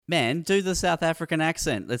Man, do the South African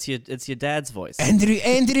accent. It's your dad's voice.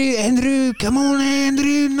 Andrew, come on,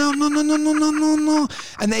 Andrew. No.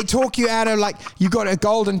 And they talk you out of like, you got a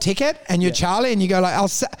golden ticket and you're Charlie and you go like,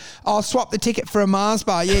 I'll swap the ticket for a Mars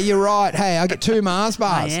bar. Yeah, you're right. Hey, I'll get 2 Mars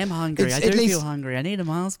bars. I am hungry. I do feel hungry. I need a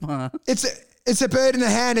Mars bar. It's a bird in the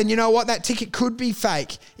hand, and you know what? That ticket could be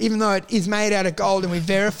fake, even though it is made out of gold and we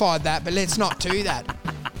verified that, but let's not do that.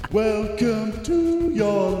 Welcome to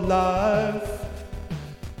your life.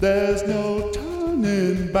 There's no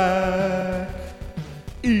turning back.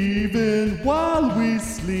 Even while we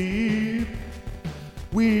sleep,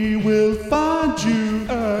 we will find you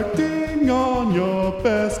acting on your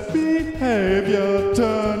best behavior.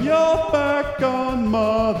 Turn your back on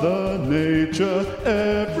Mother Nature.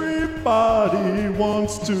 Everybody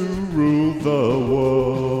wants to rule the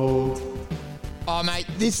world. Oh, mate,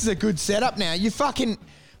 this is a good setup now.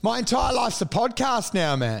 My entire life's a podcast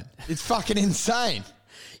now, man. It's fucking insane.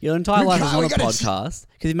 Your entire life is not a podcast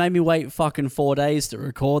because you made me wait fucking 4 days to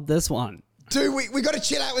record this one. Dude, we got to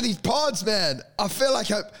chill out with these pods, man. I feel like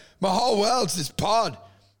my whole world's this pod.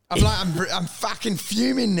 I'm fucking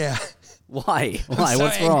fuming now. Why? So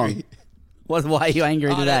What's angry. wrong? Why are you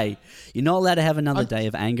angry today? You're not allowed to have another day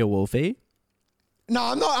of anger, Wolfie. No,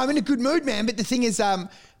 I'm not. I'm in a good mood, man. But the thing is,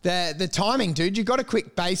 the timing, dude. You got to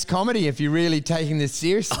quit base comedy if you're really taking this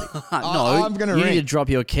seriously. You need to drop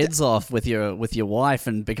your kids off with your wife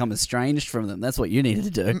and become estranged from them. That's what you needed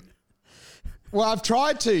to do. Well, I've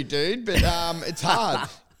tried to, dude, but it's hard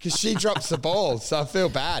because she drops the ball, so I feel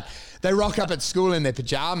bad. They rock up at school in their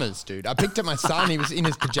pajamas, dude. I picked up my son. He was in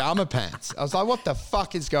his pajama pants. I was like, what the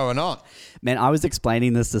fuck is going on? Man, I was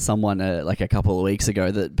explaining this to someone like a couple of weeks ago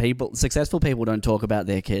that successful people don't talk about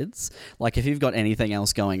their kids. Like if you've got anything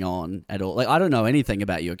else going on at all, like I don't know anything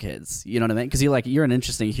about your kids. You know what I mean? Because you're an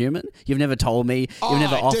interesting human. You've never told me. You've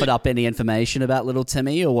never offered up any information about little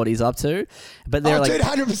Timmy or what he's up to. But they're dude,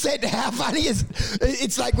 100%. How funny is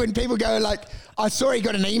it's like when people go like, I saw he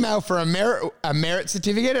got an email for a merit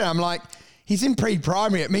certificate, and I'm like, he's in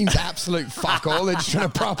pre-primary. It means absolute fuck all. They're just trying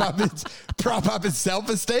to prop up his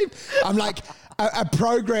self-esteem. I'm like, a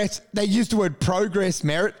progress. They use the word progress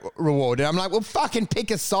merit reward, and I'm like, well, fucking pick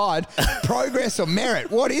a side. Progress or merit?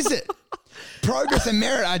 What is it? Progress and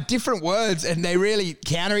merit are different words, and they really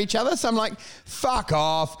counter each other. So I'm like, fuck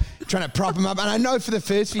off, trying to prop them up. And I know for the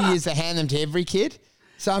first few years they hand them to every kid.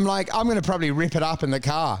 So I'm like, I'm going to probably rip it up in the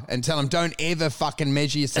car and tell them, don't ever fucking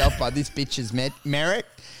measure yourself by this bitch's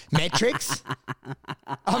metrics.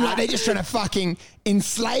 I'm like, they're just trying to fucking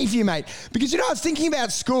enslave you, mate. Because, I was thinking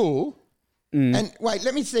about school. And wait,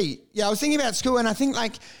 let me see. Yeah, I was thinking about school, and I think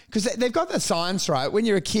like, because they've got the science, right? When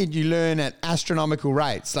you're a kid, you learn at astronomical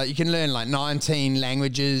rates. Like you can learn like 19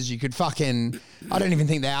 languages. You could fucking, I don't even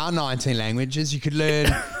think there are 19 languages. You could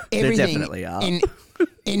learn everything. There definitely are.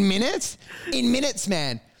 In minutes? In minutes,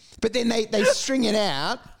 man. But then they string it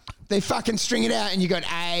out. They fucking string it out and you got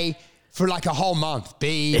A for like a whole month,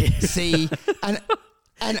 B, C. and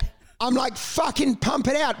I'm like, fucking pump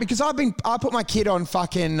it out because I put my kid on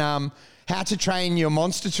fucking How to Train Your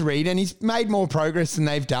Monster to Read, and he's made more progress than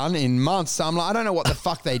they've done in months. So I'm like, I don't know what the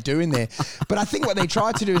fuck they do in there. But I think what they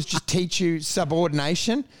try to do is just teach you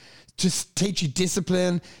subordination. Just teach you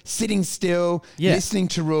discipline, sitting still, listening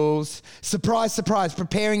to rules. Surprise, surprise,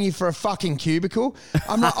 preparing you for a fucking cubicle.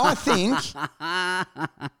 I'm like, I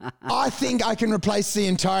think I can replace the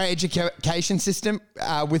entire education system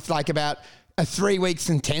with like about a 3 weeks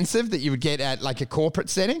intensive that you would get at like a corporate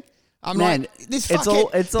setting. I'm like, this fucking,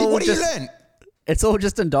 what do you learn? It's all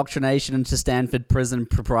just indoctrination into Stanford Prison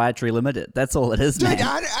Proprietary Limited. That's all it is, man. Dude,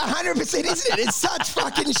 100%, isn't it? It's such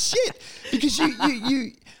fucking shit because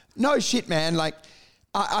you no shit, man. Like,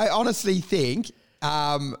 I honestly think,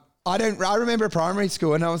 I remember primary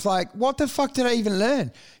school and I was like, what the fuck did I even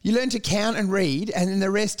learn? You learn to count and read and then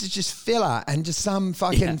the rest is just filler and just some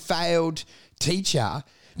fucking failed teacher.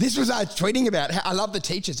 This was I was tweeting about. I love the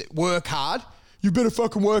teachers. Work hard. You better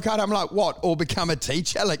fucking work hard. I'm like, what? Or become a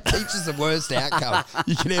teacher? Like, teacher's the worst outcome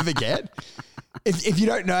you can ever get. If you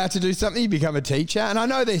don't know how to do something, you become a teacher. And I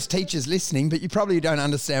know there's teachers listening, but you probably don't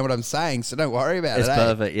understand what I'm saying, so don't worry about it. It's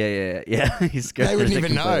perfect. Yeah. He's good. They wouldn't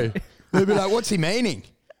even know. They'd be like, what's he meaning?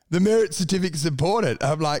 The merit certificate's important.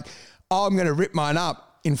 I'm like, I'm going to rip mine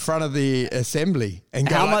up in front of the assembly and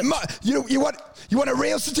go you want a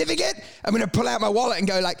real certificate? I'm going to pull out my wallet and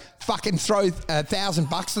go like fucking throw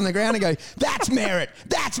 $1,000 on the ground and go, that's merit,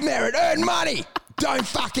 earn money. Don't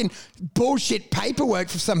fucking bullshit paperwork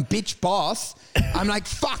for some bitch boss. I'm like,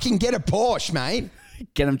 fucking get a Porsche, mate.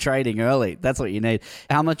 Get them trading early. That's what you need.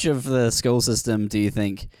 How much of the school system do you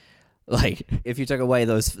think Like, if you took away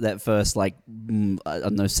that first, like, I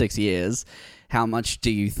don't know, 6 years, how much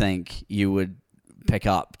do you think you would pick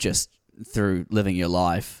up just through living your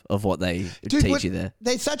life of what they teach you there?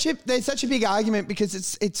 There's such a big argument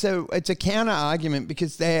because it's a counter argument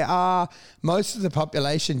because there are most of the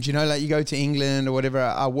population, you know, like you go to England or whatever,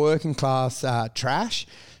 are working class trash.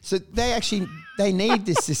 So they need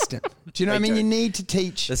this system. Do you know what I mean? You need to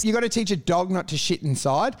teach. You got to teach a dog not to shit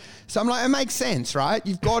inside. So I'm like, it makes sense, right?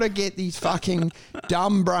 You've got to get these fucking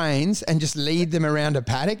dumb brains and just lead them around a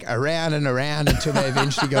paddock, around and around until they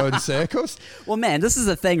eventually go in circles. Well, man, this is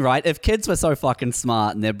the thing, right? If kids were so fucking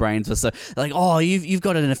smart and their brains were so like, oh, you've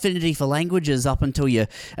got an affinity for languages up until you're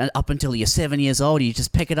 7 years old, you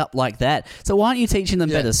just pick it up like that. So why aren't you teaching them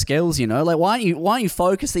better skills? You know, like why don't you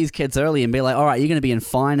focus these kids early and be like, all right, you're going to be in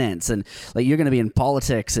finance and like you're going to be in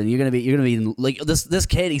politics and you're going to be in like this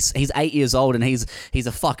kid. He's 8 years old and he's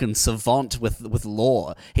a fucking savant with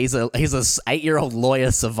law. He's a 8-year-old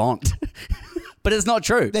lawyer savant. But it's not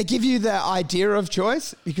true. They give you the idea of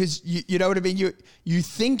choice because you know what I mean. You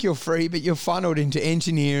think you're free, but you're funneled into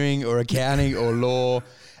engineering or accounting or law.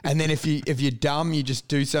 And then if you're dumb, you just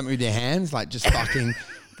do something with your hands, like just fucking.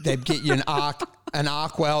 They get you an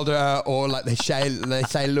arc welder, or like they say,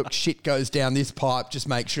 look, shit goes down this pipe. Just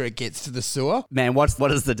make sure it gets to the sewer. Man,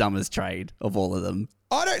 what is the dumbest trade of all of them?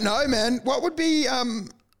 I don't know, man. What would be?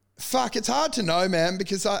 Fuck, it's hard to know, man.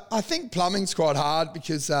 Because I think plumbing's quite hard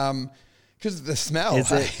because of the smell.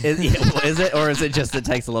 Is it, or is it just it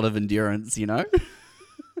takes a lot of endurance? You know.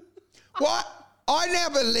 What I now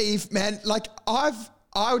believe, man. Like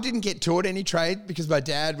I didn't get taught any trade because my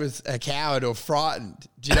dad was a coward or frightened.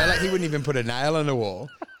 Do you know, like he wouldn't even put a nail in a wall.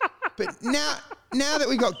 But now that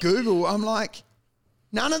we got Google, I'm like,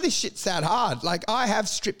 none of this shit's that hard. Like I have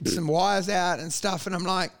stripped some wires out and stuff, and I'm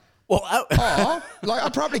like, like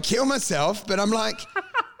I'd probably kill myself, but I'm like,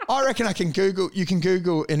 I reckon you can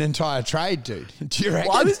Google an entire trade, dude. Do you reckon?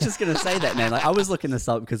 Well, I was just going to say that, man. Like, I was looking this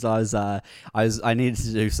up because I needed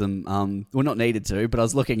to do some, well, not needed to, but I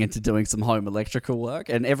was looking into doing some home electrical work,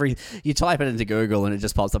 and you type it into Google and it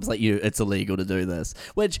just pops up. It's like, it's illegal to do this,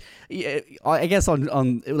 which I guess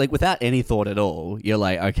on like without any thought at all, you're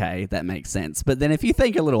like, okay, that makes sense. But then if you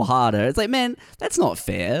think a little harder, it's like, man, that's not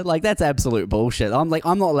fair. Like, that's absolute bullshit. I'm not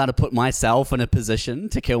allowed to put myself in a position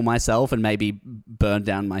to kill myself and maybe burn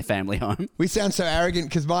down my family home. We sound so arrogant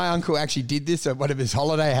because my uncle actually did this at one of his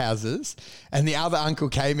holiday houses, and the other uncle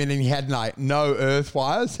came in and he had like no earth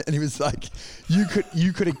wires, and he was like, you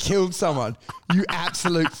could have killed someone, you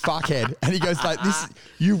absolute fuckhead. And he goes like, this,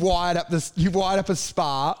 you wired up a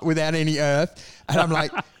spa without any earth. And I'm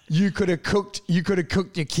like, you could have cooked your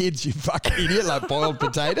kids, you fucking idiot, like boiled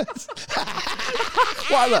potatoes.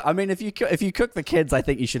 Well, look, I mean, if you cook the kids, I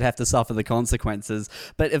think you should have to suffer the consequences.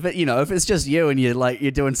 But if if it's just you and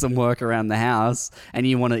you're doing some work around the house and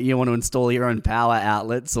you want to install your own power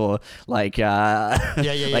outlets or like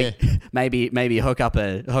maybe hook up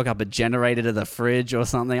a generator to the fridge or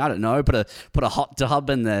something. I don't know. Put a hot tub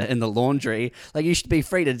in the laundry. Like, you should be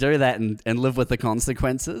free to do that and live with the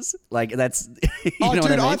consequences. Like, that's dude, what I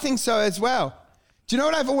mean? I think so as well. Do you know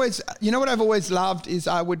what I've always loved is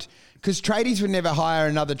because tradies would never hire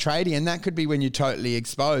another tradie, and that could be when you're totally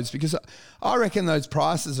exposed, because I reckon those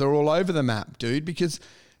prices are all over the map, dude, because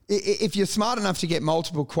if you're smart enough to get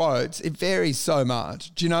multiple quotes, it varies so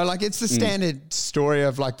much. Do you know, like it's the standard story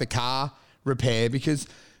of like the car repair, because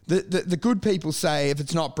the good people say if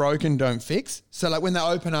it's not broken, don't fix. So like when they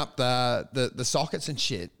open up the sockets and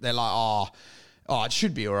shit, they're like, oh, it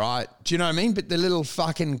should be all right. Do you know what I mean? But the little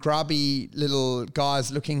fucking grubby little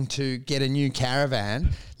guys looking to get a new caravan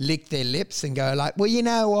lick their lips and go like, well, you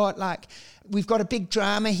know what? Like, we've got a big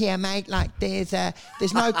drama here, mate. Like, there's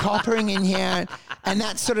no coppering in here, and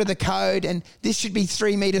that's sort of the code. And this should be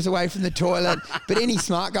 3 meters away from the toilet. But any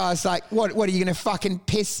smart guy's like, what are you going to fucking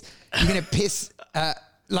piss? You're going to piss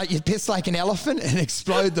like you piss like an elephant and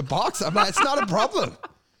explode the box? I'm like, it's not a problem.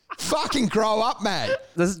 Fucking grow up, mate.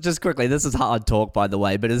 This is hard talk, by the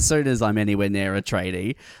way, but as soon as I'm anywhere near a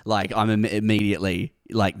tradie, like, I'm immediately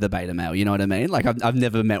like the beta male, you know what I mean? Like, I've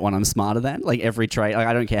never met one I'm smarter than. Like, every trade, like,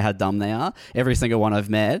 I don't care how dumb they are. Every single one I've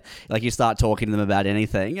met, like, you start talking to them about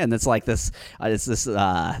anything, and it's like this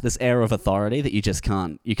air of authority that you just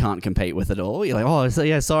can't compete with at all. You're like, oh, so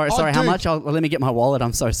yeah, sorry, how much? Let me get my wallet.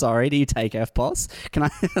 I'm so sorry. Do you take FPOS? Can I?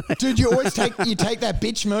 Dude, you always take that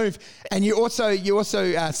bitch move, and you also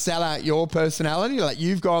sell out your personality. Like,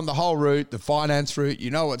 you've gone the whole route, the finance route.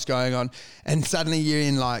 You know what's going on, and suddenly you're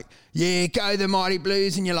in like yeah, go the Mighty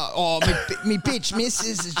Blues, and you're like, oh, me bitch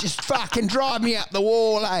missus is just fucking drive me up the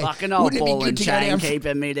wall, eh? Fucking old Wouldn't it be ball good and to go chain down?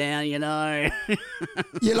 keeping me down, you know.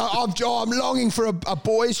 You're like, I'm longing for a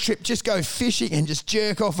boys' trip, just go fishing and just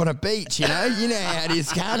jerk off on a beach, you know? You know how it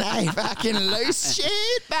is, can't eh? Fucking loose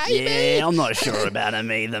shit, baby. Yeah, I'm not sure about him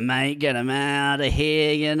either, mate. Get him out of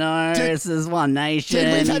here, you know. Dude, This is one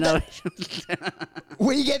nation, we've you had know.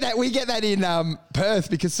 We get that in Perth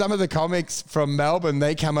because some of the comics from Melbourne,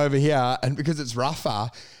 they come over here, and because it's rougher,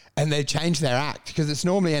 and they change their act because it's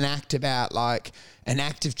normally an act about like an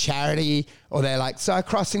act of charity, or they're like, so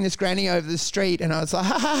crossing this granny over the street, and I was like,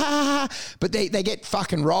 ha ha ha ha, but they get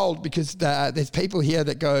fucking rolled because there's people here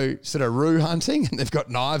that go sort of roo hunting and they've got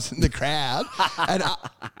knives in the crowd, and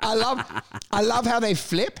I love how they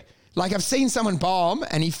flip. Like I've seen someone bomb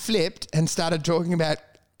and he flipped and started talking about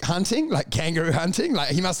hunting, like kangaroo hunting. Like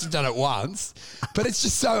he must have done it once, but it's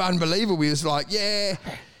just so unbelievable. He was like, yeah,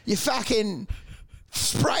 you fucking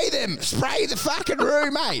spray the fucking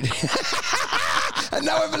roo, mate. And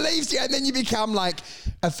no one believes you. And then you become like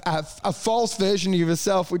a false version of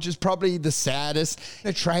yourself, which is probably the saddest.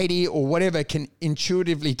 A tradie or whatever can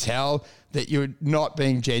intuitively tell that you're not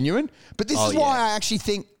being genuine. But this is why I actually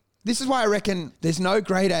think, this is why I reckon there's no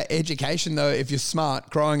greater education, though, if you're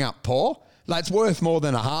smart, growing up poor. Like it's worth more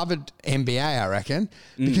than a Harvard MBA, I reckon,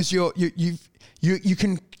 because you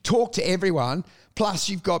can talk to everyone. Plus,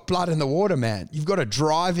 you've got blood in the water, man. You've got a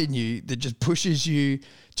drive in you that just pushes you.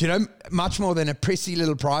 Do you know, much more than a prissy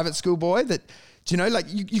little private school boy? That, do you know, like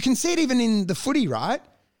you can see it even in the footy, right?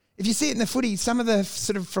 If you see it in the footy, some of the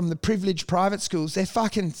sort of from the privileged private schools, they're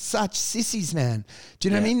fucking such sissies, man. Do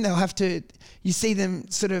you know what I mean? They'll have to. You see them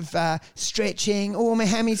sort of stretching. Oh, my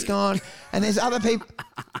hammy's gone. And there's other people.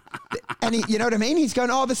 And you know what I mean? He's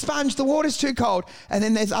going, oh, the sponge, the water's too cold. And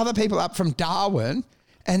then there's other people up from Darwin.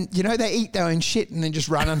 And, you know, they eat their own shit and then just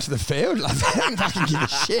run onto the field. Like, they don't fucking give a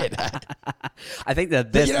shit. I think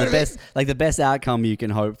the best outcome you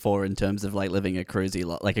can hope for in terms of like living a cruisy,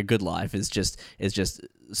 like a good life is just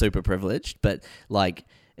super privileged. But like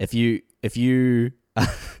if you if you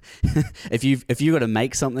got to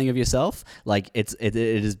make something of yourself, like it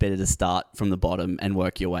is better to start from the bottom and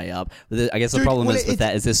work your way up. I guess the problem is with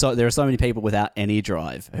that is there are so many people without any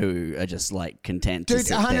drive who are just like content. Dude, to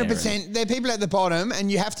sit 100%. There are people at the bottom, and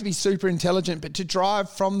you have to be super intelligent. But to drive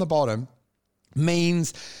from the bottom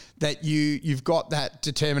means that you've got that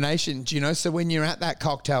determination. Do you know? So when you're at that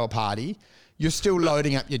cocktail party, you're still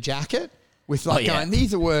loading up your jacket with like going,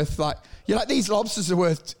 these are worth like. You're like, these lobsters are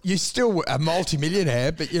worth, you're still a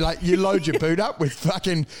multi-millionaire, but you're like, you load your boot up with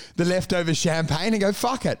fucking the leftover champagne and go,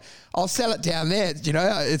 fuck it. I'll sell it down there. You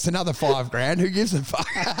know, it's another $5,000. Who gives a fuck?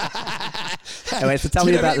 Anyway, so tell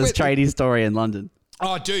me about this tradie story in London.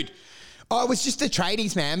 Oh, dude. Oh, it was just the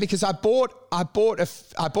tradies, man, because I bought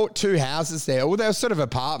 2 houses there. Well, they were sort of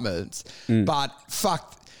apartments, but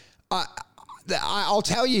fuck, I'll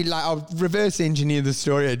tell you, like, I'll reverse engineer the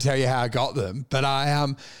story and tell you how I got them.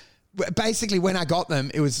 But basically, when I got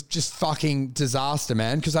them, it was just fucking disaster,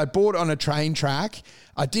 man, because I bought on a train track.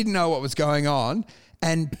 I didn't know what was going on.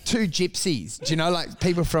 And 2 gypsies, do you know, like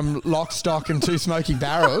people from Lock, Stock and 2 Smoking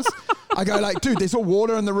Barrels. I go like, dude, there's all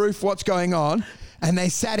water on the roof. What's going on? And they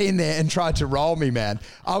sat in there and tried to roll me, man.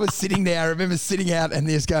 I was sitting there. I remember sitting out and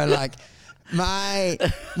just going like, mate,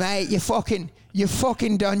 you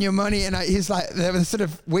fucking done your money. And he's like, they were sort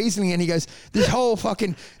of weaseling, and he goes, this whole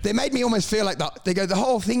fucking, they made me almost feel like that. They go, the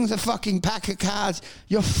whole thing's a fucking pack of cards.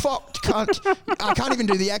 You're fucked, cunt. I can't even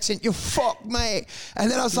do the accent. You're fucked, mate. And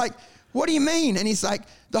then I was like, what do you mean? And he's like,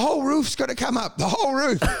 the whole roof's got to come up, the whole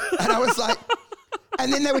roof. And I was like,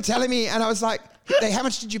 and then they were telling me, and I was like, how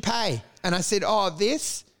much did you pay? And I said, oh,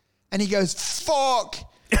 this. And he goes, fuck.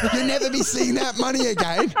 You'll never be seeing that money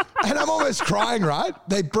again. And I'm almost crying, right?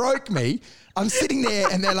 They broke me. I'm sitting there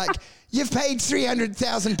and they're like, you've paid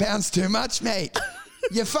 £300,000 too much, mate.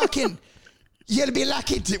 You got to be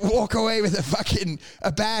lucky to walk away with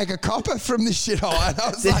a bag of copper from this shithole. And I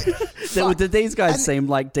was like, so did these guys seem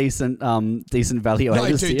like decent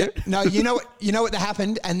valuations to you? No, you know what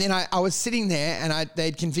happened? And then I was sitting there and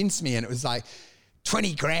they'd convinced me, and it was like,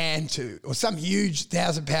 20 grand or some huge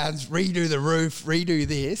 £1,000, redo the roof, redo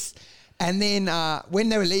this. And then when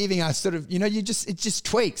they were leaving, I sort of, you know, it just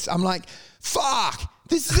tweaks. I'm like, fuck,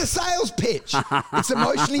 this is a sales pitch. It's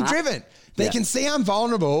emotionally driven. They can see I'm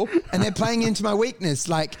vulnerable and they're playing into my weakness.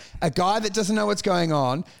 Like a guy that doesn't know what's going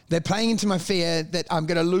on, they're playing into my fear that I'm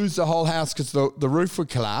going to lose the whole house because the roof would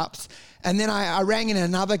collapse. And then I rang in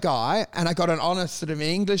another guy and I got an honest sort of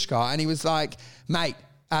English guy, and he was like, mate,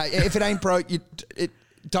 if it ain't broke,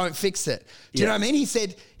 don't fix it. Do you know what I mean?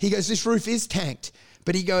 He goes, this roof is tanked.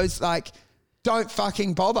 But he goes like, don't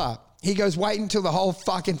fucking bother. He goes, wait until the whole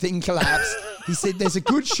fucking thing collapsed. He said, there's a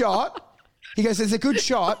good shot. He goes, there's a good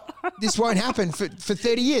shot. This won't happen for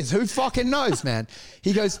 30 years. Who fucking knows, man?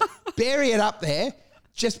 He goes, bury it up there,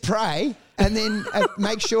 just pray, and then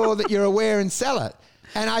make sure that you're aware and sell it.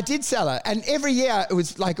 And I did sell it. And every year it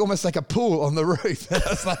was like almost like a pool on the roof. I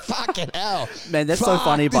was like, fucking hell. Man, that's so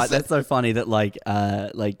funny, but that's so funny that like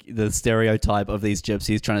the stereotype of these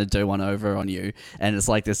gypsies trying to do one over on you, and it's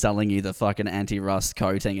like they're selling you the fucking anti-rust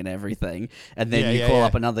coating and everything. And then you call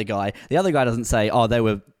up another guy. The other guy doesn't say, oh, they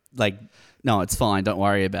were like, no, it's fine, don't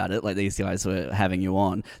worry about it. Like these guys were having you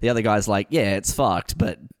on. The other guy's like, yeah, it's fucked,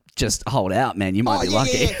 but just hold out, man. You might be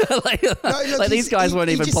lucky. Like these guys weren't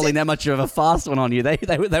even pulling that much of a fast one on you.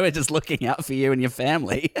 They were just looking out for you and your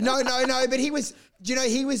family. No. But he was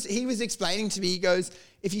explaining to me. He goes,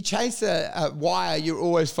 if you chase a wire, you'll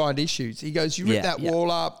always find issues. He goes, you rip that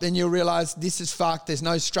wall up, then you'll realize this is fucked. There's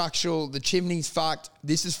no structural. The chimney's fucked.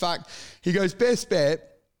 This is fucked. He goes, best bet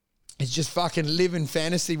is just fucking live in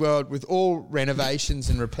fantasy world with all renovations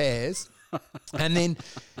and repairs. And then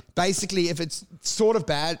basically if it's sort of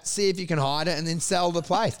bad, see if you can hide it and then sell the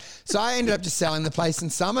place. So I ended up just selling the place in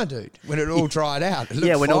summer, dude, when it all dried out.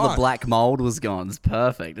 When all the black mold was gone. It's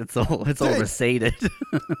perfect. It's all receded.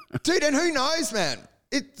 Dude, and who knows, man?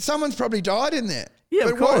 Someone's probably died in there. Yeah,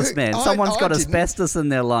 of course, man. Someone's got asbestos in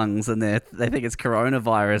their lungs and they think it's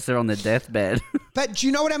coronavirus. They're on their deathbed. But do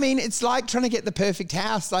you know what I mean? It's like trying to get the perfect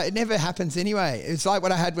house. Like it never happens anyway. It's like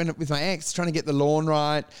what I had with my ex, trying to get the lawn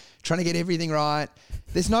right, trying to get everything right.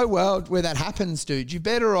 There's no world where that happens, dude. You're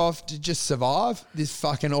better off to just survive this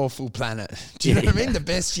fucking awful planet. Do you know what I mean? The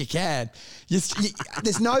best you can. There's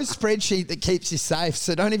no spreadsheet that keeps you safe,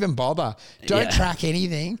 so don't even bother. Don't track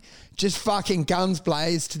anything. Just fucking guns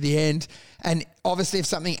blaze to the end. And obviously if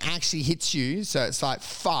something actually hits you, so it's like,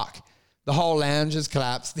 fuck, the whole lounge has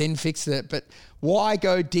collapsed, then fix it. But why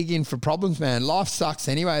go dig in for problems, man? Life sucks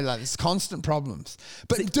anyway. Like there's constant problems.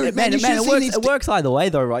 But dude, it works either way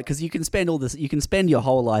though, right? Because you can spend your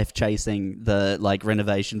whole life chasing the like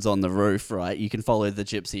renovations on the roof, right? You can follow the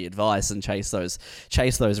gypsy advice and chase those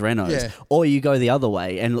renos, or you go the other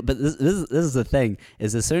way. But this is the thing: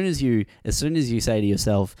 is as soon as you say to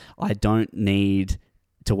yourself, I don't need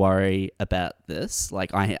to worry about this,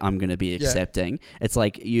 like I'm going to be accepting. It's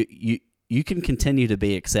like you can continue to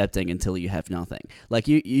be accepting until you have nothing. Like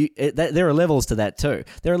there are levels to that too.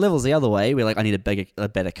 There are levels the other way where like I need a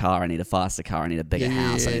better car, I need a faster car, I need a bigger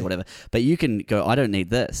house, I need whatever. But you can go, I don't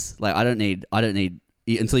need this. Like I don't need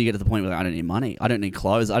until you get to the point where like, I don't need money, I don't need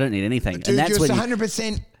clothes, I don't need anything. Dude, and that's you're when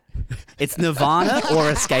 100%. It's nirvana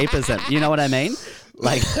or escapism. You know what I mean?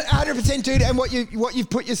 Like 100%, dude. And what you've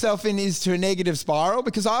put yourself in is to a negative spiral,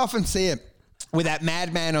 because I often see it with that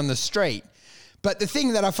madman on the street. But the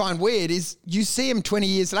thing that I find weird is you see him 20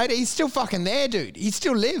 years later, he's still fucking there, dude. He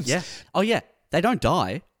still lives. Yeah. Oh, yeah. They don't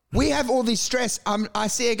die. We have all this stress. I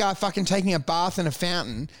see a guy fucking taking a bath in a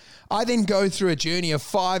fountain. I then go through a journey of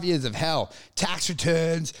 5 years of hell, tax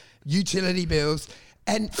returns, utility bills.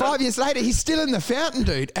 And 5 years later, he's still in the fountain,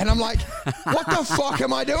 dude. And I'm like, what the fuck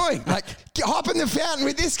am I doing? Like, hop in the fountain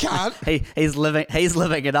with this cunt. He's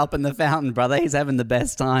living it up in the fountain, brother. He's having the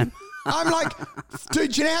best time. I'm like,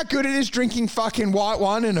 dude, do you know how good it is drinking fucking white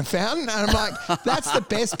wine in a fountain? And I'm like, that's the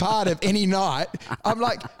best part of any night. I'm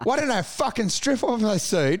like, why don't I fucking strip off my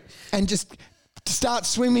suit and just start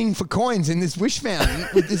swimming for coins in this wish fountain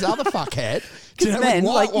with this other fuckhead? Do you know, man,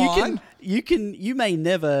 with white like wine? you may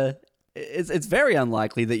never. It's very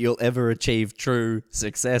unlikely that you'll ever achieve true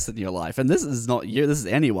success in your life, and this is not you. This is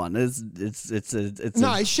anyone.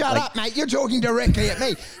 Shut up, mate. You're talking directly at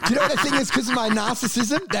me. Do you know what the thing is? Because of my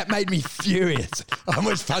narcissism, that made me furious. I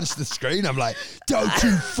almost punched the screen. I'm like, don't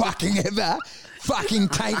you fucking ever fucking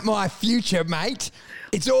taint my future, mate.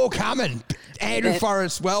 It's all coming. Andrew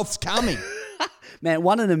Forrest wealth's coming. Man,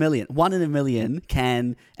 1 in a million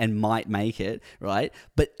can and might make it, right?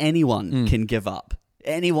 But anyone can give up.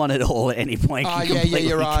 Anyone at all at any point can completely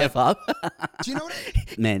give up. Do you know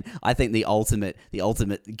what Man, I think the ultimate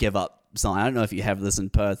give up sign, I don't know if you have this in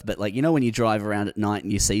Perth, but like, you know when you drive around at night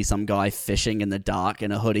and you see some guy fishing in the dark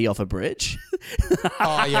in a hoodie off a bridge?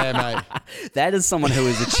 Oh yeah, mate. That is someone who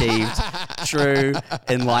has achieved true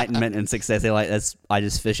enlightenment and success. They're like, I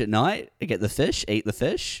just fish at night, I get the fish, eat the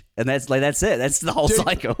fish, and that's it. That's the whole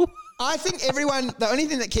cycle. I think the only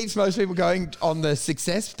thing that keeps most people going on the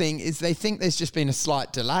success thing is they think there's just been a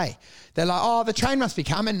slight delay. They're like, oh, the train must be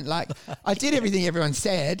coming. Like, I did everything everyone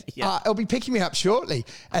said. It'll be picking me up shortly.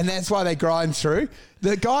 And that's why they grind through.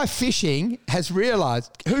 The guy fishing has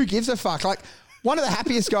realised, who gives a fuck? Like, one of the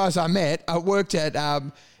happiest guys I met, I worked at,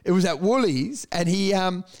 it was at Woolies, and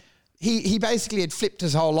he basically had flipped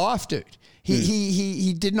his whole life, dude.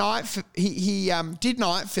 He did night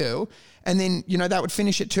fill, and then that would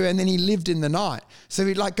finish at 2, and then he lived in the night. So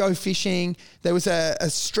he'd like go fishing. There was a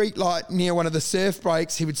street light near one of the surf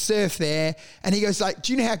breaks. He would surf there, and he goes like,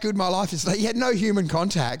 "Do you know how good my life is?" Like, he had no human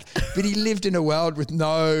contact, but he lived in a world with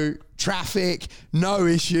no traffic, no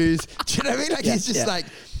issues. Do you know what I mean? Like he's just like.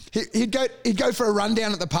 He'd go for a run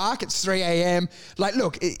down at the park. It's 3 a.m. Like,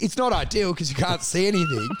 look, it's not ideal because you can't see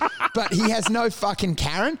anything, but he has no fucking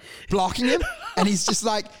Karen blocking him, and he's just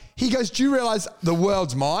like, he goes, "Do you realize the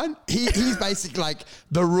world's mine?" He's basically like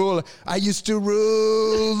the ruler. I used to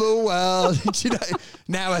rule the world.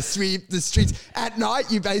 Now I sweep the streets. At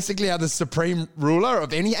night, you basically are the supreme ruler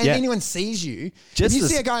of and anyone sees you. If you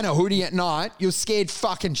see a guy in a hoodie at night, you're scared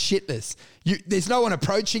fucking shitless. There's no one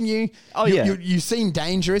approaching you. Oh, you seem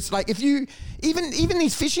dangerous. Like if you, even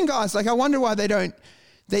these fishing guys, like I wonder why they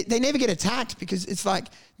never get attacked, because it's like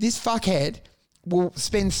this fuckhead will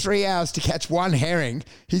spend 3 hours to catch one herring.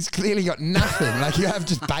 He's clearly got nothing. Like you have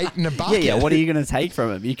just bait in a bucket. Yeah. What are you going to take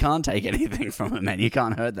from him? You can't take anything from him, man. You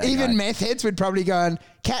can't hurt that Even guy. meth heads would probably go and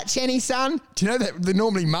catch any, son. Do you know that they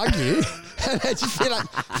normally mug you? And they just feel like,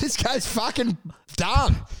 this guy's fucking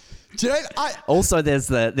done. Do you know, also, there's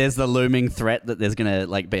the looming threat that there's gonna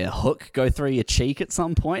like be a hook go through your cheek at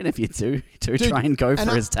some point if you do try and go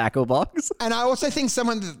for his tackle box. And I also think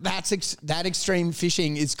someone that extreme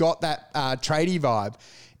fishing has got that tradie vibe.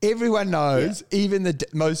 Everyone knows, even the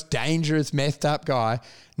most dangerous methed up guy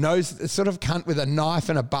knows the sort of cunt with a knife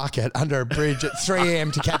and a bucket under a bridge at 3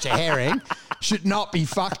 a.m. to catch a herring should not be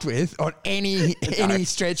fucked with on any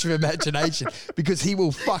stretch of imagination, because he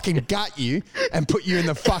will fucking gut you and put you in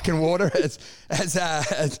the fucking water as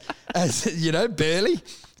burley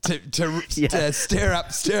to stir up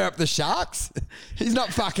the sharks. He's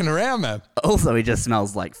not fucking around, man. Also, he just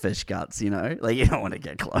smells like fish guts, like you don't want to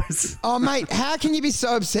get close. Oh, mate, how can you be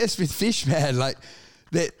so obsessed with fish, man? Like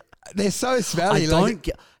they're so smelly.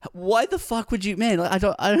 Why the fuck would you, man? Like, I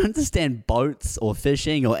don't understand boats or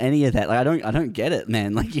fishing or any of that. Like, I don't get it,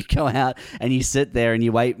 man. Like, you go out and you sit there and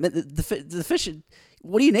you wait. The fish,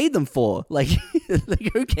 what do you need them for? Like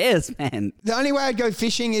who cares, man? The only way I'd go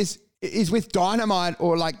fishing is with dynamite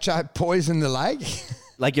or like poison the lake.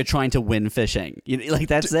 Like you're trying to win fishing. Like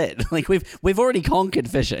that's it. Like we've already conquered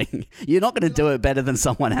fishing. You're not going to do it better than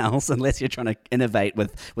someone else unless you're trying to innovate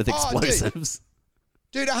with explosives.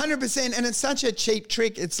 Dude, 100%. And it's such a cheap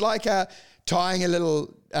trick. It's like tying a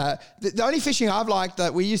little... the only fishing I've liked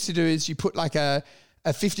that we used to do is you put like a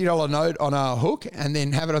 $50 note on a hook and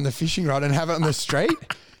then have it on the fishing rod and have it on the street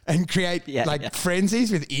and create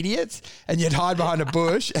frenzies with idiots, and you'd hide behind a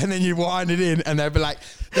bush and then you'd wind it in and they'd be like,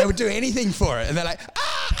 they would do anything for it. And they're like,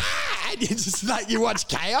 and you just like, you watch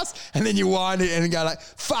chaos and then you wind it and go like,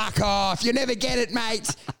 fuck off, you never get it,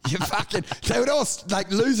 mate. You fucking, they would all,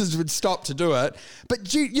 like losers would stop to do it.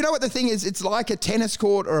 But you know what the thing is? It's like a tennis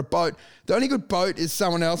court or a boat. The only good boat is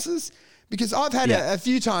someone else's, because I've had a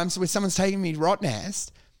few times where someone's taken me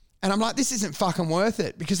Rottnest and I'm like, this isn't fucking worth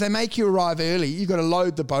it, because they make you arrive early. You got to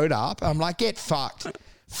load the boat up. I'm like, get fucked.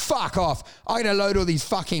 Fuck off. I got to load all these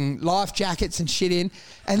fucking life jackets and shit in.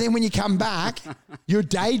 And then when you come back, you're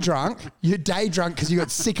day drunk. You're day drunk because you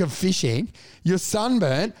got sick of fishing. You're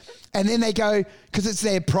sunburnt. And then they go, because it's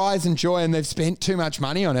their prize and joy and they've spent too much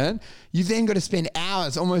money on it, you've then got to spend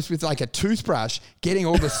hours almost with like a toothbrush getting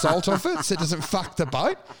all the salt off it so it doesn't fuck the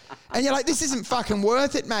boat. And you're like, this isn't fucking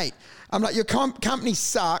worth it, mate. I'm like, your company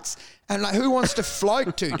sucks. And like, who wants to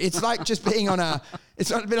float, dude? It's like just being on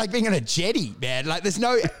it's like being on a jetty, man. Like there's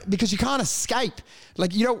no, because you can't escape.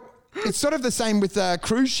 Like, it's sort of the same with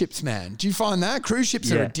cruise ships, man. Do you find that? Cruise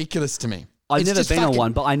ships are ridiculous to me. I've never been on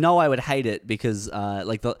one, but I know I would hate it because I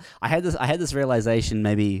had this realization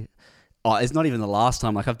maybe. Oh, it's not even the last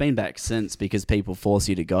time. Like I've been back since, because people force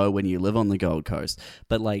you to go when you live on the Gold Coast.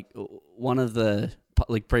 But like one of the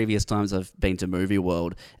previous times I've been to Movie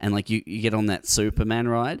World, and like you get on that Superman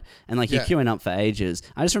ride and like you're queuing up for ages.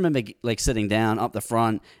 I just remember like sitting down up the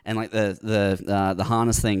front and like the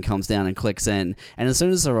harness thing comes down and clicks in, and as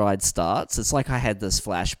soon as the ride starts, it's like I had this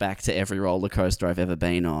flashback to every roller coaster I've ever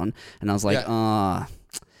been on, and I was like,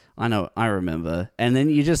 I know, I remember. And then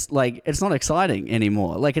you just like, it's not exciting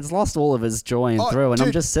anymore. Like it's lost all of its joy and thrill. And dude,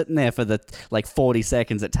 I'm just sitting there for the like 40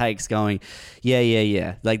 seconds it takes going,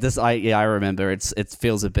 yeah. Like this, I remember it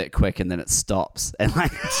feels a bit quick and then it stops. And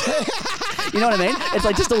like, you know what I mean? It's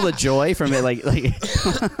like just all the joy from it, like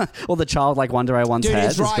all the childlike wonder I once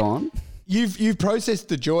had is gone. You've processed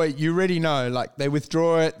the joy. You already know, like they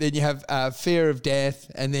withdraw it, then you have fear of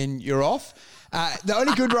death, and then you're off. The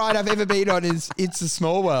only good ride I've ever been on is It's a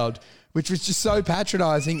Small World, which was just so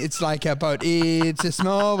patronising. It's like about it's a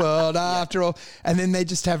small world after all, and then they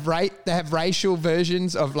just have racial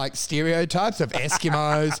versions of like stereotypes of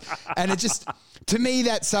Eskimos, and it just. To me,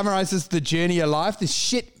 that summarises the journey of life, this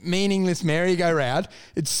shit meaningless merry-go-round.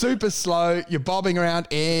 It's super slow. You're bobbing around.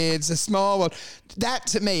 It's a small world. That,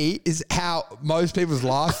 to me, is how most people's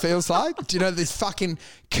life feels like. Do you know, this fucking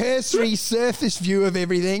cursory surface view of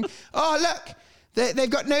everything. Oh, look. They've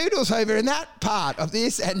got noodles over in that part of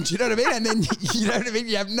this, and do you know what I mean? And then, you know what I mean?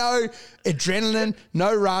 You have no adrenaline,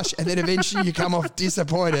 no rush, and then eventually you come off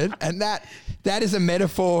disappointed, and that is a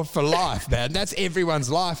metaphor for life, man. That's everyone's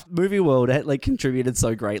life. Movie World like contributed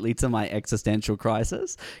so greatly to my existential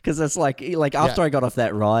crisis because it's like after I got off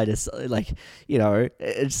that ride, it's like, you know,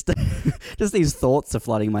 it's just these thoughts are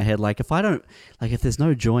flooding my head. Like if there's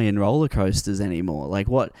no joy in roller coasters anymore, like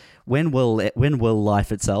when will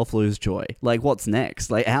life itself lose joy? Like what's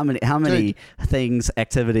next? Like how many things,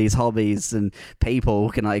 activities, hobbies, and people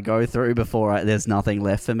can I go through before there's nothing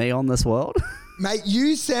left for me on this world? Mate,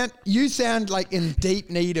 you sound like in deep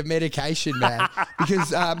need of medication, man. Because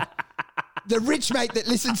the rich mate that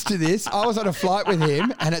listens to this, I was on a flight with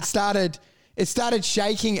him, and it started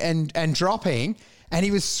shaking and dropping, and he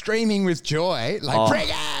was screaming with joy, like, "Bring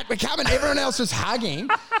it, we're coming!" Everyone else was hugging,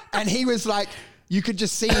 and he was like. You could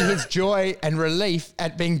just see his joy and relief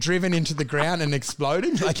at being driven into the ground and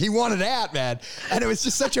exploding. Like he wanted out, man. And it was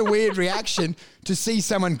just such a weird reaction to see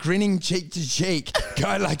someone grinning cheek to cheek,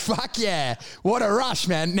 going like, fuck yeah, what a rush,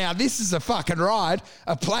 man. Now this is a fucking ride,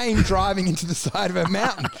 a plane driving into the side of a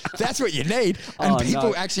mountain. That's what you need. And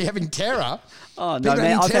people actually having terror. Oh no,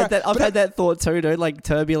 man! I've had that thought too, dude. Like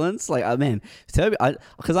turbulence, like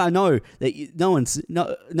because I know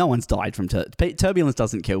that no one's died from turbulence.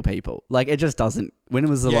 Doesn't kill people. Like it just doesn't. When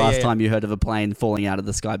was the last time you heard of a plane falling out of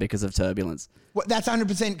the sky because of turbulence? Well, that's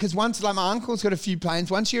 100%. Because once, like my uncle's got a few planes.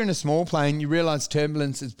 Once you're in a small plane, you realise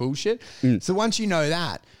turbulence is bullshit. So once you know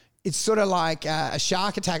that, it's sort of like a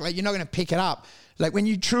shark attack. Like you're not going to pick it up. Like when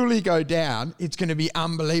you truly go down, it's going to be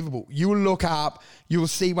unbelievable. You will look up, you will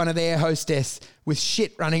see one of the air hostess with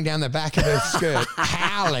shit running down the back of her skirt,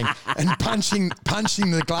 howling and punching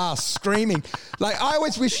the glass, screaming. Like I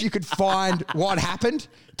always wish you could find what happened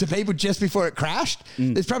to people just before it crashed.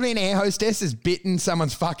 There's probably an air hostess has bitten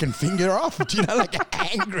someone's fucking finger off. Do you know, like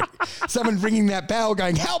angry. Someone ringing that bell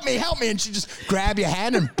going, help me. And she just grab your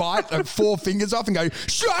hand and bite like 4 fingers off and go,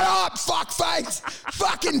 shut up, fuckface.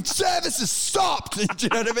 Fucking service has stopped. Do you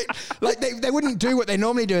know what I mean? Like they wouldn't do what they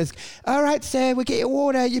normally do is, all right, sir, we'll get your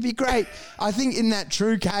water. You'll be great. I think in that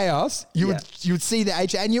true chaos, you would see the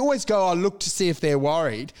HR and you always go, oh, look to see if they're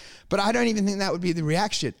worried. But I don't even think that would be the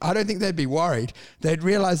reaction. I don't think they'd be worried. They'd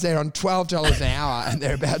realise they're on $12 an hour and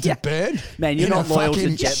they're about to burn. Man, you're not loyal to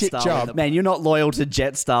Jetstar. Man, you're not loyal to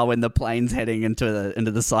Jetstar when the plane's heading into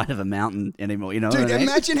the side of a mountain anymore. You know, dude. What I mean?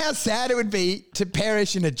 Imagine how sad it would be to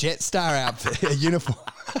perish in a Jetstar outfit, a uniform.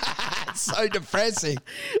 It's so depressing.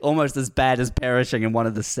 Almost as bad as perishing in one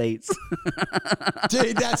of the seats.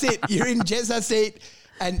 Dude, that's it. You're in Jetstar seat,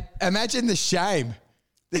 and imagine the shame.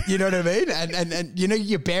 You know what I mean? And you know,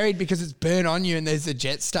 you're buried because it's burnt on you and there's a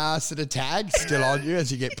Jetstar sort of tag still on you as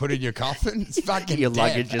you get put in your coffin. It's fucking your dead,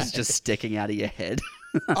 luggage mate. is just sticking out of your head.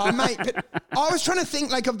 Oh, mate, but I was trying to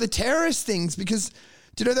think like of the terrorist things because,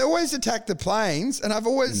 do you know, they always attack the planes and I've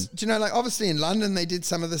always, do you know, like obviously in London they did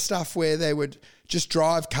some of the stuff where they would just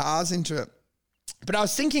drive cars into it. But I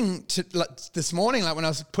was thinking this morning, like when I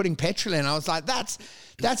was putting petrol in, I was like, that's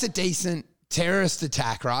a decent terrorist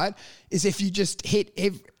attack, right? Is if you just hit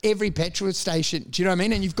every petrol station, do you know what I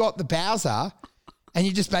mean? And you've got the Bowser and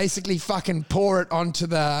you just basically fucking pour it onto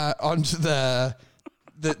the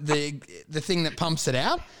thing that pumps it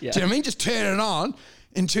out. Yeah. Do you know what I mean? Just turn it on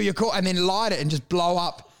until you're caught and then light it and just blow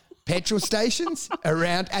up petrol stations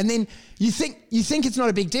around. And then you think it's not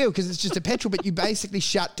a big deal because it's just a petrol, but you basically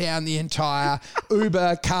shut down the entire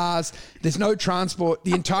Uber, cars. There's no transport.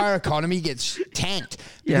 The entire economy gets tanked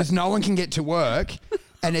because no one can get to work.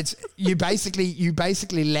 And it's you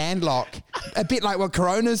basically landlock, a bit like what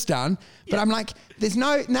Corona's done. But I'm like, there's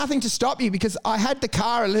nothing to stop you because I had the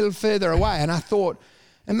car a little further away and I thought,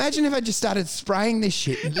 imagine if I just started spraying this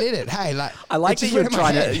shit and lit it. Hey, like I like that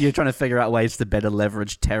you're trying to figure out ways to better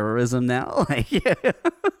leverage terrorism now.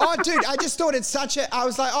 Oh, dude, I just thought it's I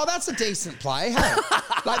was like, oh, that's a decent play. Hey,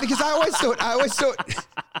 like because I always thought.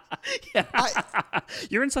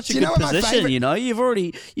 You're in such a good position, you know.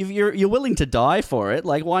 You're willing to die for it.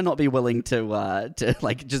 Like, why not be willing to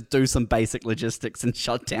like just do some basic logistics and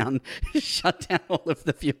shut down all of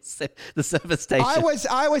the service stations?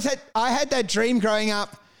 I had that dream growing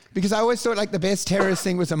up because I always thought like the best terrorist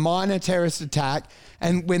thing was a minor terrorist attack,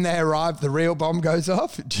 and when they arrive, the real bomb goes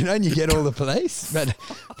off. Do you know? And you get all the police. But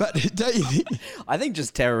don't you think? I think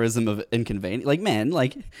just terrorism of inconvenience. Like, man,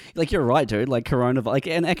 like you're right, dude. Like coronavirus, like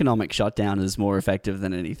an economic shutdown is more effective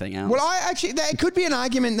than anything else. Well, there could be an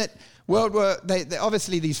argument that they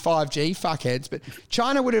obviously these 5G fuckheads, but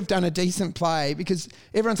China would have done a decent play because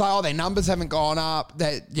everyone's like, oh, their numbers haven't gone up.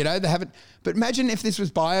 They haven't. But imagine if this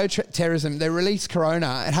was bioterrorism. They release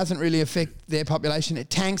corona. It hasn't really affected their population. It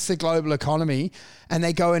tanks the global economy, and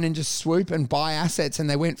they go in and just swoop and buy assets. And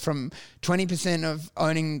they went from 20% of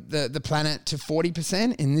owning the planet to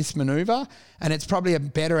 40% in this maneuver. And it's probably a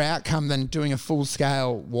better outcome than doing a full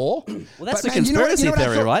scale war. Well, that's the conspiracy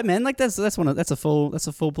theory, right, man? Like that's a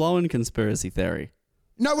full blown conspiracy theory.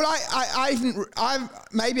 No, well, I've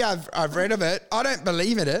read of it. I don't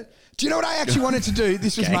believe in it. Do you know what I actually wanted to do?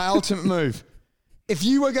 This was my ultimate move. If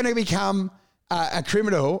you were going to become a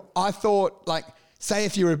criminal, I thought, like, say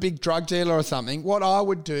if you were a big drug dealer or something, what I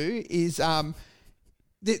would do is,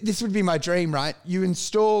 this would be my dream, right? You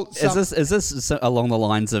install. Is this along the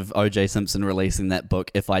lines of O.J. Simpson releasing that book?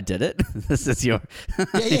 If I did it, this is your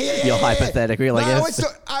your hypothetical. No,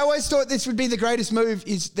 I always thought this would be the greatest move.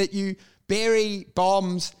 Is that you bury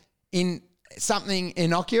bombs in something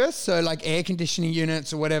innocuous, so like air conditioning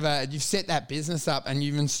units or whatever. You've set that business up and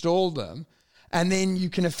you've installed them, and then you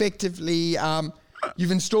can effectively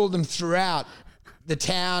you've installed them throughout the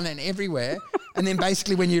town and everywhere, and then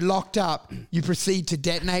basically when you're locked up, you proceed to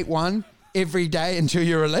detonate one every day until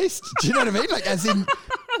you're released. Do you know what I mean? Like, as in.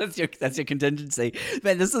 That's your contingency,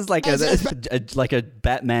 man. This is like a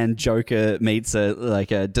Batman Joker meets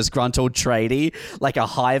a disgruntled tradie, like a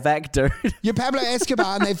high-vac dude. You're Pablo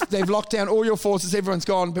Escobar, and they've locked down all your forces. Everyone's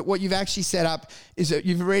gone, but what you've actually set up is that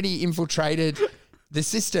you've already infiltrated the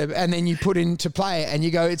system, and then you put into play, and you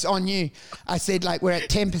go, it's on you. I said, like, we're at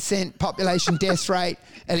 10% population death rate,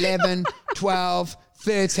 11, 12.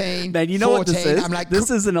 13, man, you know 14. what this is? I'm like, this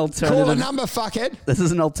is an alternative. Call a number, fuckhead. This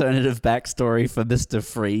is an alternative backstory for Mr.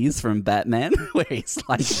 Freeze from Batman, where he's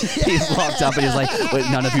like, he's locked up and he's like,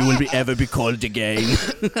 well, none of you will ever be called again.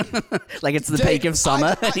 Like it's the peak of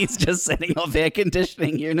summer and he's just setting off air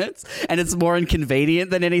conditioning units and it's more inconvenient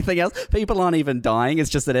than anything else. People aren't even dying. It's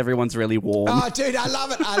just that everyone's really warm. Oh, dude, I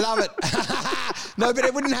love it. No, but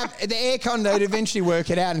it wouldn't have the aircon. They'd eventually work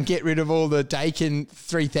it out and get rid of all the Daikin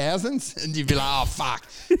 3000s, and you'd be like, oh fuck,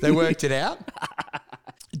 they worked it out.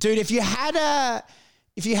 Dude, if you had a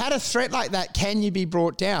threat like that, can you be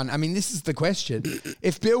brought down? I mean, this is the question.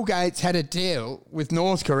 If Bill Gates had a deal with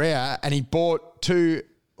North Korea and he bought 2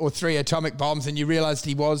 or 3 atomic bombs, and you realized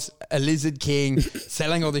he was a lizard king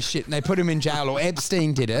selling all this shit, and they put him in jail, or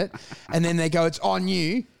Epstein did it, and then they go, it's on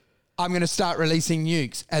you, I'm going to start releasing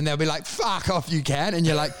nukes. And they'll be like, fuck off, you can. And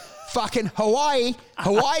you're like, fucking Hawaii's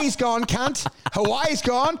gone, cunt. Hawaii's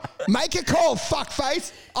gone. Make a call,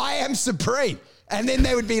 fuckface. I am supreme. And then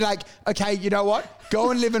they would be like, okay, you know what? Go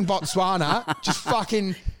and live in Botswana. Just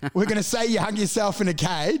fucking, we're going to say you hung yourself in a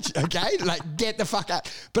cage, okay? Like, get the fuck out.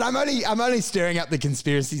 But I'm only stirring up the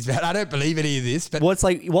conspiracies, man. I don't believe any of this. But what's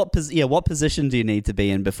like, what position do you need to be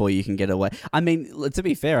in before you can get away? I mean, to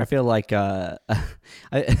be fair, I feel like,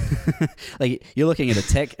 like you're looking at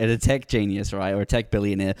a tech genius, right? Or a tech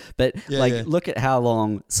billionaire. But look at how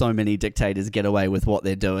long so many dictators get away with what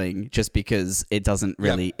they're doing just because it doesn't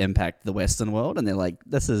really impact the Western world. And they're like,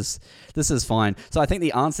 this is fine. So I think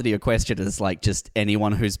the answer to your question is like just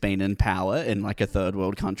anyone who's been in power in like a third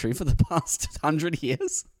world country for the past 100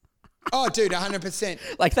 years. Oh, dude,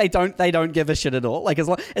 100%. Like they don't give a shit at all. Like as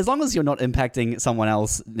long as you're not impacting someone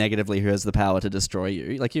else negatively who has the power to destroy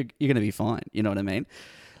you, like you're going to be fine. You know what I mean?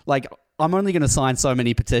 Like I'm only going to sign so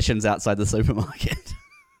many petitions outside the supermarket.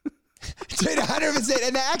 Dude, 100%.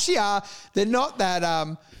 And they actually are. They're not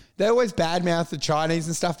that. They always badmouth the Chinese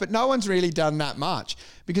and stuff, but no one's really done that much.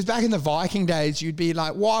 Because back in the Viking days, you'd be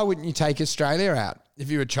like, why wouldn't you take Australia out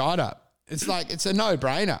if you were China? It's like, it's a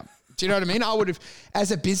no-brainer. Do you know what I mean? I would have,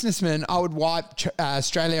 as a businessman, I would wipe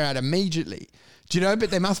Australia out immediately. Do you know?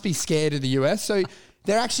 But they must be scared of the US. So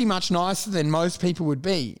they're actually much nicer than most people would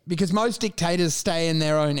be because most dictators stay in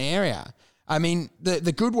their own area. I mean,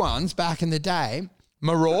 the good ones back in the day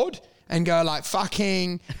maraud and go like,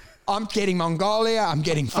 fucking... I'm getting Mongolia. I'm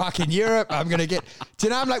getting fucking Europe. I'm going to get... Do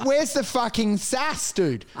you know? I'm like, where's the fucking sass,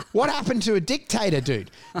 dude? What happened to a dictator, dude?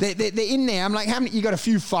 They're in there. I'm like, how many... You got a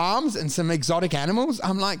few farms and some exotic animals?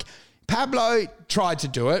 I'm like, Pablo tried to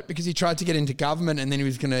do it because he tried to get into government and then he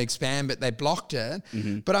was going to expand, but they blocked it.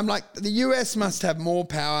 Mm-hmm. But I'm like, the US must have more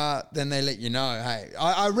power than they let you know. Hey,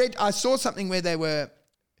 I saw something where they were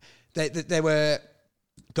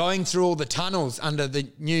going through all the tunnels under the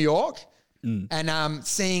New York. and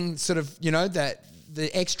seeing sort of, that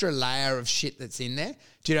the extra layer of shit that's in there.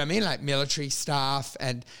 Do you know what I mean? Like military staff,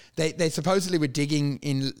 and they supposedly were digging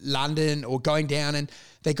in London or going down, and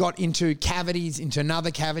they got into cavities, into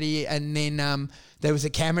another cavity, and then there was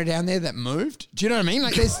a camera down there that moved. Do you know what I mean?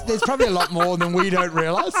 Like there's probably a lot more than we don't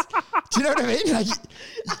realise. Do you know what I mean? Like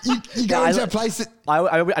you go into a place that...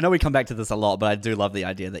 I know we come back to this a lot, but I do love the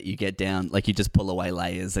idea that you get down, like you just pull away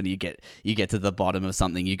layers, and you get to the bottom of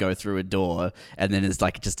something. You go through a door, and then it's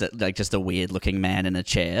like just a weird looking man in a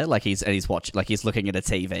chair, like he's looking at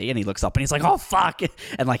a TV, and he looks up and he's like, "Oh fuck!"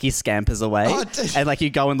 and like he scampers away, and like you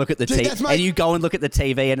go and look at the TV, and you go and look at the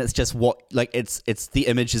TV, and it's just it's the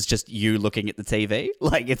image is just you looking at the TV,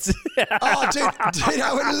 like it's. Oh, dude,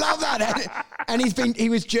 I would love that. And he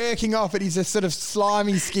was jerking off, and he's a sort of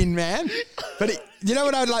slimy skinned man, but. You know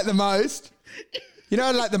what I'd like the most? You know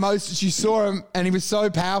what I'd like the most is you saw him and he was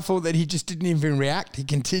so powerful that he just didn't even react. He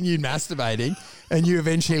continued masturbating, and you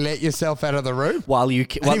eventually let yourself out of the room while you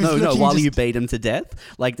beat him to death.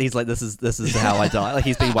 Like he's like, this is how I die. Like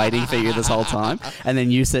he's been waiting for you this whole time, and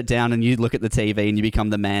then you sit down and you look at the TV and you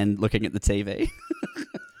become the man looking at the TV.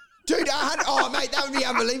 Dude, mate, that would be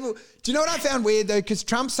unbelievable. Do you know what I found weird though? Because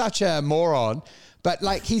Trump's such a moron, but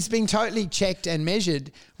like he's been totally checked and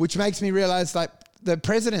measured, which makes me realize like. The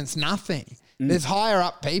president's nothing. There's higher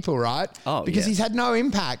up people, right? Oh, because he's had no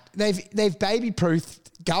impact. They've baby-proofed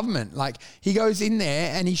government. Like he goes in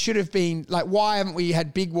there and he should have been like, why haven't we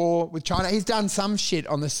had big war with China? He's done some shit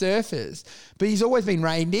on the surface, but he's always been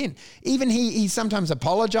reined in. Even he sometimes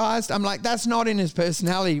apologized. I'm like, that's not in his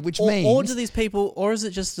personality, which means... Or do these people, or is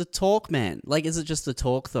it just the talk, man? Like, is it just the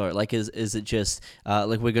talk though? Like, is it just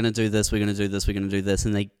like, we're going to do this, we're going to do this, we're going to do this.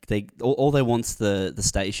 And they all they want's the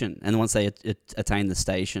station. And once they attain the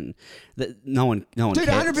station, no one Dude,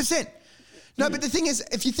 cares. 100%. No, but the thing is,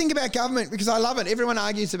 if you think about government, because I love it, everyone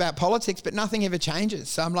argues about politics, but nothing ever changes.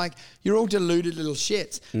 So I'm like, you're all deluded little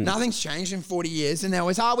shits. Nothing's changed in 40 years. And they're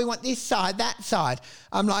always, we want this side, that side.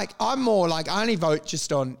 I'm like, I'm more like, I only vote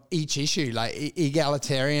just on each issue, like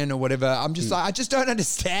egalitarian or whatever. I'm just like, I just don't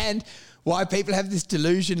understand why people have this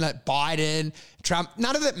delusion like Biden, Trump.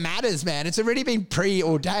 None of it matters, man. It's already been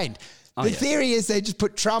preordained. The theory is they just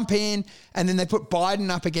put Trump in and then they put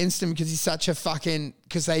Biden up against him because he's such a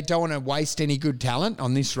because they don't want to waste any good talent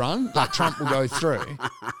on this run. Like Trump will go through.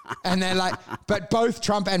 And they're like, but both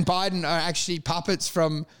Trump and Biden are actually puppets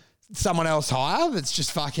from someone else higher that's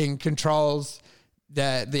just fucking controls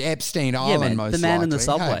the Epstein Island most likely. The man in the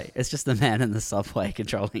subway. Hey. It's just the man in the subway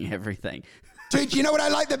controlling everything. Dude, you know what I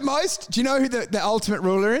like the most? Do you know who the ultimate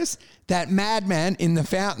ruler is? That madman in the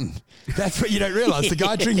fountain. That's what you don't realise. The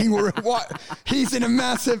guy drinking what? He's in a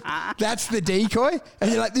massive... That's the decoy. And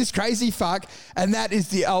you're like, this crazy fuck. And that is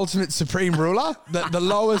the ultimate supreme ruler. The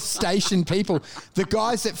lowest station people. The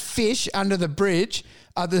guys that fish under the bridge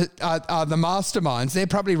are the masterminds. They're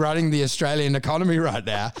probably running the Australian economy right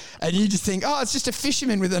now. And you just think, it's just a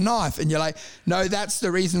fisherman with a knife. And you're like, no, that's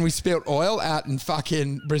the reason we spilt oil out in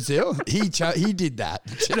fucking Brazil. He did that.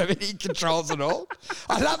 Do you know what I mean? He controls it all.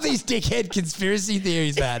 I love these dickhead conspiracy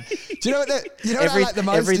theories, man. Do you know what I like the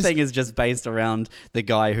most? Everything is just based around the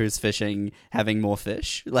guy who's fishing having more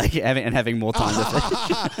fish, like having more time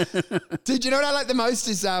to fish. Dude, you know what I like the most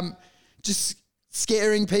is just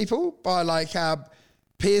scaring people by like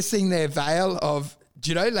piercing their veil of,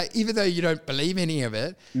 like even though you don't believe any of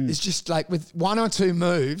it, it's just like with one or two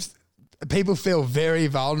moves, people feel very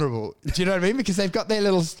vulnerable. Do you know what I mean? Because they've got their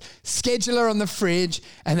little scheduler on the fridge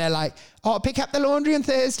and they're like, pick up the laundry on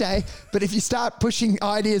Thursday. But if you start pushing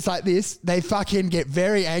ideas like this, they fucking get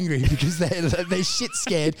very angry because they're shit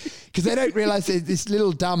scared because they don't realise there's this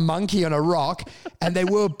little dumb monkey on a rock and they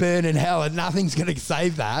will burn in hell and nothing's going to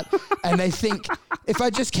save that. And they think, if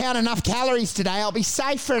I just count enough calories today, I'll be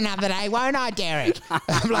safe for another day, won't I, Derek?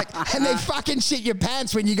 I'm like, and they fucking shit your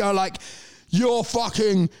pants when you go like, you're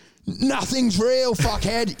fucking... Nothing's real,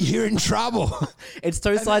 fuckhead. You're in trouble. It's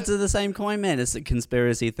two sides of the same coin, man. It's the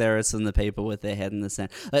conspiracy theorists and the people with their head in the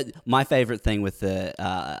sand. My favorite thing with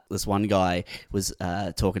this one guy was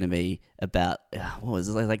talking to me about what was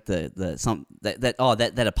it like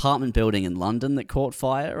that apartment building in London that caught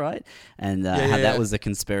fire, right? And how that was a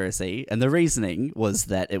conspiracy. And the reasoning was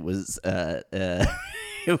that it was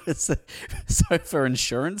it was so for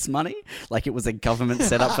insurance money, like it was a government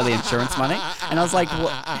set up for the insurance money. And I was like,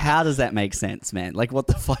 how does that make sense, man? Like, what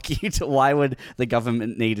the fuck are you why would the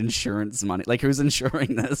government need insurance money? Like, who's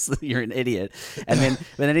insuring this? You're an idiot. And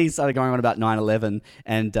then he started going on about 9/11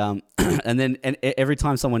 and then every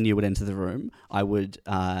time someone new would enter the room, I would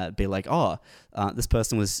be like, this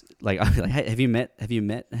person was like, I'd be like, hey, have you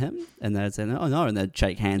met him? And they'd say, oh no, and they'd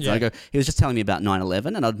shake hands. Yeah. And I go, he was just telling me about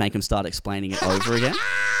 9/11, and I'd make him start explaining it over again.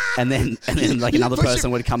 And then like another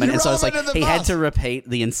person would come in, and so it's like he had to repeat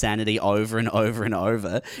the insanity over and over and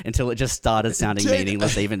over until it just started sounding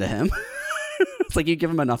meaningless even to him. It's like you give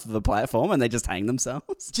them enough of a platform and they just hang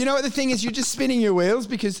themselves. Do you know what the thing is? You're just spinning your wheels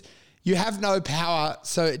because you have no power,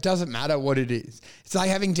 so it doesn't matter what it is. It's like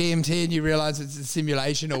having DMT and you realize it's a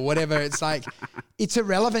simulation or whatever. It's like, it's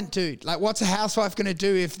irrelevant, dude. Like, what's a housewife going to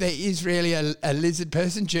do if there is really a lizard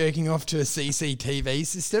person jerking off to a CCTV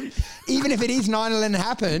system? Even if it is 9/11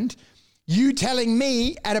 happened, you telling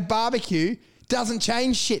me at a barbecue doesn't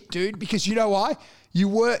change shit, dude, because you know why?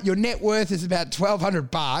 Your net worth is about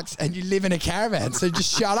 $1,200 and you live in a caravan, so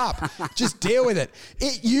just shut up. Just deal with it.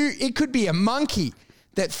 It could be a monkey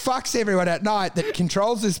that fucks everyone at night that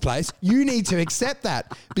controls this place. You need to accept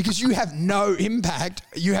that because you have no impact.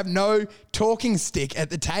 You have no talking stick at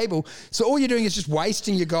the table. So all you're doing is just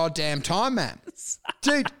wasting your goddamn time, man.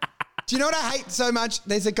 Dude, do you know what I hate so much?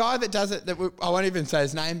 There's a guy that does it I won't even say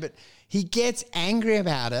his name, but he gets angry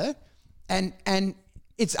about it and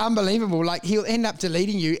it's unbelievable. Like, he'll end up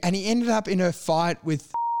deleting you, and he ended up in a fight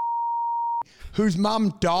with whose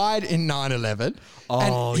mum died in 9/11.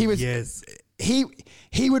 Oh, and he was, yes.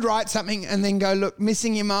 He would write something and then go, look,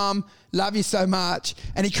 missing your mum, love you so much.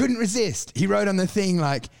 And he couldn't resist. He wrote on the thing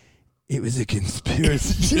like, it was a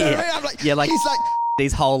conspiracy. You know what I mean? I'm like, yeah, like he's like,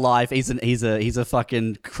 his whole life, he's a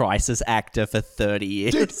fucking crisis actor for 30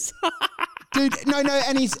 years. Dude, no,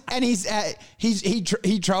 and he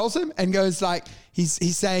trolls him and goes like,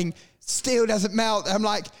 he's saying steel doesn't melt. I'm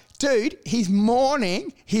like, dude, he's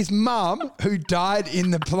mourning his mum who died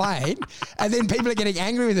in the plane, and then people are getting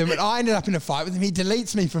angry with him, and I ended up in a fight with him. He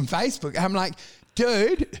deletes me from Facebook. I'm like,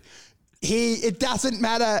 dude, it doesn't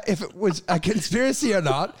matter if it was a conspiracy or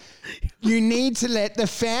not. You need to let the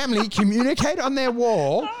family communicate on their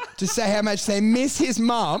wall to say how much they miss his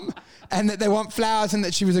mum and that they want flowers and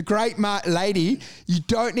that she was a great lady. You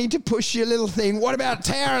don't need to push your little thing. What about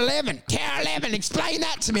Tower 11? Tower 11, explain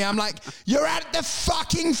that to me. I'm like, you're at the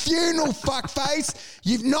fucking funeral, fuckface.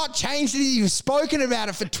 You've not changed it. You've spoken about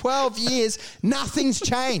it for 12 years. Nothing's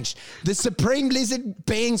changed. The supreme lizard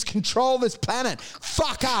beings control this planet.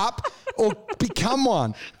 Fuck up or become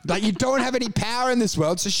one. Like, you don't have any power in this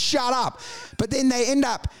world, so shut up. But then they end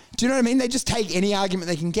up, do you know what I mean? They just take any argument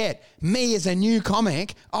they can get. Me, as a new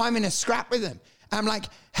comic, I'm in a scrap with them. I'm like,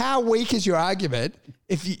 how weak is your argument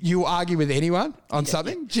if you argue with anyone on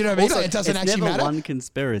something? Do you know what I mean? Also, Like, it doesn't actually matter. It's never one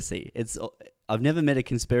conspiracy. I've never met a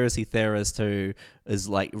conspiracy theorist who is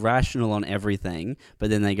like rational on everything, but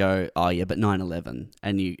then they go, oh yeah, but 9/11,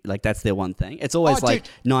 and you like, that's their one thing. It's always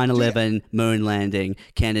 9/11, moon landing,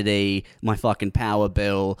 Kennedy, my fucking power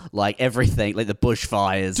bill, like everything, like the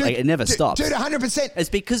bushfires. Like, it never stops. Dude, 100%. It's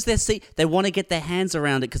because they want to get their hands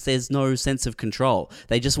around it because there's no sense of control.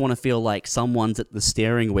 They just want to feel like someone's at the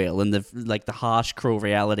steering wheel, and the harsh, cruel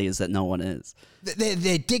reality is that no one is.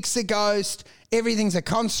 Their dick's a ghost. Everything's a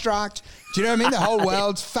construct. Do you know what I mean? The whole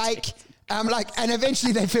world's fake. And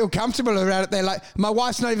eventually they feel comfortable around it. They're like, my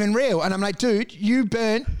wife's not even real. And I'm like, dude, you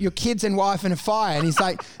burnt your kids and wife in a fire. And he's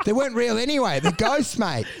like, they weren't real anyway. They're ghosts,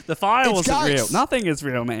 mate. The fire It's wasn't real. ghosts. Nothing is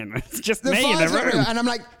real, man. It's just The me in a fire's not room. real. And I'm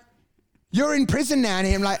like, you're in prison now. And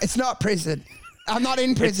I'm like, it's not prison. I'm not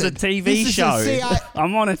in prison. It's a TV This is show. a CIA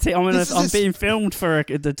I'm being filmed for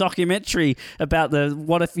the documentary about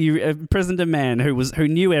what if you imprisoned a man who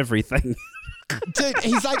knew everything. Dude,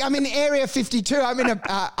 he's like, I'm in Area 52.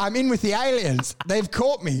 I'm in with the aliens. They've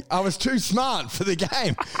caught me. I was too smart for the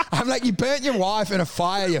game. I'm like, you burnt your wife in a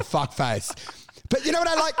fire, you fuckface. But you know what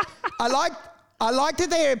I like? I like that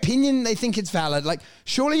their opinion, they think it's valid. Like,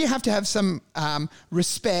 surely you have to have some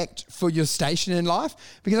respect for your station in life.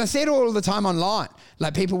 Because I see it all the time online.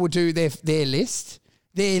 Like, people will do their list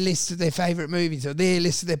of their favourite movies or their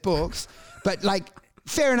list of their books. But, like,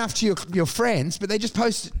 fair enough to your friends, but they just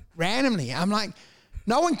post it randomly. I'm like,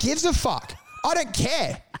 no one gives a fuck. I don't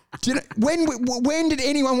care. Do you know, when did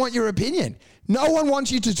anyone want your opinion? No one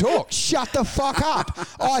wants you to talk. Shut the fuck up.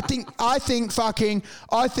 I think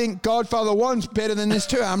Godfather 1's better than this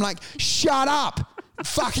too. I'm like, shut up.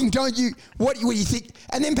 Fucking don't you, what do you think?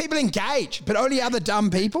 And then people engage, but only other dumb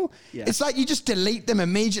people. Yeah. It's like you just delete them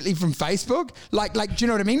immediately from Facebook. Like, do you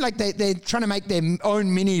know what I mean? Like they're trying to make their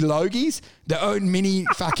own mini Logies, their own mini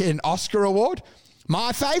fucking Oscar award.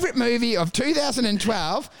 My favourite movie of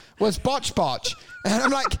 2012 was Botch Botch. And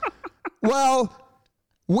I'm like, well,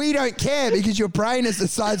 we don't care because your brain is the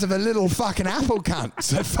size of a little fucking apple cunt.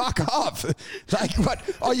 So fuck off. Like, what?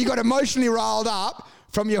 Oh, you got emotionally riled up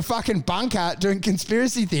from your fucking bunker doing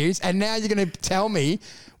conspiracy theories, and now you're going to tell me,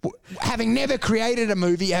 having never created a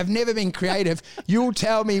movie, have never been creative, you'll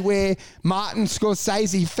tell me where Martin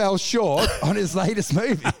Scorsese fell short on his latest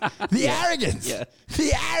movie. The arrogance. Yeah.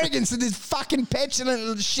 The arrogance of this fucking petulant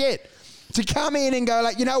little shit to come in and go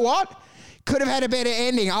like, you know what? Could have had a better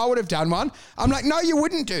ending. I would have done one. I'm like, no, you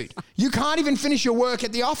wouldn't, dude. You can't even finish your work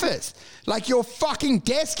at the office. Like, your fucking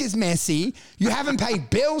desk is messy. You haven't paid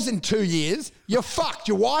bills in 2 years. You're fucked.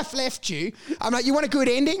 Your wife left you. I'm like, you want a good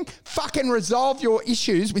ending? Fucking resolve your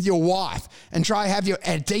issues with your wife and try have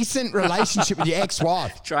a decent relationship with your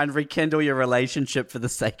ex-wife. Try and rekindle your relationship for the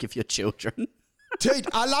sake of your children. Dude,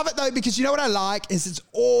 I love it though, because you know what I like is it's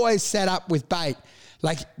always set up with bait.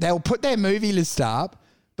 Like, they'll put their movie list up,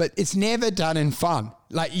 but it's never done in fun.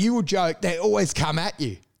 Like, you will joke, they always come at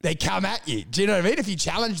you. They come at you. Do you know what I mean? If you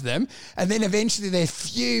challenge them, and then eventually they're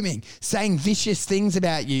fuming, saying vicious things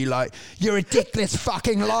about you, like, you're a dickless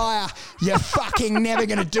fucking liar. You're fucking never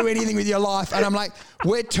going to do anything with your life. And I'm like,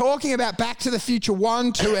 we're talking about Back to the Future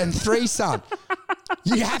 1, 2, and 3, son.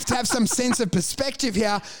 You have to have some sense of perspective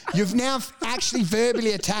here. You've now actually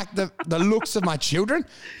verbally attacked the looks of my children.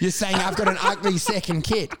 You're saying I've got an ugly second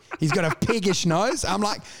kid. He's got a piggish nose. I'm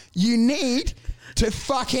like, you need to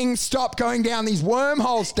fucking stop going down these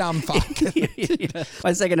wormholes, dumb fuck. Yeah.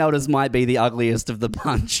 My second eldest might be the ugliest of the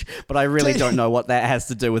bunch, but I really don't know what that has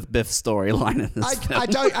to do with Biff's storyline in this film.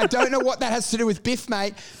 I don't know what that has to do with Biff,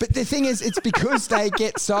 mate. But the thing is, it's because they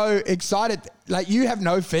get so excited. Like, you have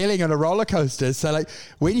no feeling on a roller coaster. So, like,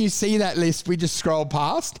 when you see that list, we just scroll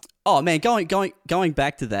past. Oh man, going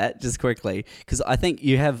back to that just quickly, because I think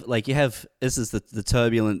you have this is the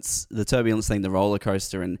turbulence thing, the roller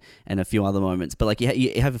coaster, and a few other moments, but like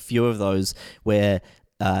you have a few of those where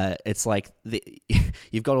it's like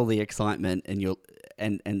you've got all the excitement and you're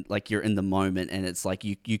like you're in the moment, and it's like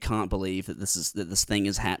you can't believe that this thing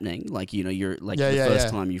is happening. Like, you know, you're like the first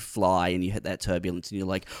time you fly and you hit that turbulence and you're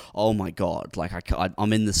like, oh my god, like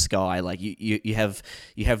I'm in the sky. Like you have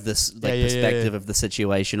this perspective of the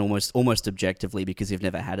situation almost objectively because you've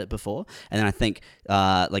never had it before. And then I think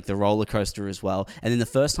like the roller coaster as well. And then the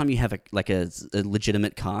first time you have a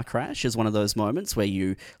legitimate car crash is one of those moments where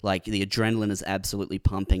you like the adrenaline is absolutely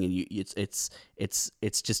pumping and it's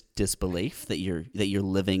just disbelief that you're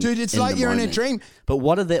living. Dude, it's like you're in a dream. But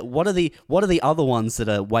what are the other ones that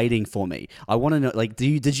are waiting for me? I want to know. Like,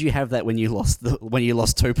 did you have that when you lost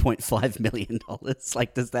 $2.5 million?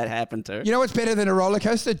 Like, does that happen too? You know what's better than a roller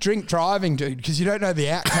coaster? Drink driving, dude, because you don't know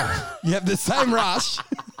the outcome. You have the same rush.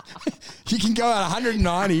 You can go at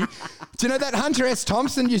 190. Do you know that Hunter S.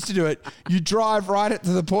 Thompson used to do it? You drive right up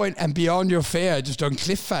to the point and beyond your fear, just on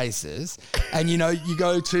cliff faces, and you know you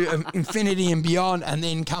go to infinity and beyond, and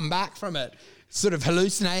then come back from it, sort of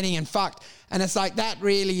hallucinating and fucked. And it's like that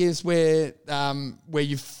really is where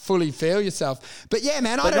you fully feel yourself. But yeah,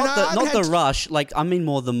 man, I don't know. Not the rush. Like, I mean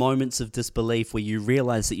more the moments of disbelief where you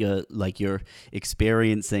realize that you're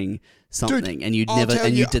experiencing something. Dude, and you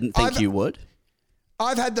didn't think you would.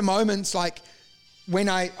 I've had the moments like when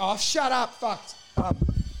shut up, fucked up.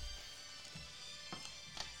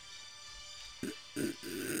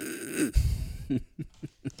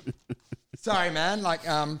 Sorry, man. Like,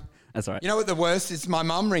 that's all right. You know what the worst is? My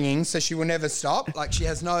mum ringing, so she will never stop. Like, she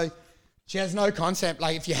has no concept.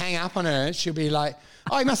 Like, if you hang up on her, she'll be like,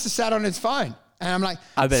 "Oh, he must have sat on his phone." And I'm like,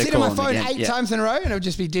 sit on my phone eight times in a row, and it'll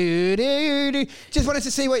just be do. Just wanted to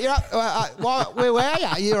see what you're up. Where were you?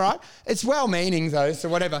 Are you all right? It's well-meaning though, so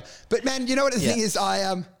whatever. But man, you know what the thing is?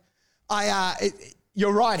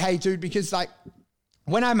 You're right, hey dude, because like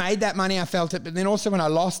when I made that money, I felt it, but then also when I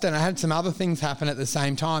lost it, and I had some other things happen at the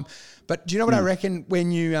same time. But do you know what I reckon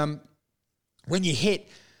when you hit,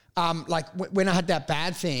 like when I had that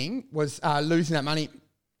bad thing was losing that money,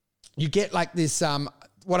 you get like this.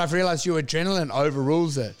 What I've realised, your adrenaline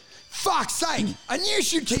overrules it. Fuck's sake! I knew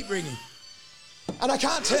she'd keep ringing, and I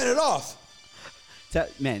can't turn it off.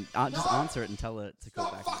 Just answer it and tell her to go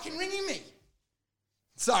back. Stop fucking ringing me.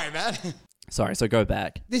 Sorry, man. Sorry, so go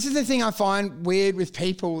back. This is the thing I find weird with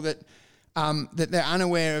people that they're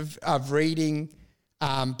unaware of reading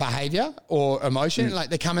behaviour or emotion.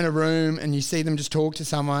 Like they come in a room and you see them just talk to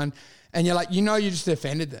someone, and you're like, you just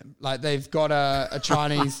offended them. Like they've got a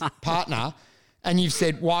Chinese partner. And you've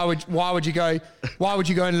said, why would you go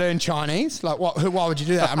and learn Chinese? Like, why would you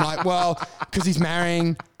do that? I'm like, well, because she's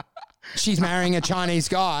marrying a Chinese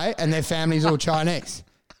guy and their family's all Chinese.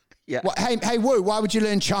 Yeah. Well, hey, Wu, why would you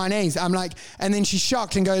learn Chinese? I'm like, and then she's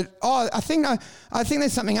shocked and goes, oh, I think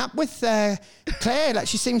there's something up with Claire. Like,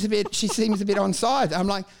 she seems a bit on side. I'm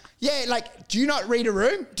like, yeah, like, do you not read a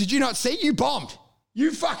room? Did you not see? You bombed.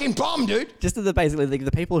 You fucking bomb, dude. Just basically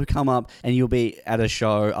the people who come up and you'll be at a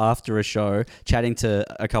show, after a show, chatting to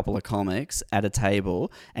a couple of comics at a table,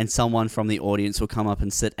 and someone from the audience will come up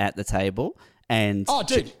and sit at the table and... Oh,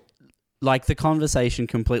 dude. Like, the conversation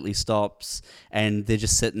completely stops and they're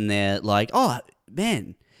just sitting there like, oh,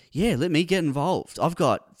 man, yeah, let me get involved.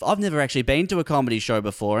 I've never actually been to a comedy show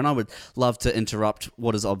before, and I would love to interrupt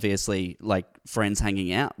what is obviously, like, friends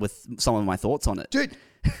hanging out with some of my thoughts on it.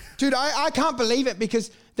 Dude, I can't believe it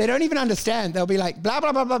because they don't even understand. They'll be like, blah,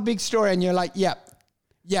 blah, blah, blah, big story. And you're like, yep.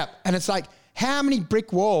 And it's like, how many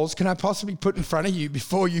brick walls can I possibly put in front of you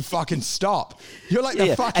before you fucking stop? You're like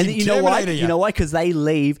the fucking and you know why? Terminator. You know why? Because they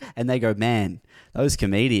leave and they go, man, those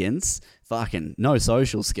comedians, fucking no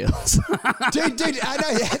social skills. Dude, I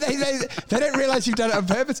know. They don't realize you've done it on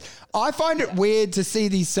purpose. I find it weird to see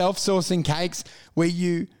these self-sourcing cakes where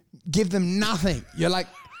you give them nothing. You're like,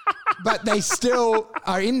 but they still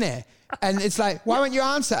are in there. And it's like, why won't you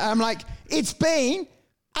answer? I'm like, it's been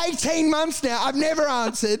 18 months now. I've never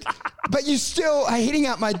answered, but you still are hitting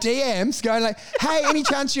up my DMs going like, hey, any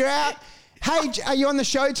chance you're out? Hey, are you on the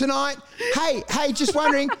show tonight? Hey, just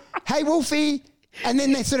wondering. Hey, Wolfie. And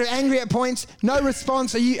then they're sort of angry at points. No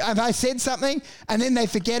response. Have I said something? And then they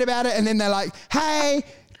forget about it. And then they're like, hey,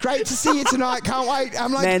 great to see you tonight. Can't wait.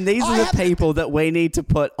 I'm like, man, these are the people that we need to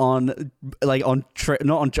put on, like on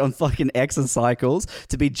fucking exocycles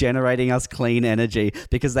to be generating us clean energy,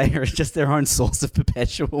 because they are just their own source of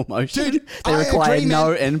perpetual motion. Dude, they require agree, no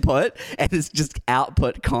man. input, and it's just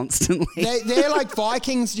output constantly. They're like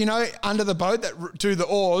Vikings, under the boat that do the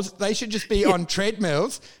oars. They should just be on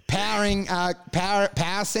treadmills, powering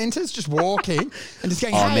power centers, just walking and just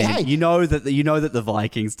going, hey. You know that the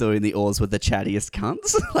Vikings doing the oars were the chattiest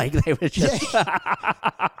cunts. Like, they were just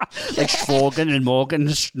like Slogan and Morgan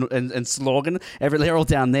and Slogan. They're all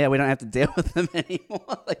down there. We don't have to deal with them anymore.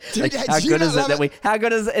 Dude, how good is it that we? How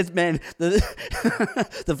good is it, man?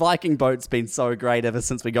 The Viking boat's been so great ever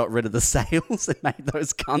since we got rid of the sails and made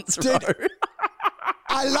those cunts row.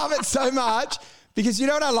 I love it so much because you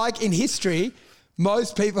know what I like in history?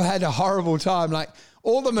 Most people had a horrible time. Like,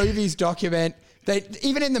 all the movies document.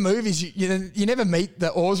 Even in the movies, you never meet the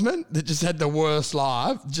oarsmen that just had the worst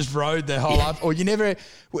life, just rode their whole life. Or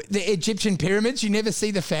the Egyptian pyramids, you never see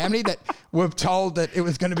the family that were told that it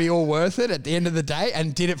was going to be all worth it at the end of the day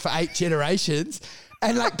and did it for 8 generations.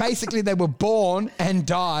 And like, basically they were born and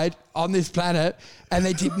died on this planet and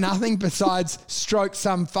they did nothing besides stroke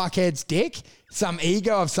some fuckhead's dick, some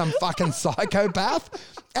ego of some fucking psychopath.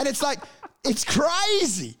 And it's like, it's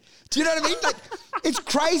crazy. Do you know what I mean? Like, it's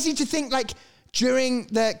crazy to think like, during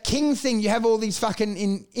the king thing, you have all these fucking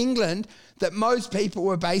in England that most people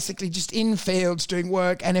were basically just in fields doing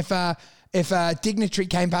work. And if a dignitary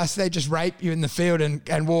came past, they'd just rape you in the field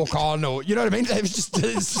and walk on, or you know what I mean? It's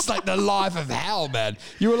just like the life of hell, man.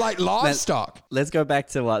 You were like livestock. Man, let's go back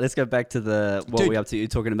to what we up to. You're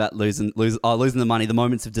talking about losing the money, the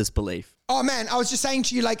moments of disbelief. Oh man, I was just saying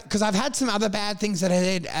to you, like, because I've had some other bad things that I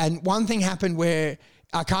did, and one thing happened where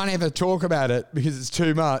I can't ever talk about it because it's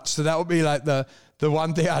too much. So that would be like the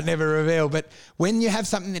one thing I'd never reveal. But when you have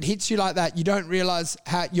something that hits you like that, you don't realize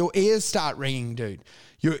how your ears start ringing, dude.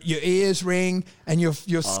 Your ears ring and your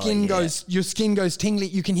skin goes tingly.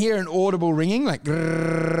 You can hear an audible ringing, like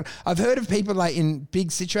grrr. I've heard of people like in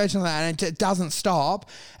big situations like that, and it doesn't stop.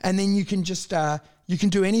 And then you can just you can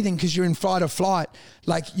do anything because you're in fight or flight.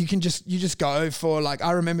 Like you just go for, like,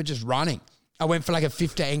 I remember just running. I went for like a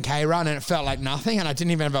 15K run and it felt like nothing, and I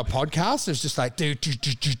didn't even have a podcast. It was just like,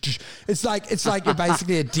 it's like you're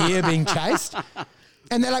basically a deer being chased.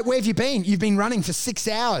 And they're like, where have you been? You've been running for 6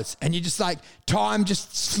 hours. And you're just like, time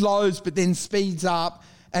just slows but then speeds up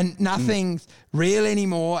and nothing's real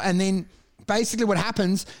anymore. And then basically what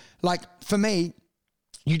happens, like for me,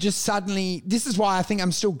 you just suddenly, this is why I think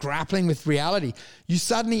I'm still grappling with reality. You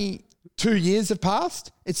suddenly, 2 years have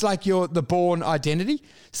passed. It's like you're the born identity.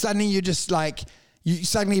 Suddenly you're just like, you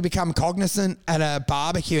suddenly become cognizant at a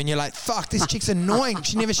barbecue and you're like, fuck, this chick's annoying.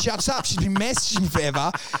 She never shuts up. She's been messaging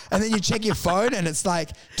forever. And then you check your phone and it's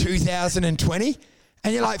like 2020.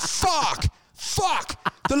 And you're like, fuck.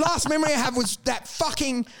 The last memory I have was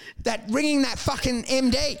ringing that fucking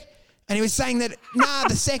MD. And he was saying that,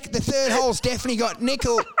 the third hole's definitely got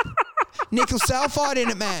nickel sulfide in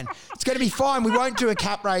it, man. It's going to be fine. We won't do a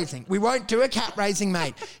cap raising.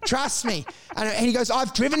 Mate. Trust me. And he goes,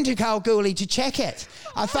 I've driven to Kalgoorlie to check it.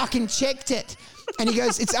 I fucking checked it. And he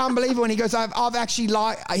goes, it's unbelievable. And he goes, I've actually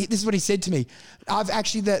this is what he said to me. I've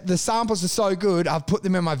actually, the samples are so good, I've put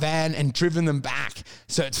them in my van and driven them back.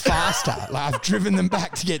 So it's faster. Like, I've driven them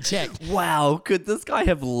back to get checked. Wow. Could this guy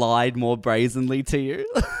have lied more brazenly to you?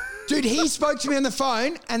 Dude, he spoke to me on the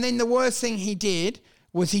phone, and then the worst thing he did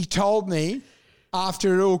was he told me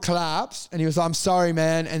after it all collapsed, and he was like, I'm sorry,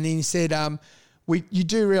 man. And then he said, you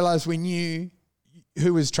do realise we knew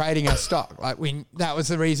who was trading our stock. Like that was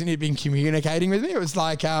the reason he'd been communicating with me. It was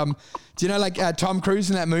like, do you know, like Tom Cruise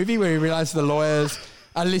in that movie where he realised the lawyers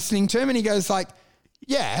are listening to him, and he goes like,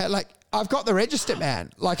 yeah, like I've got the register,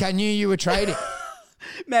 man. Like I knew you were trading.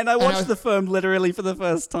 Man, I watched The Firm literally for the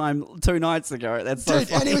first time 2 nights ago. That's so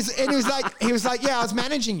funny. And he was like, yeah, I was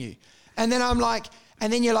managing you. And then I'm like,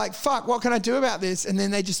 and then you're like, fuck, what can I do about this? And then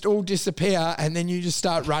they just all disappear, and then you just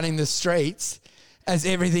start running the streets as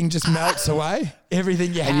everything just melts away.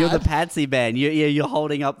 Everything you had. And you're the patsy man. You're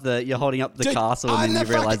holding up the Dude, castle, and then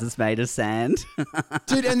you realise it's made of sand.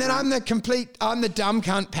 Dude, and then I'm the dumb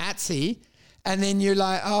cunt patsy, and then you're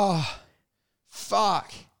like, oh,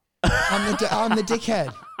 fuck. I'm the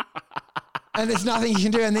dickhead. And there's nothing you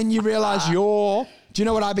can do. And then you realise do you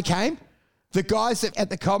know what I became? The guys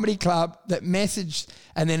at the comedy club that messaged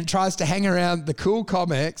and then tries to hang around the cool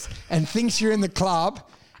comics and thinks you're in the club,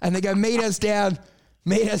 and they go, meet us down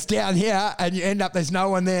here, and you end up, there's no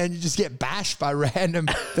one there, and you just get bashed by random.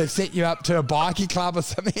 They've set you up to a bikie club or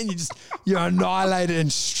something, and you're annihilated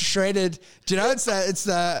and shredded. Do you know, it's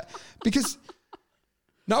because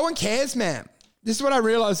no one cares, man. This is what I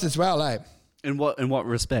realised as well, eh? In what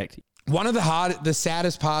respect? One of the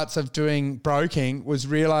saddest parts of doing broking was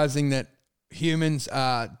realising that humans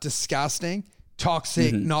are disgusting,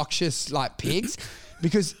 toxic, noxious, like pigs.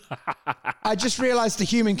 Because I just realised the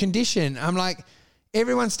human condition. I'm like,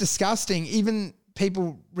 everyone's disgusting. Even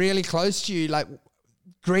people really close to you, like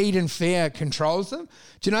greed and fear controls them.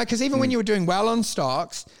 Do you know? Because even when you were doing well on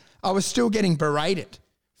stocks, I was still getting berated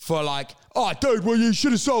for like, oh, dude, well, you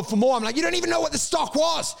should have sold for more. I'm like, you don't even know what the stock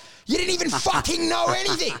was. You didn't even fucking know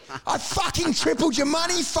anything. I fucking tripled your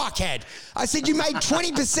money, fuckhead. I said you made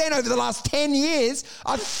 20% over the last 10 years.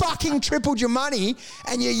 I fucking tripled your money,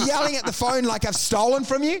 and you're yelling at the phone like I've stolen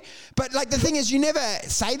from you. But like the thing is, you never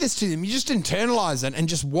say this to them. You just internalize it and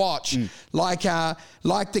just watch like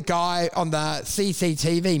the guy on the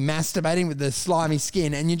CCTV masturbating with the slimy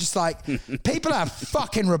skin, and you're just like, people are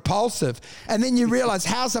fucking repulsive. And then you realize,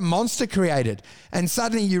 how's a monster created? And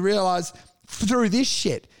suddenly you realize through this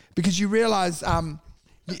shit, because you realize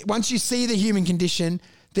once you see the human condition,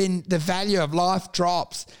 then the value of life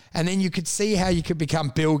drops. And then you could see how you could become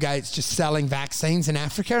Bill Gates just selling vaccines in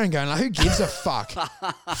Africa and going like, who gives a fuck?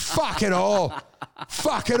 Fuck it all.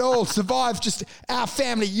 Fuck it all. Survive. Just our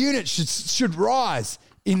family unit should rise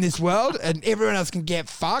in this world, and everyone else can get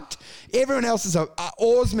fucked. Everyone else is a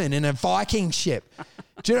oarsman in a Viking ship.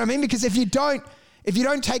 Do you know what I mean? Because if you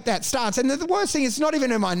don't take that stance, and the worst thing, it's not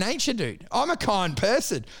even in my nature, dude. I'm a kind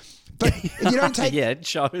person. But if you don't take... yeah, it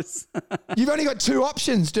shows. You've only got 2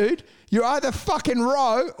 options, dude. You either fucking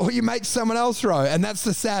row or you make someone else row. And that's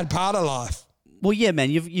the sad part of life. Well, yeah, man,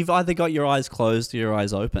 you've either got your eyes closed or your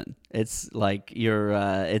eyes open. It's like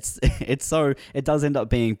it does end up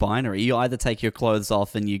being binary. You either take your clothes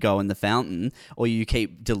off and you go in the fountain, or you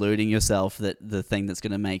keep deluding yourself that the thing that's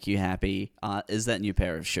going to make you happy is that new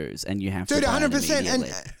pair of shoes, and you have to buy it immediately.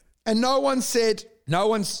 And no one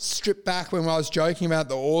stripped back when I was joking about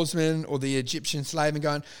the oarsman or the Egyptian slave and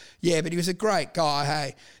going, yeah, but he was a great guy.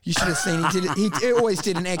 Hey, you should have seen he always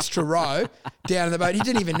did an extra row down in the boat. He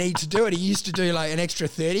didn't even need to do it. He used to do like an extra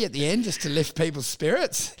 30 at the end just to lift people's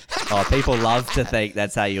spirits. Oh, people love to think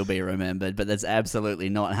that's how you'll be remembered, but that's absolutely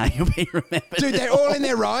not how you'll be remembered. Dude, they're all in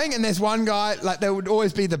there rowing, and there's one guy, like there would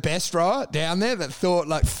always be the best rower down there that thought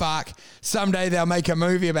like, fuck, someday they'll make a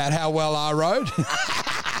movie about how well I rowed.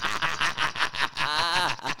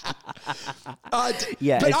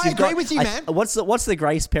 Yeah, but I agree with you, man. What's the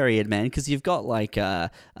grace period, man? Because you've got like,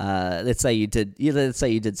 let's say you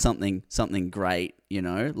did something great, you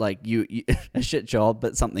know, like you a shit job,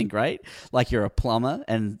 but something great. Like you're a plumber,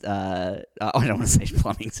 and I don't want to say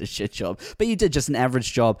plumbing's a shit job, but you did just an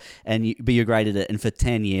average job, but you're great at it. And for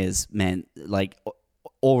 10 years, man, like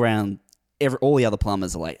all around. All the other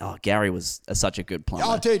plumbers are like, oh, Gary was such a good plumber.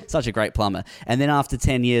 Oh, dude. Such a great plumber. And then after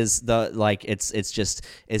 10 years,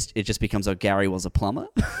 it just becomes, oh, Gary was a plumber.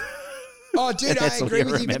 Oh, dude, I agree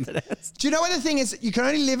with you. Do you know what the thing is? You can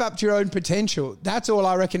only live up to your own potential. That's all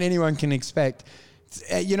I reckon anyone can expect.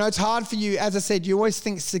 You know, it's hard for you. As I said, you always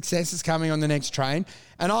think success is coming on the next train.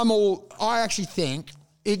 And I actually think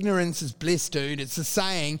ignorance is bliss, dude. It's a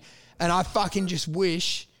saying. And I fucking just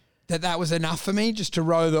wish that was enough for me, just to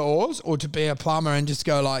row the oars or to be a plumber and just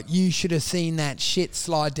go like, you should have seen that shit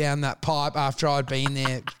slide down that pipe after I'd been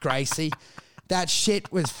there, Gracie. That shit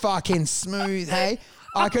was fucking smooth, hey?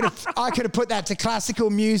 I could have put that to classical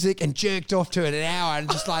music and jerked off to it an hour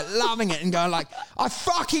and just like loving it and going like, I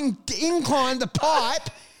fucking inclined the pipe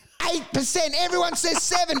 8%. Everyone says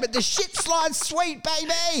 7, but the shit slide's sweet,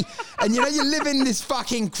 baby. And you know, you live in this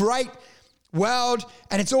fucking great world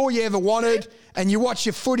and it's all you ever wanted. And you watch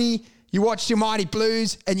your footy, you watch your Mighty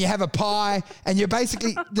Blues and you have a pie. And you're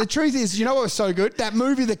basically, the truth is, you know what was so good? That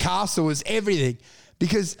movie, The Castle, was everything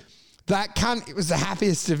because that cunt, it was the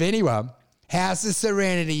happiest of anyone. House of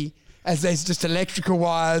Serenity, as there's just electrical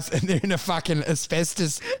wires and they're in a fucking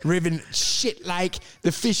asbestos-riven shit lake.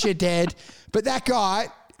 The fish are dead. But that guy,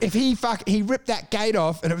 if he ripped that gate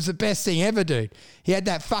off and it was the best thing ever, dude. He had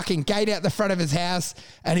that fucking gate out the front of his house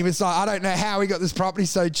and he was like, I don't know how he got this property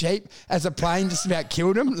so cheap, as a plane just about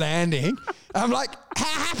killed him landing. I'm like,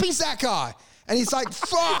 how happy's that guy? And he's like,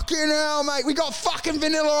 fucking hell, mate, we got fucking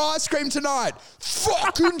vanilla ice cream tonight.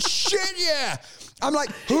 Fucking shit, yeah. I'm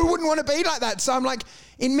like, who wouldn't want to be like that? So I'm like,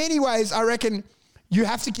 in many ways, I reckon you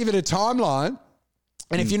have to give it a timeline.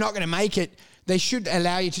 And if you're not going to make it, they should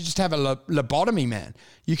allow you to just have a lobotomy, man.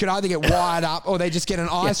 You could either get wired up or they just get an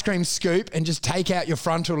ice cream scoop and just take out your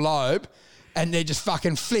frontal lobe and they just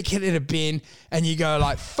fucking flick it in a bin and you go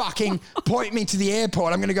like, fucking point me to the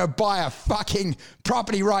airport. I'm going to go buy a fucking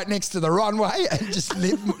property right next to the runway and just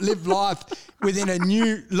live life within a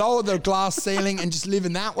new, lower the glass ceiling and just live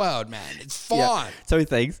in that world, man. It's fine. Yeah. Two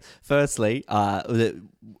things. Firstly,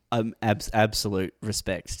 absolute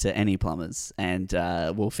respect to any plumbers, and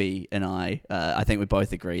Wolfie and I think we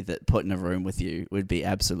both agree that put in a room with you would be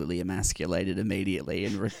absolutely emasculated immediately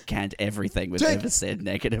and recant everything we've ever said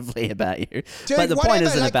negatively about you. But the point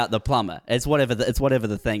isn't about the plumber. It's whatever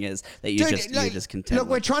the thing is that you're just content. Look,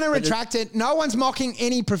 we're trying to retract it. No one's mocking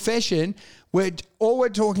any profession. All we're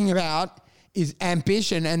talking about is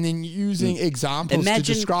ambition and then using examples to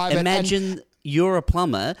describe it. Imagine you're a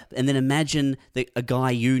plumber, and then imagine a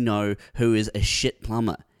guy you know who is a shit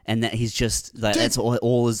plumber, and that he's just that's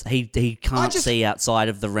all he can't see outside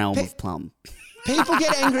of the realm of plumb. People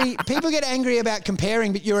get angry. People get angry about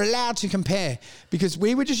comparing, but you're allowed to compare because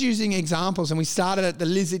we were just using examples, and we started at the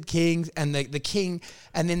Lizard Kings and the King,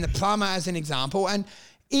 and then the plumber as an example. And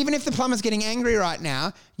even if the plumber's getting angry right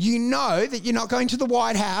now, you know that you're not going to the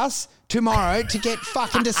White House tomorrow to get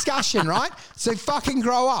fucking discussion, right? So fucking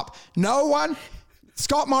grow up.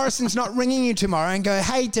 Scott Morrison's not ringing you tomorrow and go,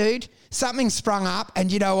 hey, dude, something sprung up, and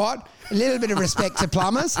you know what? A little bit of respect to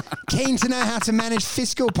plumbers. Keen to know how to manage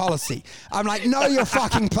fiscal policy. I'm like, know your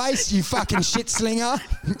fucking place, you fucking shit slinger.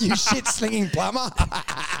 You shit slinging plumber.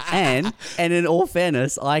 And in all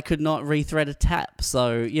fairness, I could not rethread a tap.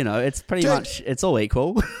 So, you know, it's pretty much, it's all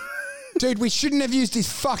equal. Dude, we shouldn't have used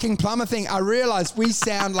this fucking plumber thing. I realised we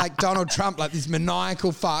sound like Donald Trump, like these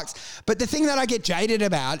maniacal fucks. But the thing that I get jaded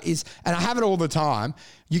about is, and I have it all the time,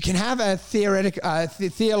 you can have a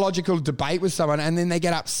theological debate with someone and then they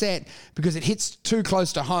get upset because it hits too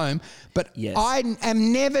close to home. But yes. I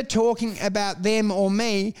am never talking about them or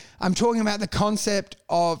me. I'm talking about the concept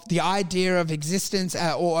of the idea of existence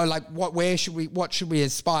or like what should we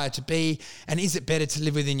aspire to be, and is it better to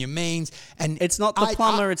live within your means? And it's not the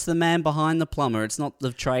plumber, it's the man behind the plumber. It's not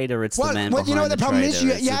the trader, it's the man behind the trader. You know what the problem is?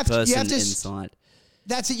 You have to inside.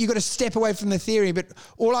 That's it. You've got to step away from the theory. But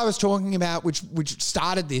all I was talking about, which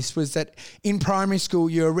started this, was that in primary school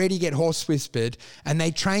you already get horse whispered and they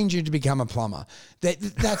trained you to become a plumber.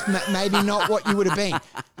 That's maybe not what you would have been.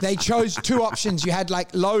 They chose two options. You had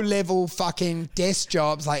like low-level fucking desk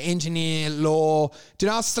jobs like engineer, law. Did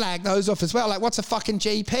I slag those off as well? Like, what's a fucking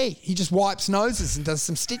GP? He just wipes noses and does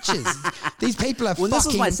some stitches. These people are this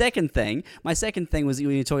was my second thing. My second thing was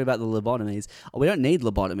when you talking about the lobotomies. We don't need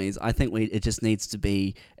lobotomies. I think it just needs to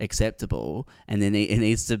be acceptable, and then it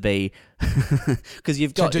needs to be because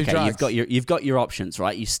you've got your options,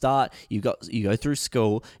 right? You go through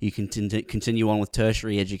school, you can continue on with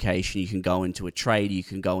tertiary education, you can go into a trade, you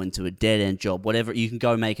can go into a dead end job, whatever, you can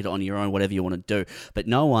go make it on your own, whatever you want to do. But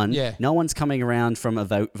no one's coming around from a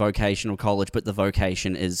vocational college, but the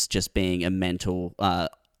vocation is just being a mental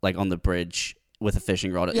like on the bridge with a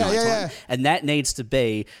fishing rod at night time. Yeah. And that needs to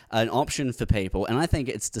be an option for people. And I think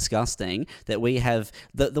it's disgusting that we have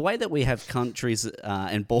the way that we have countries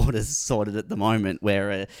and borders sorted at the moment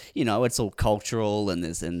where, it's all cultural and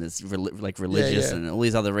there's religious and all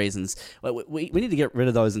these other reasons. We need to get rid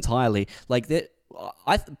of those entirely. Like that.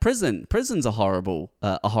 Prison's a horrible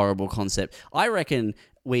concept. I reckon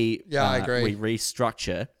we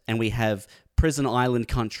restructure and we have prison island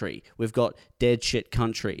country. We've got dead shit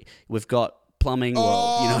country. We've got plumbing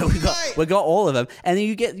world, we've got all of them, and then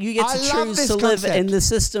you get to choose to live in the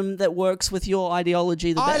system that works with your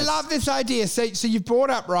ideology the best. I love this idea. So you've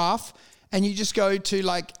brought up Raf, and you just go to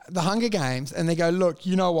like the Hunger Games and they go, look,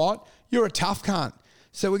 you know what? You're a tough cunt.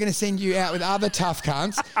 So we're going to send you out with other tough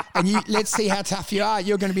cunts and let's see how tough you are.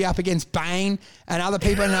 You're going to be up against Bane and other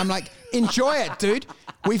people. And I'm like, enjoy it, dude.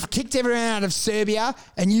 We've kicked everyone out of Serbia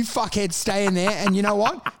and you fuckheads stay in there. And you know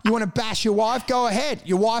what? You want to bash your wife? Go ahead.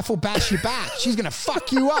 Your wife will bash you back. She's going to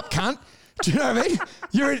fuck you up, cunt. Do you know what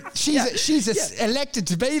I mean? She's elected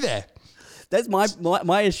to be there. That's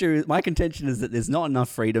my issue. My contention is that there's not enough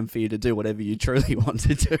freedom for you to do whatever you truly want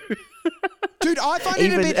to do. Dude, I find it a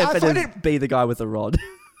Even bit... if it be the guy with the rod.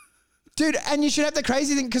 Dude, and you should have the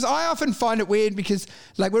crazy thing, because I often find it weird because,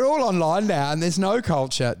 like, we're all online now and there's no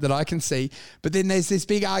culture that I can see. But then there's this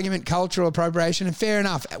big argument, cultural appropriation, and fair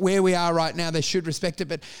enough, where we are right now, they should respect it.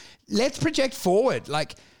 But let's project forward.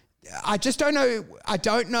 Like, I just don't know. I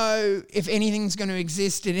don't know if anything's going to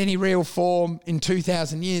exist in any real form in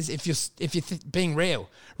 2,000 years if you're being real,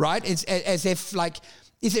 right? It's as if, like,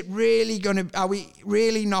 is it really going to... Are we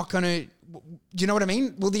really not going to... Do you know what I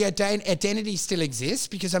mean? Will the identity still exist?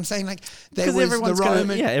 Because I'm saying, like, there was the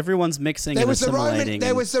Roman... everyone's mixing and assimilating.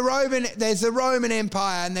 There's the Roman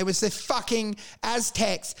Empire, and there was the fucking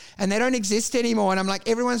Aztecs, and they don't exist anymore. And I'm like,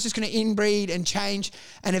 everyone's just going to inbreed and change,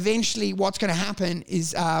 and eventually what's going to happen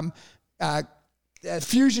is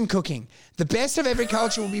fusion cooking. The best of every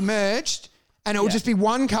culture will be merged, and it will just be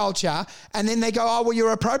one culture. And then they go, oh, well,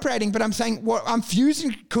 you're appropriating. But I'm saying, well, I'm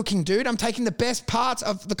fusion cooking, dude. I'm taking the best parts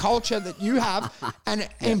of the culture that you have and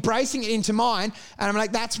embracing it into mine. And I'm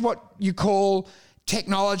like, that's what you call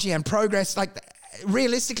technology and progress. Like,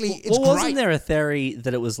 realistically, it's great. Wasn't there a theory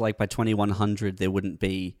that it was like by 2100 there wouldn't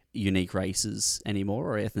be unique races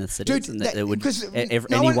anymore or ethnicities? Dude, and that there would,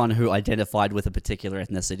 anyone who identified with a particular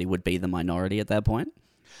ethnicity would be the minority at that point?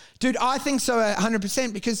 Dude, I think so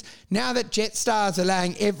 100%, because now that Jetstar's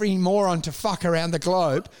allowing every moron to fuck around the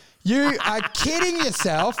globe, you are kidding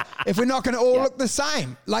yourself if we're not going to all look the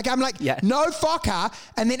same. Like, I'm like, no fucker,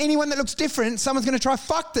 and then anyone that looks different, someone's going to try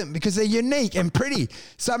fuck them because they're unique and pretty.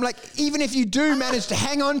 So I'm like, even if you do manage to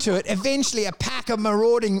hang on to it, eventually a pack of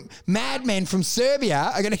marauding madmen from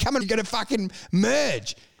Serbia are going to come and you're going to fucking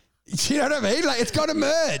merge. Do you know what I mean? Like, it's got to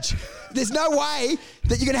merge. There's no way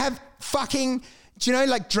that you're going to have fucking... Do you know,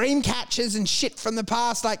 like, dream catchers and shit from the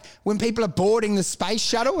past? Like, when people are boarding the space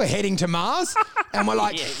shuttle, we're heading to Mars, and we're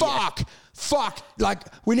like, fuck. Like,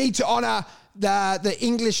 we need to honour the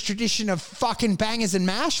English tradition of fucking bangers and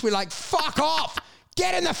mash. We're like, fuck off.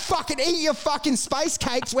 Get in the fucking... Eat your fucking space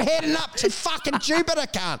cakes. We're heading up to fucking Jupiter,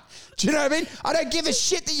 cunt. Do you know what I mean? I don't give a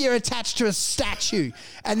shit that you're attached to a statue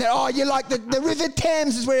and that, oh, you're like, the River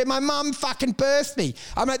Thames is where my mum fucking birthed me.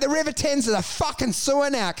 I'm like, the River Thames is a fucking sewer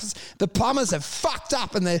now because the plumbers have fucked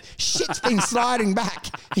up and the shit's been sliding back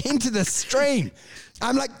into the stream.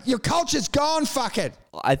 I'm like, your culture's gone, fuck it.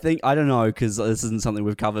 I don't know, because this isn't something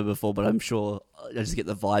we've covered before, but I'm sure I just get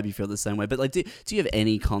the vibe you feel the same way. But like, do you have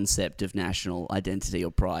any concept of national identity or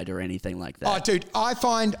pride or anything like that? Oh, dude, I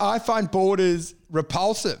find borders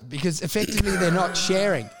repulsive because effectively they're not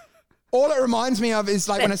sharing. All it reminds me of is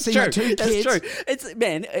like when I see my two kids. That's true. It's,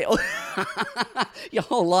 man, your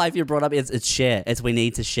whole life you're brought up, it's share. It's we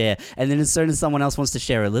need to share. And then as soon as someone else wants to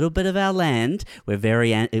share a little bit of our land, we're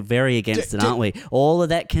very against it, aren't we? All of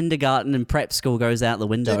that kindergarten and prep school goes out the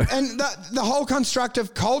window. And the whole construct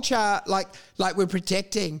of culture, like we're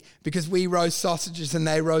protecting because we roast sausages and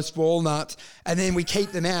they roast walnuts, and then we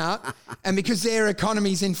keep them out. And because their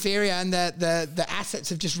economy's inferior and the assets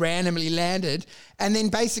have just randomly landed, and then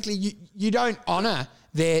basically you don't honour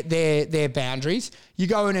their boundaries. You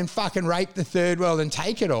go in and fucking rape the third world and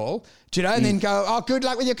take it all, do you know? And then go, oh, good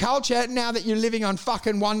luck with your culture now that you're living on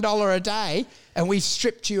fucking $1 a day and we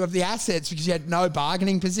stripped you of the assets because you had no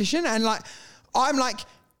bargaining position. And like, I'm like,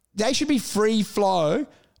 they should be free flow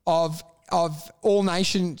of all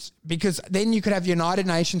nations, because then you could have United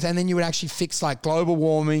Nations and then you would actually fix like global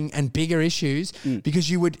warming and bigger issues because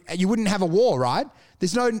you wouldn't have a war, right?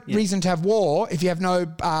 There's no reason to have war if you have no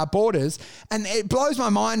borders. And it blows my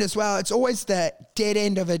mind as well. It's always the dead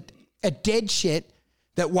end of a dead shit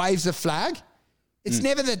that waves a flag. It's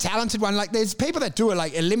never the talented one. Like, there's people that do it,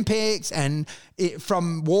 like Olympics and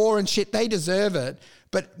from war and shit. They deserve it.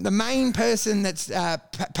 But the main person that's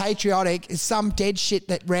patriotic is some dead shit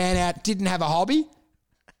that ran out, didn't have a hobby.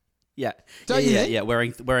 Yeah. Don't you think? Yeah,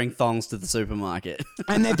 wearing thongs to the supermarket.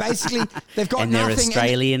 And they've got and nothing. They're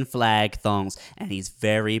Australian flag thongs, and he's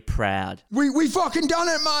very proud. We fucking done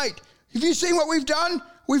it, mate. Have you seen what we've done?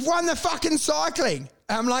 We've won the fucking cycling.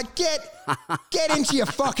 I'm like, get into your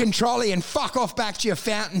fucking trolley and fuck off back to your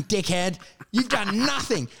fountain, dickhead. You've done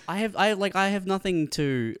nothing. I have nothing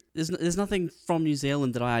to. There's nothing from New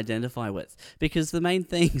Zealand that I identify with, because the main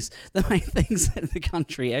things that the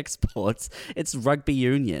country exports, it's rugby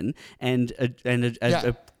union and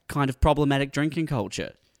a kind of problematic drinking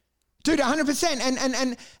culture. Dude, 100%.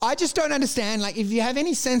 And I just don't understand. Like, if you have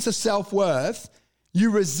any sense of self-worth, you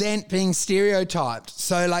resent being stereotyped.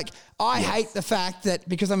 So, like, I hate the fact that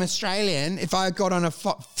because I'm Australian, if I got on a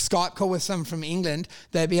Skype call with someone from England,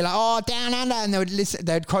 they'd be like, "Oh, down under," and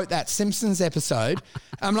they'd quote that Simpsons episode.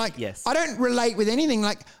 I'm like, yes. I don't relate with anything.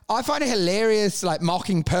 Like, I find it hilarious, like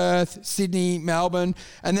mocking Perth, Sydney, Melbourne,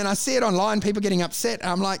 and then I see it online, people getting upset. And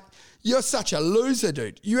I'm like, you're such a loser,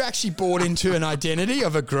 dude. You actually bought into an identity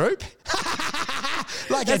of a group.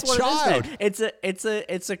 Like That's a child.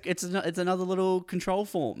 It's another little control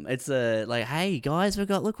form. It's like, hey guys,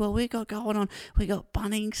 look what we got going on. We got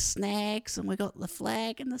Bunnings snacks, and we got the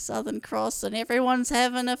flag and the Southern Cross, and everyone's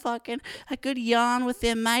having a good yarn with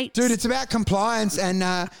their mates. Dude, it's about compliance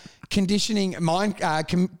and conditioning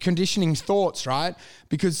conditioning thoughts, right?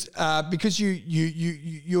 Because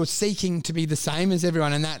you're seeking to be the same as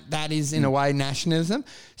everyone, and that is in a way nationalism.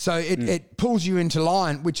 So it pulls you into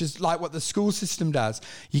line, which is like what the school system does.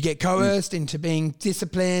 You get coerced into being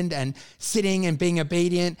disciplined and sitting and being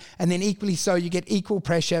obedient, and then equally so you get equal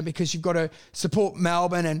pressure because you've got to support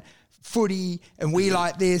Melbourne and footy and we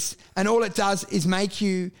like this, and all it does is make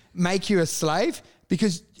you a slave.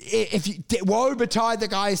 Because if you woe betide the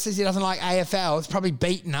guy who says he doesn't like AFL, it's probably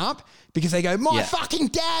beaten up because they go, my fucking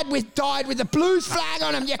dad died with the Blues flag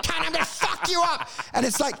on him. You cunt, I'm going to fuck you up. And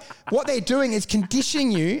it's like what they're doing is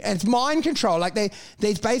conditioning you, and it's mind control. Like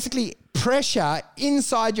there's basically pressure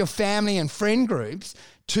inside your family and friend groups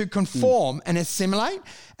to conform and assimilate,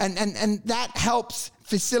 and that helps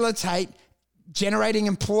facilitate generating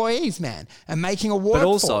employees, man, and making a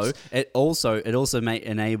workforce. But it also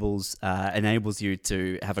enables you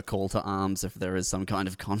to have a call to arms if there is some kind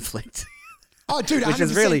of conflict. Oh, dude, which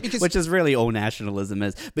is really all nationalism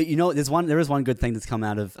is. But you know, there is one good thing that's come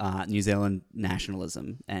out of New Zealand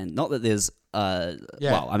nationalism, and not that there's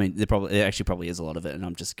well, I mean, there actually probably is a lot of it, and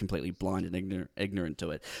I'm just completely blind and ignorant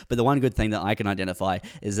to it. But the one good thing that I can identify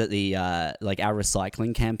is that the like our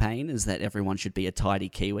recycling campaign is that everyone should be a tidy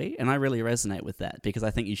Kiwi, and I really resonate with that because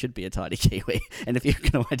I think you should be a tidy Kiwi. And if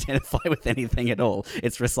you're going to identify with anything at all,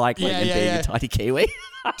 it's recycling and being a tidy Kiwi.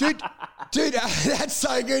 Dude, that's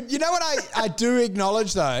so good. You know what I do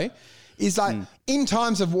acknowledge though is like in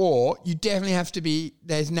times of war, you definitely have to be.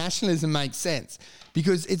 There's nationalism makes sense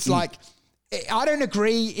because it's like. I don't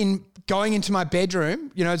agree in going into my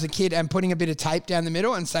bedroom, you know, as a kid and putting a bit of tape down the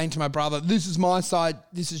middle and saying to my brother, this is my side,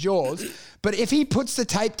 this is yours. But if he puts the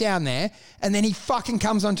tape down there and then he fucking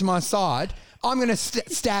comes onto my side, I'm going to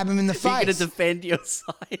stab him in the face. You're going to defend your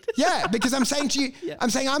side. Yeah, because I'm saying to you,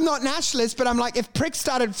 I'm saying I'm not nationalist, but I'm like, if pricks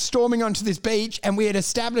started storming onto this beach and we had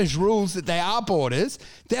established rules that they are borders,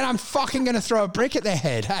 then I'm fucking going to throw a brick at their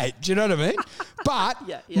head. Hey, do you know what I mean?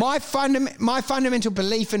 But my fundamental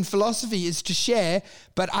belief and philosophy is to share,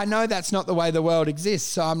 but I know that's not the way the world exists.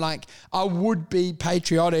 So I'm like, I would be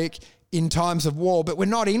patriotic in times of war, but we're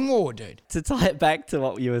not in war, dude. To tie it back to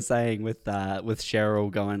what you were saying with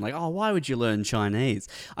Cheryl going like, oh, why would you learn Chinese?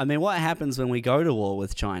 I mean, what happens when we go to war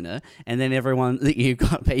with China and then everyone that you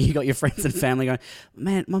got your friends and family going,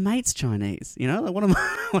 man, my mate's Chinese, you know, like what am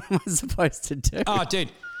I supposed to do? Oh,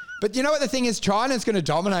 dude. But you know what the thing is, China's going to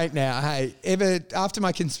dominate now. Hey, after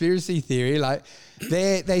my conspiracy theory, like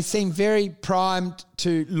they seem very primed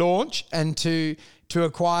to launch and to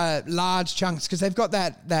acquire large chunks because they've got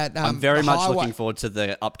that. I'm very much looking forward to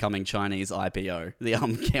the upcoming Chinese IPO.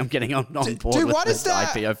 I'm getting on board with the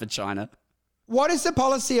IPO for China. What is the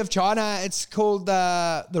policy of China? It's called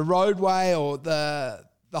the roadway or the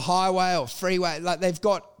highway or freeway. Like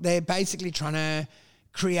they're basically trying to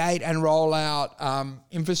create and roll out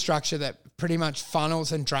infrastructure that pretty much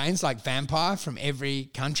funnels and drains like vampire from every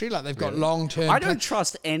country. Like they've got long-term. I don't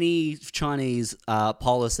trust any Chinese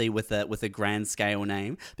policy with a grand scale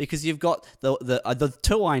name because you've got the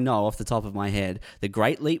two I know off the top of my head. The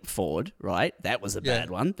Great Leap Forward, right? That was a bad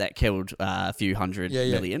one. That killed a few hundred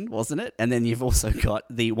million, wasn't it? And then you've also got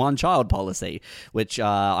the one child policy, which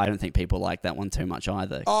I don't think people like that one too much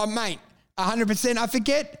either. Oh, mate, 100%. I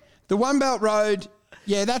forget the One Belt Road.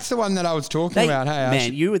 Yeah, that's the one that I was talking about. Hey,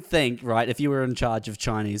 you would think, right, if you were in charge of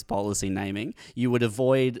Chinese policy naming, you would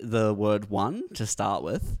avoid the word one to start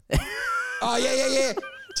with. Oh, yeah.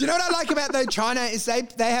 Do you know what I like about China is they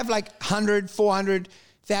have like 100, 400,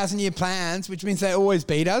 1,000-year plans, which means they always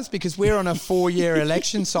beat us because we're on a 4-year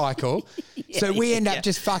election cycle. So we end up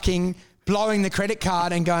just fucking blowing the credit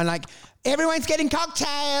card and going like, everyone's getting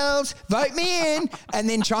cocktails, vote me in. And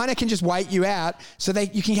then China can just wait you out. So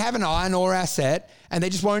you can have an iron ore asset and they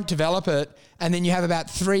just won't develop it. And then you have about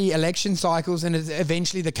 3 election cycles and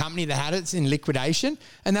eventually the company that had it's in liquidation.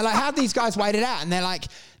 And they're like, how'd these guys wait it out? And they're like,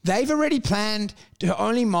 they've already planned to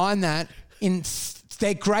only mine that in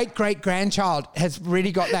their great-great-grandchild has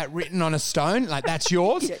really got that written on a stone. Like, that's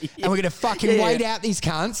yours. And we're going to fucking wait out these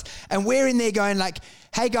cunts. And we're in there going like,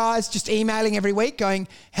 hey guys, just emailing every week going,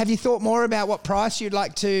 have you thought more about what price you'd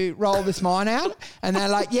like to roll this mine out? And they're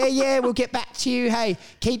like, yeah, we'll get back to you. Hey,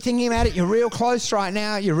 keep thinking about it. You're real close right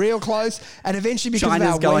now. You're real close. And eventually because China's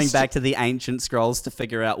of our going back to the ancient scrolls to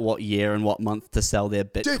figure out what year and what month to sell their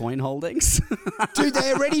Bitcoin holdings. Dude,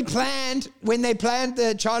 they already planned, when they planned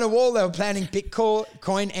the China wall, they were planning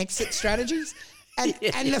Bitcoin exit strategies. And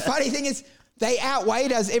the funny thing is they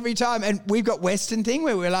outweighed us every time. And we've got Western thing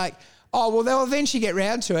where we're like, oh, well, they'll eventually get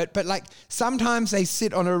round to it. But like sometimes they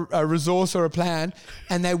sit on a resource or a plan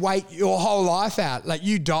and they wait your whole life out. Like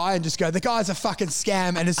you die and just go, the guy's a fucking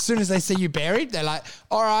scam. And as soon as they see you buried, they're like,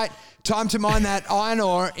 all right, time to mine that iron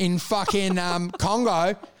ore in fucking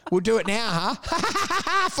Congo. We'll do it now,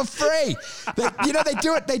 huh? For free.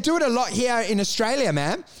 They do it a lot here in Australia,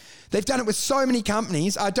 man. They've done it with so many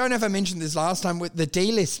companies. I don't know if I mentioned this last time with the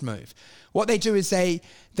delist move. What they do is they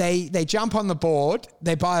jump on the board,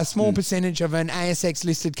 they buy a small percentage of an ASX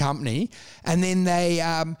listed company, and then they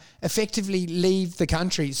effectively leave the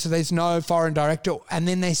country. So there's no foreign director, and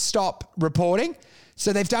then they stop reporting.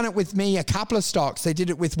 So they've done it with me, a couple of stocks. They did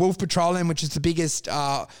it with Wolf Petroleum, which is the biggest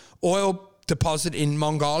oil deposit in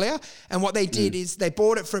Mongolia. And what they did is they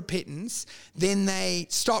bought it for a pittance, then they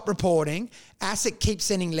stopped reporting. ASIC keeps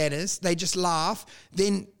sending letters. They just laugh.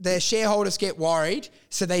 Then the shareholders get worried.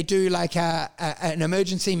 So they do like an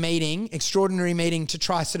emergency meeting, extraordinary meeting to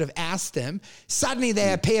try sort of oust them. Suddenly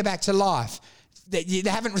they appear back to life. They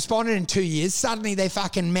haven't responded in 2 years. Suddenly they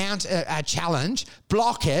fucking mount a challenge,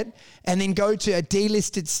 block it, and then go to a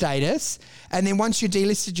delisted status. And then once you're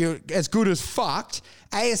delisted, you're as good as fucked.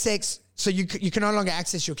 ASX, so you can no longer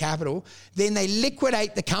access your capital. Then they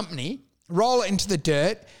liquidate the company, roll it into the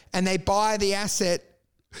dirt, and they buy the asset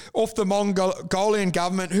off the Mongolian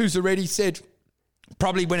government, who's already said,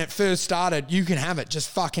 probably when it first started, you can have it. Just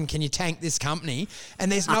fucking, can you tank this company?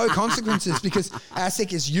 And there's no consequences because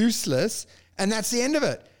ASIC is useless, and that's the end of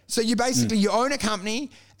it. So you basically, you own a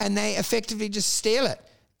company, and they effectively just steal it.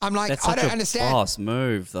 I'm like, That's I such don't a understand. boss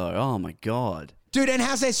move, though. Oh, my God. Dude, and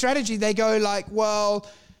how's their strategy? They go like, well,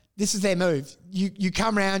 this is their move. You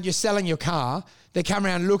come around, you're selling your car. They come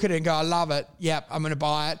around, look at it and go, I love it. Yep, I'm going to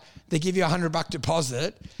buy it. They give you $100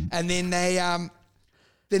 deposit, and then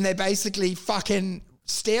they basically fucking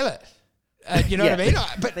steal it. You know what I mean?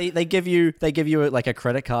 But they give you like a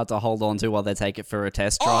credit card to hold on to while they take it for a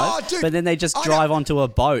test drive. Oh, dude, but then they just drive onto a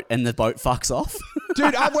boat and the boat fucks off.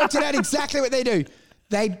 Dude, I've worked it out exactly what they do.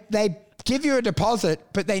 They give you a deposit,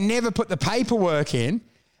 but they never put the paperwork in.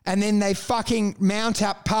 And then they fucking mount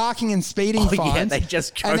up parking and speeding fines. Yeah, they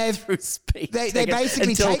just go through speed. They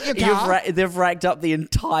basically take your car. They've racked up the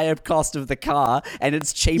entire cost of the car, and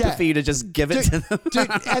it's cheaper for you to just give it to them. Dude,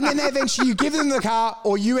 and then you give them the car,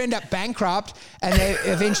 or you end up bankrupt, and they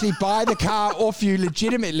eventually buy the car off you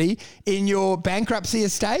legitimately in your bankruptcy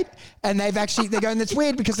estate. And they're going, that's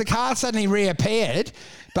weird because the car suddenly reappeared,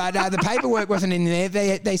 but the paperwork wasn't in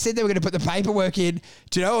there. They said they were going to put the paperwork in,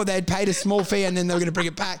 or they'd paid a small fee and then they were going to bring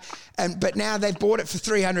it back. But now they've bought it for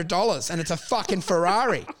 $300 and it's a fucking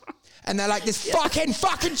Ferrari. And they're like, this fucking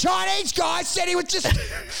Chinese guy said he was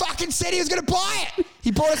going to buy it. He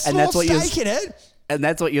bought a small stake in it. And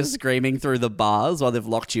that's what you're screaming through the bars while they've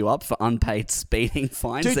locked you up for unpaid speeding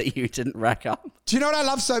fines that you didn't rack up. Do you know what I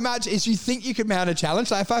love so much is you think you could mount a challenge.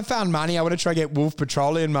 Like if I found money, I want to try to get Wolf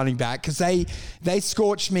Petroleum money back because they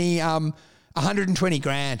scorched me 120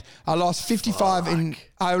 grand. I lost 55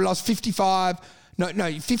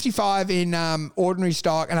 55 in ordinary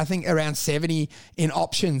stock, and I think around 70 in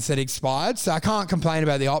options that expired. So I can't complain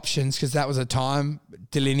about the options because that was a time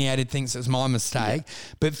delineated things. It was my mistake. Yeah.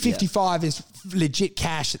 But 55 is legit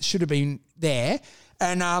cash that should have been there.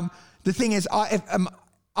 And the thing is,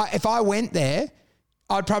 if I went there,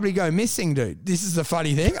 I'd probably go missing, dude. This is the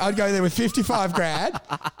funny thing. I'd go there with 55 grand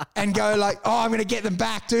and go like, oh, I'm going to get them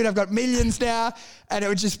back, dude. I've got millions now. And it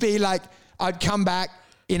would just be like, I'd come back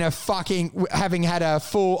in a fucking, having had a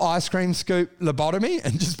full ice cream scoop lobotomy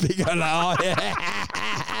and just be going like, oh,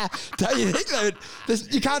 yeah. Don't you think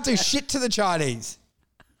that you can't do shit to the Chinese?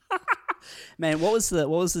 Man, what was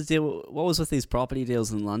the deal? What was with these property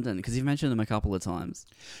deals in London? Because you've mentioned them a couple of times.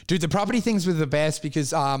 Dude, the property things were the best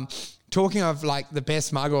because talking of like the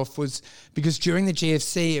best mug off was because during the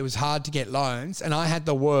GFC it was hard to get loans, and I had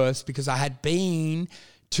the worst because I had been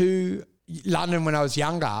to London when I was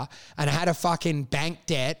younger and I had a fucking bank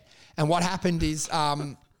debt. And what happened is I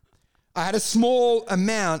had a small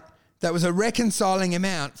amount that was a reconciling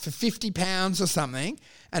amount for £50 or something,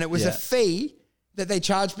 and it was a fee that they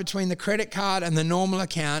charged between the credit card and the normal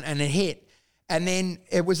account, and it hit. And then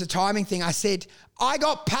it was a timing thing. I said, I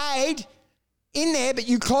got paid in there, but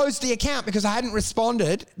you closed the account because I hadn't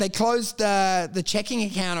responded. They closed the checking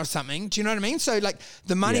account or something. Do you know what I mean? So like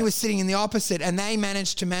the money was sitting in the opposite, and they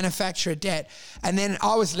managed to manufacture a debt. And then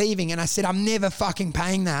I was leaving and I said, I'm never fucking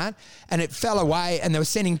paying that. And it fell away, and they were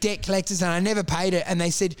sending debt collectors, and I never paid it. And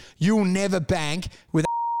they said, you'll never bank with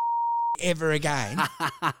ever again.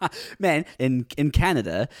 Man, in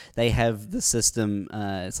Canada they have the system.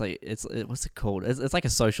 It's what's it called? It's like a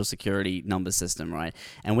social security number system, right?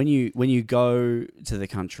 And when you go to the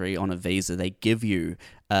country on a visa, they give you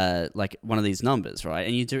like one of these numbers, right?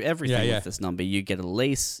 And you do everything with this number. You get a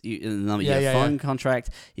lease, you get a phone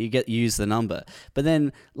contract, you use the number. But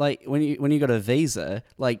then, like when you got a visa,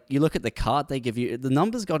 like you look at the card they give you, the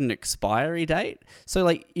number's got an expiry date. So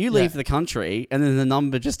like you leave the country, and then the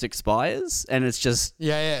number just expires, and it's just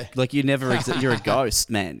like you never exist. You're a ghost,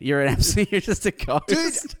 man. You're just a ghost,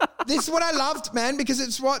 dude. This is what I loved, man, because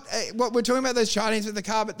it's what we're talking about, those Chinese with the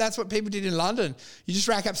car, but that's what people did in London. You just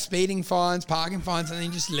rack up speeding fines, parking fines, and then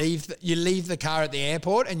you just leave the car at the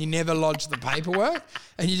airport, and you never lodge the paperwork,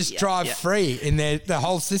 and you just drive free in the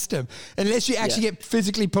whole system. Unless you actually get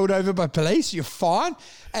physically pulled over by police, you're fine.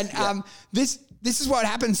 And this is what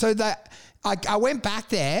happened. So that I went back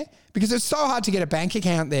there because it's so hard to get a bank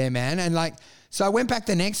account there, man. And like, so I went back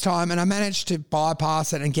the next time and I managed to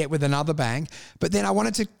bypass it and get with another bank. But then I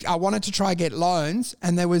wanted to try get loans,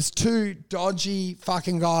 and there was two dodgy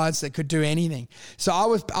fucking guys that could do anything. So I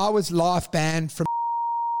was life banned from,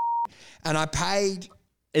 and I paid.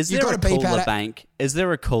 Is there a cooler bank? Is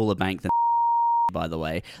there a cooler bank than? By the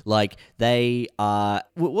way, like they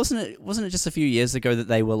wasn't it just a few years ago that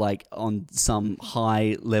they were like on some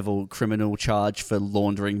high level criminal charge for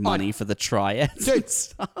laundering money for the triads and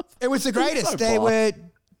stuff? It was the greatest. They were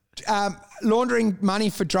laundering money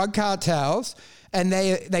for drug cartels, and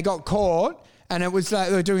they got caught, and it was like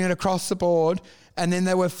they were doing it across the board, and then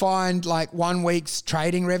they were fined like 1 week's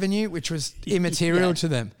trading revenue, which was immaterial to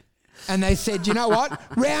them. And they said, you know what?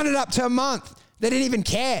 Round it up to a month. They didn't even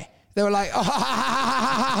care. They were like,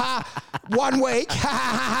 1 week.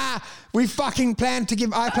 We fucking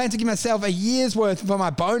I plan to give myself a year's worth for my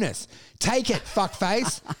bonus. Take it,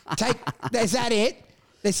 fuckface. Is that it?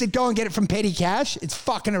 They said, go and get it from petty cash. It's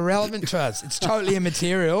fucking irrelevant to us. It's totally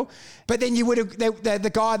immaterial. But then you would have,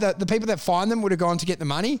 the people that fined them would have gone to get the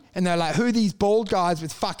money, and they're like, who are these bald guys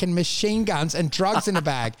with fucking machine guns and drugs in a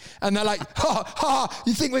bag? And they're like,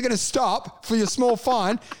 you think we're going to stop for your small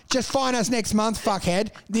fine? Just fine us next month,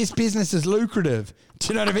 fuckhead. This business is lucrative. Do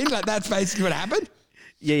you know what I mean? Like, that's basically what happened.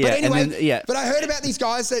 Yeah. But anyway, and then, but I heard about these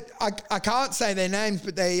guys that I can't say their names,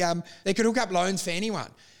 but they could hook up loans for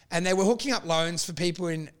anyone. And they were hooking up loans for people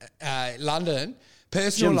in London,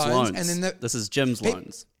 personal loans. And then this is Jim's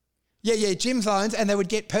loans. Yeah, Jim's loans. And they would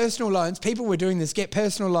get personal loans. People were doing this, get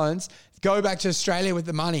personal loans, go back to Australia with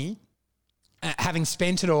the money, having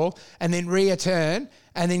spent it all, and then return,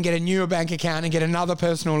 and then get a newer bank account and get another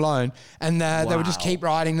personal loan. And they would just keep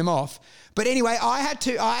writing them off. But anyway, I had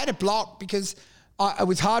to block because it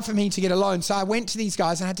was hard for me to get a loan. So I went to these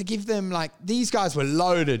guys and I had to give them, like, these guys were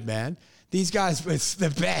loaded, man. These guys were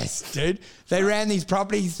the best, dude. They ran these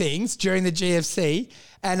property things during the GFC,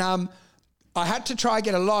 and I had to try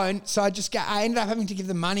get a loan, so I ended up having to give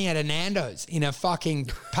them money at a Nando's in a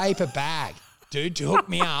fucking paper bag, dude, to hook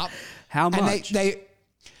me up. How much? And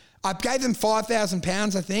I gave them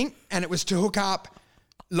 £5,000, I think, and it was to hook up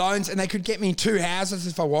loans, and they could get me 2 houses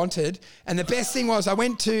if I wanted. And the best thing was I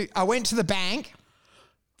went to the bank.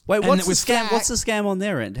 Wait, what's the scam? What's the scam on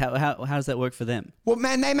their end? How does that work for them? Well,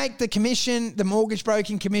 man, they make the commission, the mortgage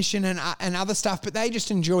broking commission, and other stuff, but they just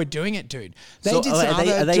enjoy doing it, dude. Are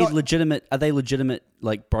they legitimate? Are they legitimate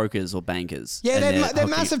like brokers or bankers? Yeah, they're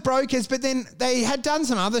massive brokers, but then they had done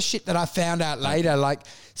some other shit that I found out later, like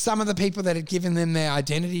some of the people that had given them their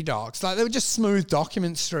identity docs, like they were just smooth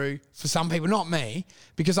documents through for some people, not me,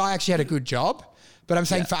 because I actually had a good job, but I'm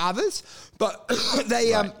saying for others. But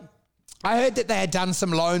they I heard that they had done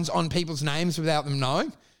some loans on people's names without them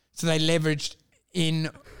knowing. So they leveraged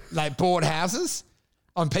in, like, bought houses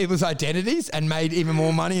on people's identities and made even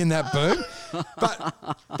more money in that boom.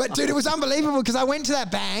 But dude, it was unbelievable because I went to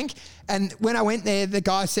that bank, and when I went there, the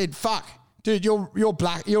guy said, "Fuck, dude, you're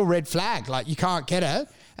black, you're red flag, like you can't get it."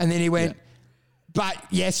 And then he went, "But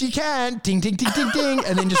yes, you can." Ding, ding, ding, ding, ding,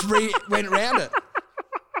 and then just went around it,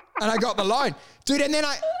 and I got the loan, dude. And then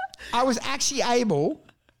I was actually able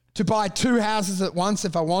to buy 2 houses at once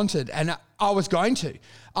if I wanted, and I was going to.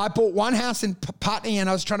 I bought one house in Putney, and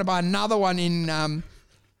I was trying to buy another one in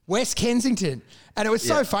West Kensington. And it was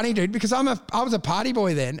so funny, dude, because I was a party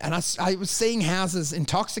boy then, and I was seeing houses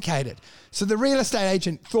intoxicated. So the real estate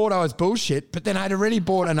agent thought I was bullshit, but then I'd already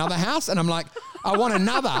bought another house, and I'm like, I want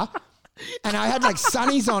another. And I had like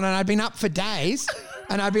sunnies on, and I'd been up for days,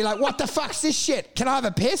 and I'd be like, what the fuck's this shit? Can I have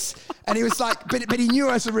a piss? And he was like, but he knew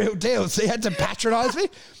I was the real deal, so he had to patronize me.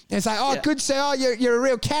 And he's like, oh, good sir, oh, you're a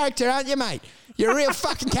real character, aren't you, mate? You're a real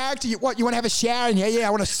fucking character. You want to have a shower in here? Yeah, I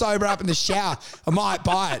want to sober up in the shower. I might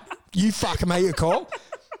buy it. You fucking make a call.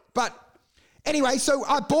 But anyway, so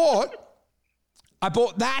I bought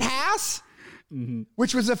that house,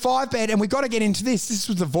 which was a 5-bed, and we got to get into this. This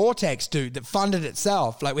was the Vortex, dude, that funded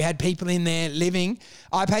itself. Like we had people in there living.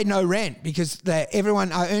 I paid no rent because I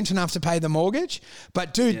earned enough to pay the mortgage.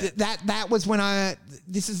 But dude, that was when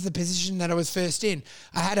this is the position that I was first in.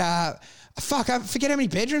 I had I forget how many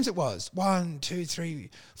bedrooms it was. 1, 2, 3,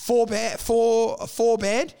 4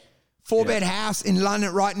 bed house in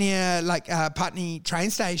London, right near like Putney train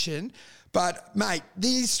station. But mate,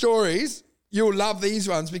 these stories, you'll love these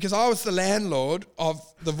ones because I was the landlord of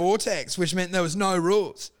the Vortex, which meant there was no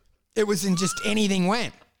rules. It was in just anything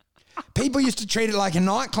went. People used to treat it like a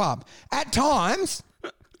nightclub. At times,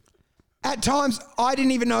 I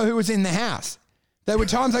didn't even know who was in the house. There were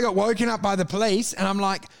times I got woken up by the police, and I'm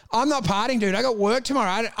like, I'm not partying, dude. I got work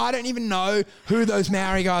tomorrow. I don't even know who those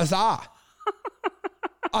Maori guys are.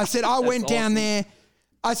 I said, I went down there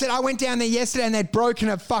yesterday, and they'd broken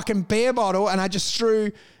a fucking beer bottle, and I just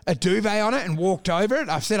threw a duvet on it and walked over it.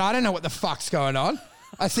 I said, I don't know what the fuck's going on.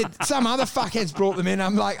 I said, some other fuckheads brought them in.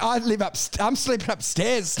 I'm like, I'm sleeping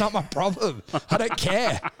upstairs. It's not my problem. I don't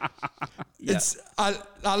care. I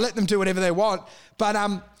let them do whatever they want. But,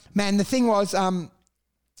 man, the thing was,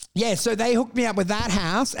 so they hooked me up with that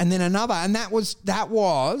house and then another, and that was,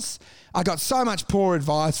 I got so much poor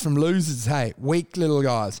advice from losers, hey, weak little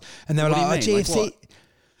guys. And they were like, GFC.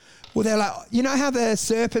 Well, they're like, you know how the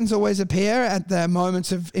serpents always appear at the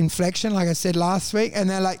moments of inflection, like I said last week? And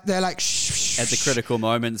they're like, shh. At the critical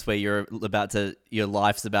moments where your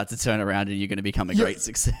life's about to turn around and you're going to become a great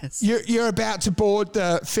success. You're about to board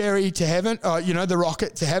the ferry to heaven, the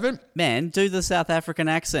rocket to heaven. Man, do the South African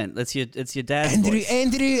accent. It's your dad's voice.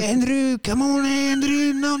 Andrew, come on,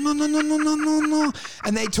 Andrew. No.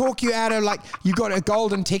 And they talk you out of like, you got a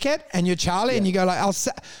golden ticket and you're Charlie and you go like,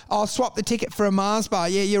 I'll swap the ticket for a Mars bar.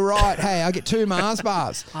 Yeah, you're right. Hey, I get 2 Mars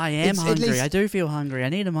bars. I am hungry. I do feel hungry. I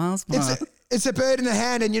need a Mars bar. It's a bird in the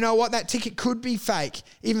hand, and you know what? That ticket could be fake,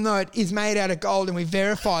 even though it is made out of gold, and we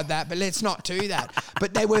verified that, but let's not do that.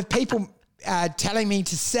 But there were people telling me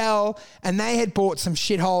to sell, and they had bought some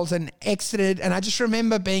shitholes and exited. And I just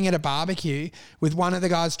remember being at a barbecue with one of the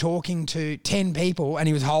guys talking to 10 people, and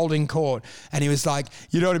he was holding court, and he was like,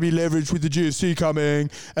 you don't want to be leveraged with the GFC coming,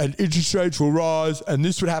 and interest rates will rise, and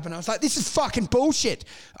this would happen. I was like, this is fucking bullshit.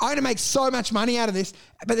 I'm going to make so much money out of this.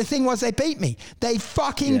 But the thing was, they beat me. They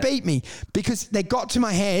fucking beat me because they got to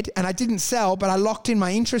my head, and I didn't sell, but I locked in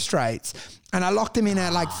my interest rates. And I locked them in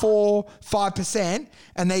at like 4-5%,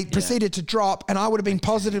 and they proceeded to drop. And I would have been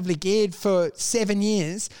positively geared for 7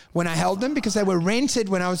 years when I held them because they were rented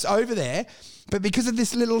when I was over there. But because of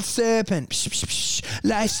this little serpent,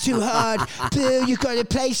 life's too hard, Bill, you've got to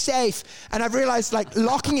play safe. And I've realized like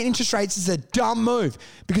locking in interest rates is a dumb move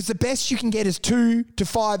because the best you can get is 2 to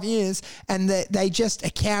 5 years, and they just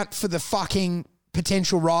account for the fucking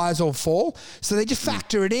potential rise or fall. So they just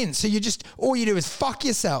factor it in. So all you do is fuck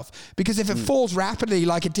yourself, because if it falls rapidly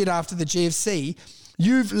like it did after the GFC,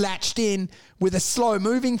 you've latched in with a slow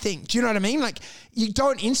moving thing. Do you know what I mean? Like, you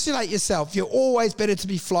don't insulate yourself. You're always better to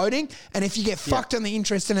be floating. And if you get fucked on the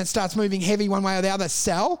interest and it starts moving heavy one way or the other,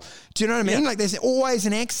 sell. Do you know what I mean? Like, there's always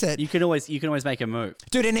an exit. You can always make a move.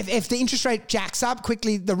 Dude, and if the interest rate jacks up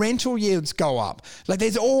quickly, the rental yields go up. Like,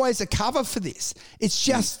 there's always a cover for this. It's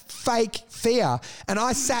just fake fear. And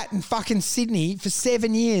I sat in fucking Sydney for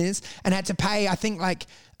 7 years and had to pay, I think, like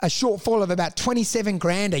a shortfall of about 27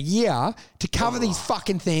 grand a year to cover these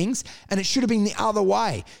fucking things. And it should have been the other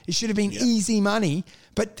way. It should have been easy money.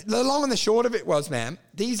 But the long and the short of it was, man,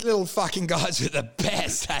 these little fucking guys were the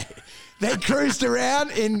best, hey? They cruised around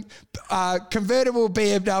in convertible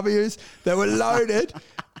BMWs. They were loaded.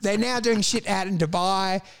 They're now doing shit out in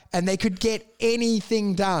Dubai, and they could get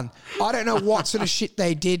anything done. I don't know what sort of shit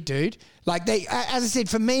they did, dude. Like they, as I said,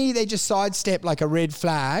 for me, they just sidestepped like a red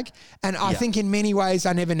flag. And I think in many ways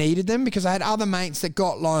I never needed them because I had other mates that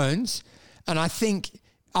got loans, and I think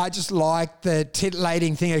I just like the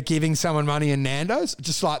titillating thing of giving someone money in Nando's.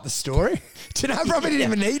 Just like the story. Do you know, I probably didn't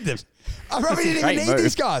even need them. I probably didn't even need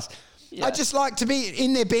these guys. Yeah. I just like to be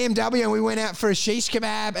in their BMW, and we went out for a shish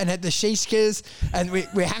kebab and had the shishkas, and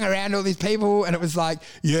we hung around all these people, and it was like,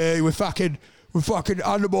 yeah, we're fucking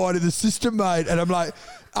undermining the system, mate. And I'm like,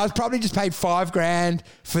 I was probably just paid $5,000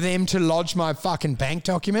 for them to lodge my fucking bank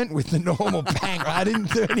document with the normal bank. I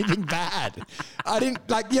didn't do anything bad. I didn't,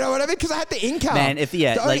 like, you know what I mean? Because I had the income. Man, if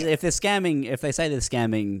they're scamming, if they say they're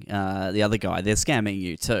scamming the other guy, they're scamming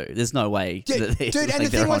you too. There's no way. Dude, and the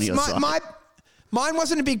thing was, mine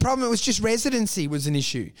wasn't a big problem. It was just residency was an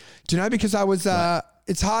issue. Do you know? Because I was,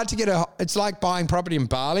 it's hard to get it's like buying property in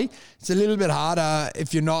Bali. It's a little bit harder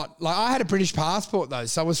if you're not, like, I had a British passport though,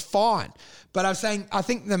 so I was fine. But I was saying, I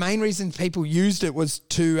think the main reason people used it was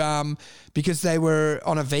to, because they were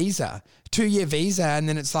on a visa, 2-year visa. And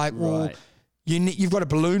then it's like, well, you've got a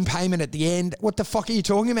balloon payment at the end. What the fuck are you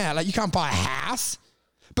talking about? Like, you can't buy a house.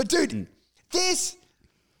 But dude, this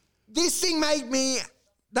thing made me,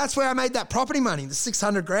 that's where I made that property money, the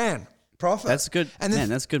 $600,000 profit. That's good. And man,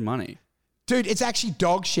 that's good money. Dude, it's actually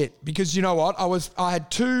dog shit because you know what? I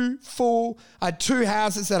had two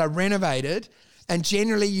houses that I renovated, and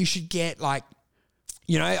generally you should get like,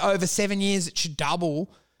 you know, over 7 years it should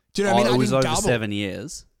double. Do you know what I mean? It was over 7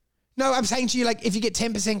 years. No, I'm saying to you, like, if you get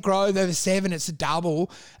 10% growth over 7, it's a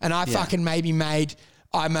double. And I fucking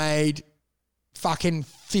I made fucking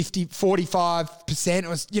 45%. It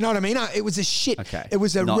was, you know what I mean? It was a shit. Okay. It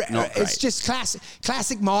was not it's just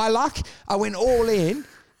classic my luck. I went all in,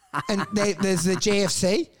 and there's the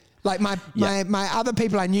GFC. Like my other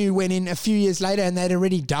people I knew went in a few years later, and they'd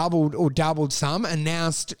already doubled some, and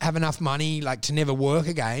now have enough money like to never work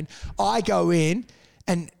again. I go in,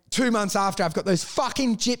 and 2 months after, I've got those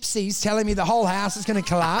fucking gypsies telling me the whole house is going to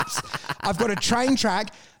collapse. I've got a train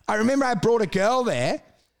track. I remember I brought a girl there,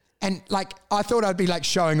 and like I thought I'd be like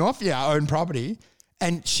showing off, I own property,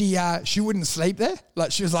 and she wouldn't sleep there.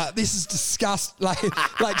 Like she was like, "This is disgusting."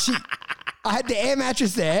 I had the air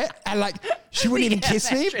mattress there, and like she wouldn't even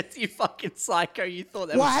kiss me. You fucking psycho! You thought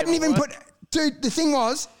that? Well, I hadn't even put. Dude, the thing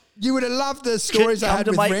was, you would have loved the stories I had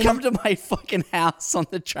with Renan. Come to my fucking house on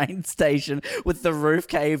the train station with the roof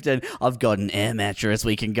caved in. I've got an air mattress.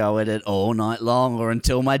 We can go at it all night long or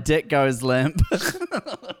until my dick goes limp.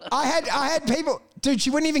 I had people. Dude,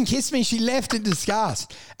 she wouldn't even kiss me. She left in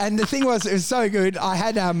disgust. And the thing was, it was so good. I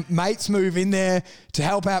had mates move in there to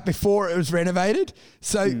help out before it was renovated.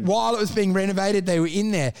 So while it was being renovated, they were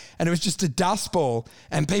in there, and it was just a dust ball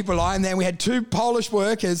and people lying there. And we had 2 Polish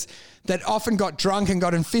workers that often got drunk and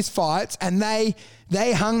got in fist fights, and they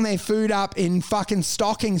hung their food up in fucking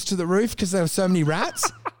stockings to the roof because there were so many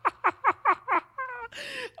rats.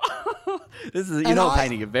 You're not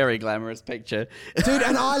painting a very glamorous picture, dude.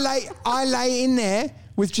 And I lay in there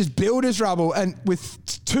with just builder's rubble and with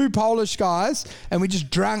 2 Polish guys, and we just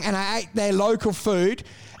drank, and I ate their local food,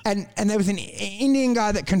 and there was an Indian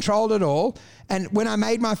guy that controlled it all. And when I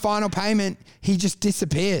made my final payment, he just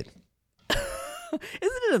disappeared. Isn't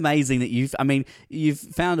it amazing that you've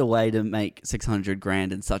found a way to make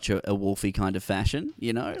 $600,000 in such a wolfy kind of fashion,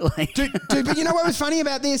 you know? Like, dude, but you know what was funny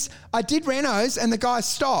about this? I did renos, and the guy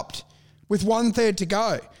stopped with 1/3 to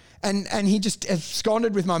go, and he just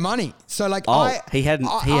absconded with my money. So like, he hadn't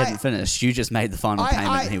finished. You just made the final payment,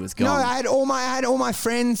 and he was gone. No, I had all my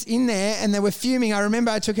friends in there, and they were fuming. I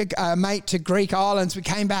remember I took a mate to Greek Islands. We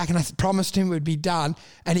came back, and I promised him it would be done.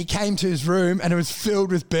 And he came to his room, and it was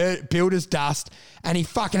filled with builder's dust. And he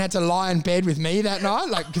fucking had to lie in bed with me that night,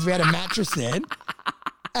 like, because we had a mattress then.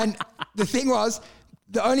 And the thing was,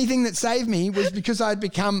 the only thing that saved me was because I'd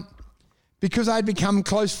become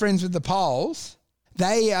close friends with the Poles.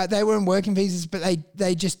 They weren't working visas, but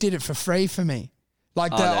they just did it for free for me.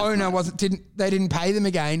 Like the owner didn't pay them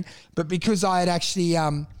again, but because I had actually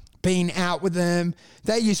been out with them,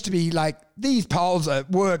 they used to be like, these Poles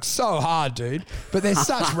work so hard, dude, but they're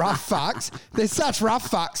such rough fucks. They're such rough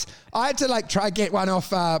fucks. I had to like try to get one off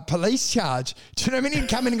police charge. Do you know what I mean? He'd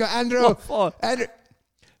come in and go, Andrew.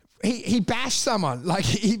 He bashed someone. Like,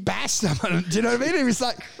 he bashed someone. Do you know what I mean? He was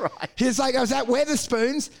like, I was at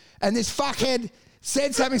Weatherspoons, and this fuckhead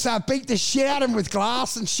said something, so I beat the shit out of him with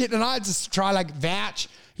glass and shit, and I just try like vouch.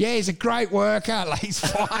 Yeah, he's a great worker. Like, he's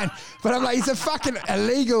fine. But I'm like, he's a fucking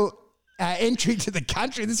illegal entry to the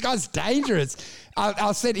country. This guy's dangerous.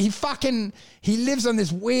 I said he lives on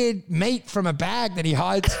this weird meat from a bag that he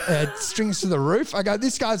hides strings to the roof. I go,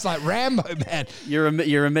 this guy's like Rambo, man. You're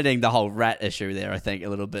omitting the whole rat issue there, I think, a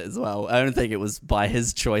little bit as well. I don't think it was by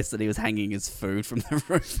his choice that he was hanging his food from the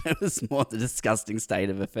roof. It was more the disgusting state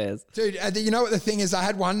of affairs. Dude, you know what the thing is? I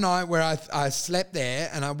had one night where I slept there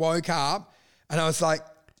and I woke up and I was like,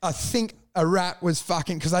 I think a rat was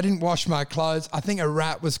fucking, because I didn't wash my clothes, I think a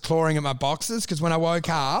rat was clawing at my boxes, because when I woke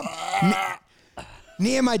up,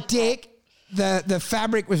 near my dick, the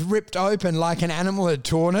fabric was ripped open like an animal had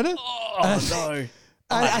torn at it. Oh, no.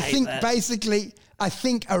 I think that. Basically, I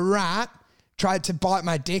think a rat tried to bite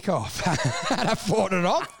my dick off and I fought it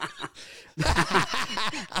off.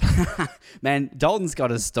 Man, Dalton's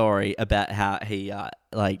got a story about how he, I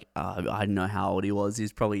don't know how old he was. He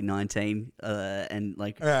was probably 19, and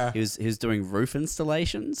he was doing roof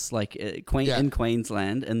installations, in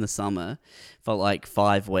Queensland in the summer for like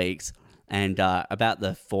 5 weeks. And about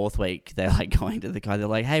the 4th week, they're like going to the guy. They're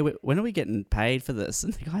like, "Hey, when are we getting paid for this?"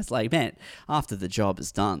 And the guy's like, "Man, after the job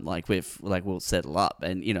is done, we'll settle up."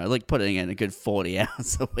 And putting in a good 40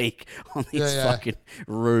 hours a week on these fucking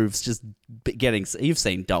roofs, just getting. You've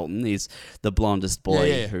seen Dalton. He's the blondest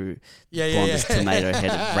boy blondest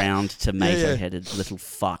tomato-headed, round tomato-headed little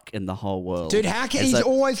fuck in the whole world. Dude, how can he's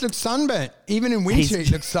always looked sunburnt? Even in winter, he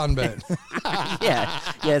looks sunburnt.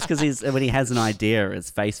 It's because when he has an idea, his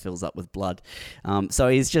face fills up with blood. So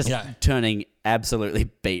he's just turning absolutely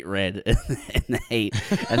beet red in the heat,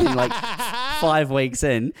 and then 5 weeks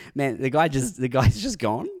in, man, the guy's just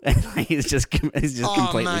gone, and he's just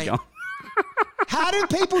completely gone. How do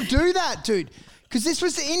people do that, dude? Because this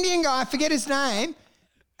was the Indian guy, I forget his name,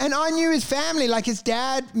 and I knew his family. Like, his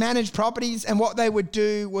dad managed properties, and what they would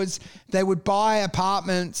do was they would buy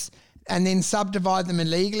apartments and then subdivide them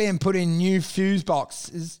illegally and put in new fuse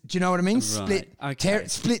boxes. Do you know what I mean?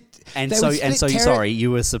 Right. Split. And so sorry,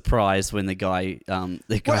 you were surprised when the guy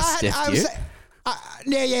stiffed you?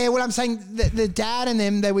 Well, I'm saying the dad and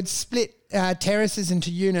them, they would split terraces into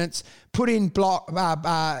units, put in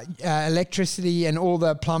electricity and all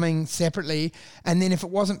the plumbing separately, and then if it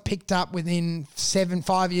wasn't picked up within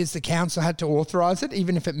 5 years, the council had to authorise it,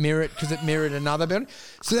 even if it mirrored another building.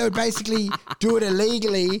 So they would basically do it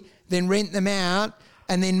illegally, then rent them out,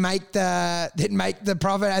 and then make the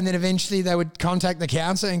profit, and then eventually they would contact the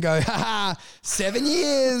council and go, 7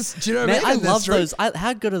 years. Do you know what I mean? I love those.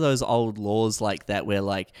 How good are those old laws like that where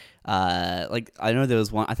I know there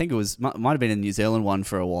was one, I think it was, might have been a New Zealand one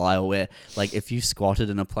for a while, where if you squatted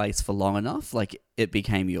in a place for long enough, it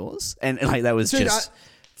became yours. And that was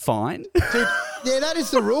fine. Dude, yeah, that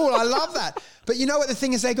is the rule. I love that. But you know what the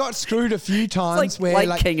thing is? They got screwed a few times.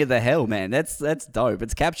 It's King of the Hill, man. That's dope.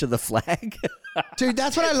 It's capture the flag. Dude,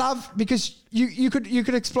 that's what I love, because you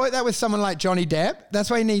could exploit that with someone like Johnny Depp. That's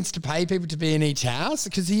why he needs to pay people to be in each house,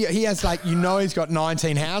 because he has he's got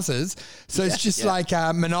 19 houses. So it's just like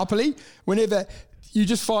Monopoly. Whenever you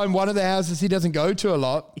just find one of the houses he doesn't go to a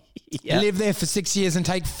lot, live there for 6 years and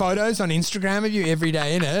take photos on Instagram of you every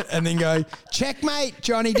day in it, and then go, checkmate,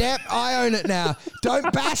 Johnny Depp, I own it now.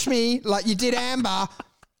 Don't bash me like you did Amber.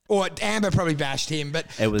 Or Amber probably bashed him. But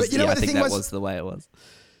it was, but you know what the I think thing that was the way it was.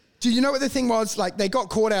 Do you know what the thing was? They got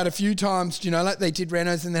caught out a few times, they did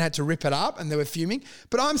renos and then had to rip it up and they were fuming.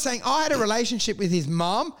 But I'm saying I had a relationship with his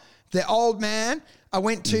mum, the old man. I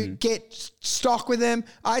went to get stock with him.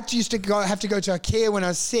 I used to have to go to IKEA when I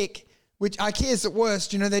was sick, which IKEA's the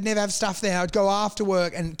worst. They'd never have stuff there. I'd go after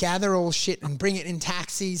work and gather all shit and bring it in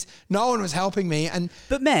taxis. No one was helping me.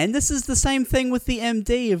 But man, this is the same thing with the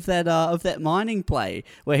MD of that mining play,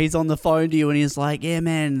 where he's on the phone to you and he's like, "Yeah,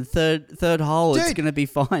 man, third hole, it's gonna be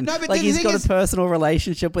fine." No, but he's got a personal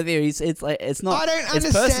relationship with you. It's not. I don't understand.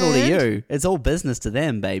 It's personal to you. It's all business to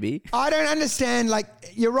them, baby. I don't understand.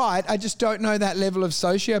 You're right. I just don't know that level of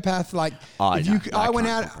sociopath.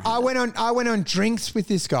 I went on drinks with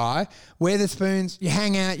this guy. Weatherspoons, you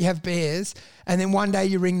hang out, you have beers, and then one day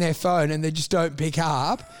you ring their phone and they just don't pick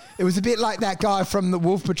up. It was a bit like that guy from the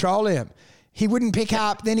Wolf Petroleum. He wouldn't pick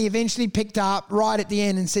up, then he eventually picked up right at the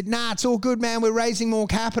end and said, "Nah, it's all good, man. We're raising more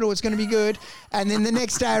capital. It's going to be good." And then the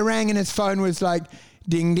next day I rang and his phone was like,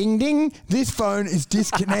 "Ding, ding, ding. This phone is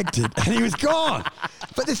disconnected." And he was gone.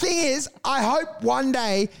 But the thing is, I hope one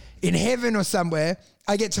day in heaven or somewhere,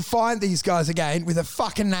 I get to find these guys again with a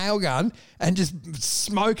fucking nail gun and just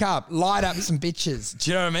light up some bitches.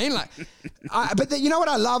 Do you know what I mean? But you know what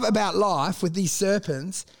I love about life with these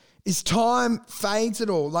serpents is time fades it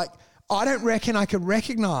all. I don't reckon I could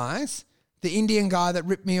recognise the Indian guy that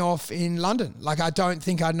ripped me off in London. I don't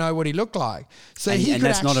think I'd know what he looked like. So and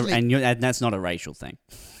that's not a racial thing.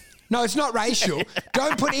 No, it's not racial.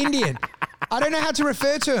 Don't put Indian. I don't know how to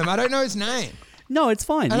refer to him. I don't know his name. No, it's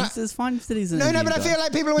fine. It's fine that he's an Indian but I guy. feel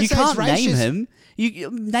like people always You say it's can't name racist. him.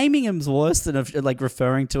 Naming him's worse than like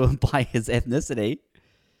referring to him by his ethnicity.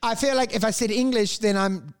 I feel like if I said English, then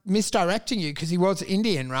I'm misdirecting you because he was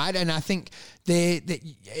Indian, right? And I think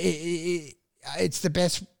it's the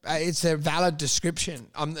best. It's a valid description.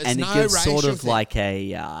 And it gives sort of like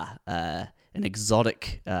an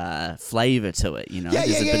exotic flavor to it, you know.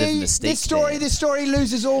 There's a bit of mystique. This story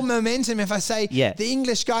loses all momentum if I say the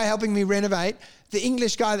English guy helping me renovate, the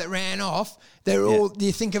English guy that ran off. They're all.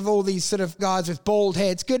 You think of all these sort of guys with bald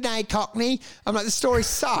heads. Good day, Cockney. I'm like, the story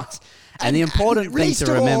sucks. And the important thing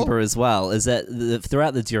to remember as well is that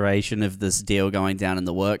throughout the duration of this deal going down and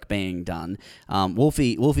the work being done,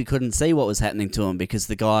 Wolfie couldn't see what was happening to him because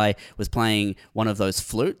the guy was playing one of those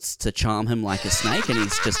flutes to charm him like a snake, and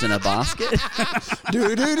he's just in a basket.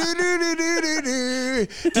 Do, do, do, do, do, do, do, do.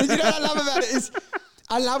 Dude, you know what I love about it is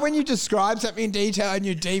I love when you describe something in detail and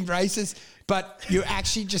you're deemed racist, but you're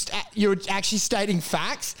actually stating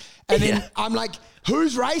facts, and then I'm like,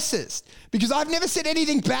 who's racist? Because I've never said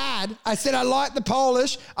anything bad. I said I like the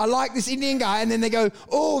Polish, I like this Indian guy, and then they go,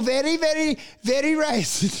 oh, very, very, very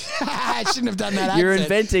racist. I shouldn't have done that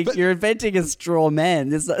accent. You're inventing a straw man.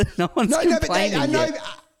 No one's complaining yet.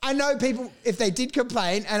 I know people, if they did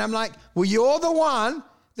complain, and I'm like, well, you're the one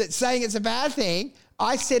that's saying it's a bad thing.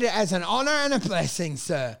 I said it as an honor and a blessing,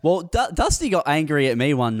 sir. Well, Dusty got angry at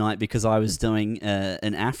me one night because I was doing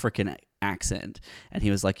an African accent, and he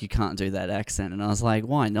was like, you can't do that accent. And I was like,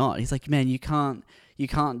 why not? He's like, man, you can't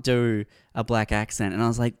do a black accent. And I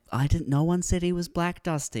was like, no one said he was black,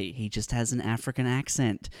 Dusty. He just has an African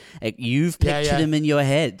accent. You've pictured him in your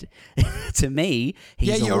head. To me,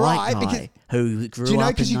 he's a white guy who grew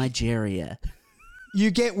up in Nigeria. You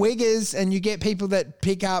get wiggers and you get people that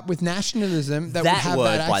pick up with nationalism that would have word,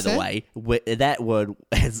 that accent. by the way, that word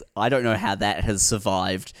has, I don't know how that has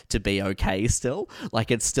survived to be okay still. Like,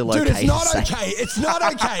 it's still okay. Dude, it's not okay. It's not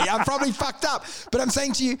okay. I'm probably fucked up. But I'm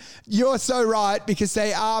saying to you, you're so right, because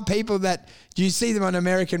they are people that you see them on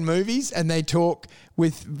American movies and they talk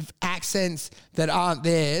with accents that aren't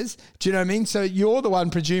theirs. Do you know what I mean? So you're the one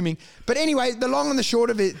presuming. But anyway, the long and the short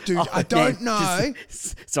of it, dude, I don't know.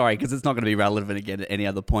 Sorry, because it's not going to be relevant again at any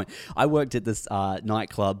other point. I worked at this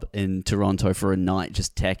nightclub in Toronto for a night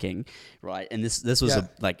just teching, right? And this was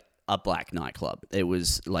a black nightclub. It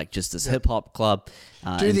was like just this hip hop club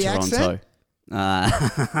in Toronto. Accent?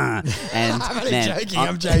 And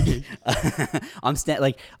I'm joking.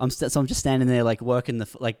 So I'm just standing there like working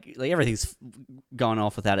like everything's going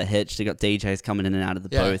off without a hitch. They got DJs coming in and out of the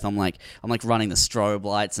booth. I'm like running the strobe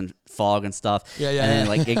lights and fog and stuff. And then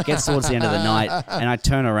like it gets towards the end of the night, and I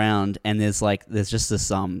turn around and there's just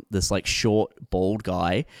this like short bald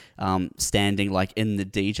guy standing like in the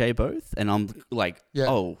DJ booth, and I'm like,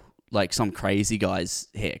 oh, like some crazy guy's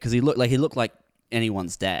here, because he looked like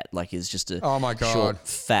anyone's dad. Like, he's just a short,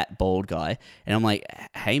 fat, bald guy. And I'm like,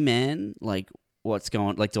 hey man, like, what's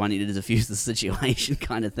going, like, do I need to defuse the situation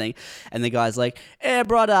kind of thing? And the guy's like, hey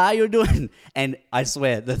brother, how you doing? And I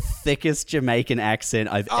swear, the thickest Jamaican accent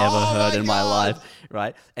I've ever heard in my life,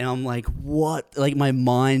 right? And I'm like, what? Like, my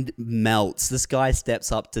mind melts. This guy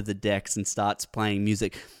steps up to the decks and starts playing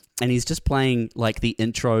music, and he's just playing like the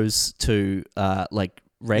intros to like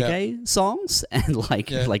reggae songs and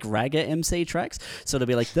like raga MC tracks. So it'll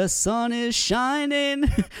be like, the sun is shining,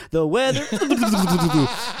 the weather,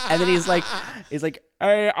 and then he's like,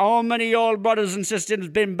 hey, how many of y'all brothers and sisters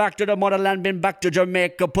been back to the motherland, been back to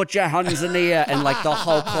Jamaica, put your hands in the air. And like the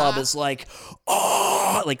whole club is like,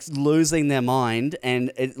 oh, like losing their mind.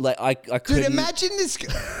 And it, like I couldn't. Dude,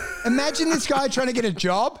 imagine this guy trying to get a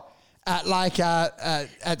job at like at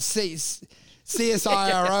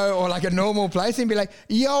CSIRO or like a normal place, and be like,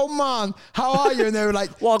 yo man, how are you? And they were like,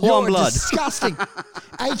 you're disgusting.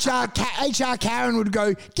 HR Karen would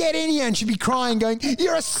go, get in here, and she'd be crying going,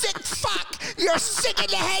 you're a sick fuck, you're sick in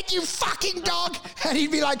the head, you fucking dog. And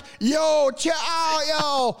he'd be like, yo, chill out,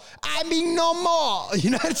 yo, I mean no more.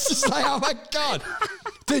 You know, it's just like, oh my God.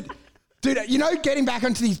 Dude, you know, getting back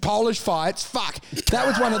onto these Polish fights, fuck, that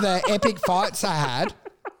was one of the epic fights I had.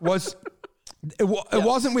 It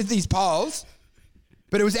wasn't with these Poles,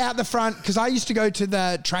 but it was out the front, because I used to go to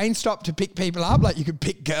the train stop to pick people up. Like, you could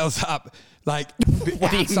pick girls up, like,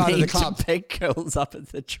 what outside do you mean of the club. To pick girls up at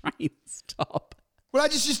the train stop? Well, I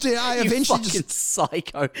just used to. You fucking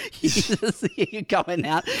psycho! You're going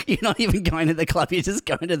out. You're not even going to the club. You're just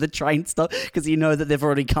going to the train stop because you know that they've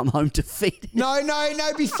already come home to feed. No,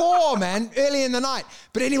 before, man, early in the night.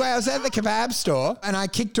 But anyway, I was at the kebab store and I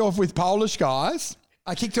kicked off with Polish guys.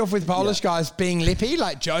 I kicked off with Polish guys being lippy,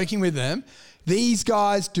 like joking with them. These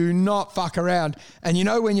guys do not fuck around. And you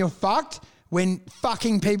know when you're fucked? When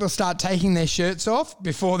fucking people start taking their shirts off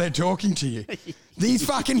before they're talking to you. These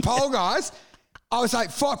fucking pole guys, I was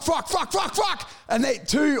like, fuck. And they,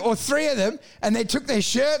 2 or 3 of them, and they took their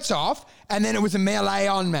shirts off, and then it was a melee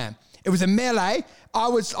on, man. It was a melee.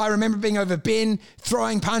 I remember being over bin,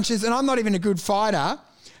 throwing punches, and I'm not even a good fighter.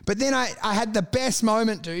 But then I had the best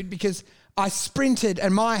moment, dude, because I sprinted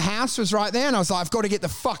and my house was right there, and I was like, I've got to get the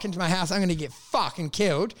fuck into my house. I'm going to get fucking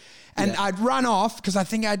killed. And I'd run off because I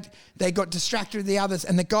think they got distracted with the others,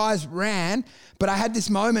 and the guys ran. But I had this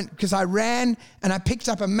moment because I ran and I picked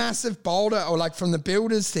up a massive boulder, or like from the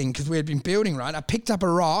builders thing, because we had been building, right? I picked up a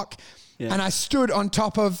rock and I stood on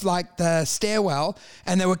top of like the stairwell,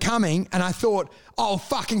 and they were coming, and I thought, I'll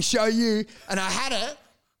fucking show you. And I had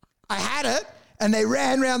it, and they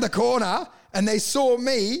ran round the corner. And they saw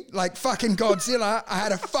me like fucking Godzilla. I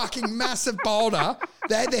had a fucking massive boulder.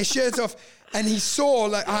 They had their shirts off, and he saw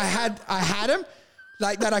like I had him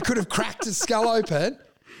like that. I could have cracked his skull open,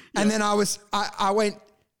 and then I went,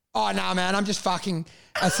 oh no, man, I'm just fucking.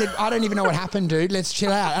 I said, I don't even know what happened, dude. Let's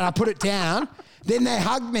chill out. And I put it down. Then they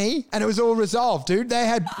hugged me, and it was all resolved, dude.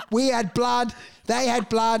 We had blood. They had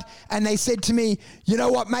blood, and they said to me, you know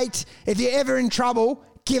what, mate? If you're ever in trouble,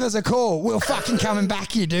 give us a call. We'll fucking come and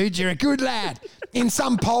back you, dude. You're a good lad. In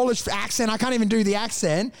some Polish accent. I can't even do the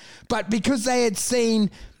accent. But because they had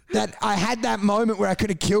seen that I had that moment where I could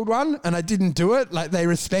have killed one and I didn't do it, like they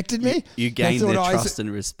respected me. You gained their trust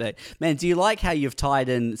and respect. Man, do you like how you've tied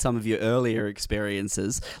in some of your earlier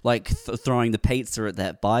experiences, like throwing the pizza at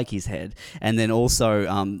that bikie's head, and then also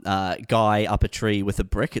guy up a tree with a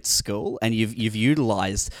brick at school, and you've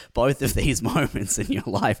utilized both of these moments in your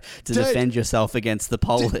life to defend yourself against the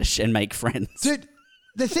Polish and make friends. Dude,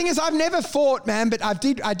 the thing is, I've never fought, man, but I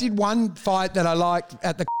did one fight that I liked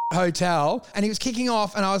at the hotel, and he was kicking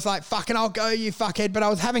off, and I was like, fucking, I'll go, you fuckhead. But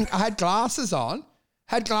I had glasses on,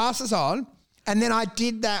 and then I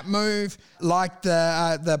did that move like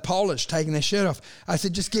the Polish taking their shirt off. I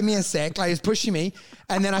said, just give me a sec. Like, he was pushing me,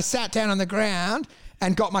 and then I sat down on the ground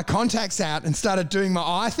and got my contacts out and started doing my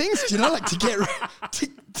eye things, you know, like to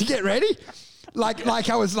get ready. Like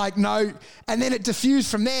I was like, no. And then it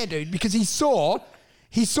diffused from there, dude, because he saw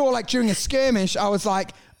like during a skirmish, I was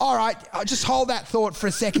like, all right, I'll just hold that thought for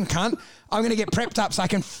a second, cunt. I'm going to get prepped up so I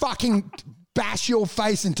can fucking bash your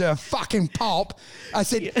face into a fucking pulp. I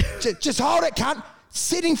said, just hold it, cunt.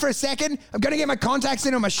 Sitting for a second. I'm going to get my contacts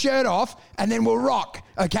in and my shirt off, and then we'll rock,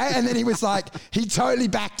 okay? And then he was like, he totally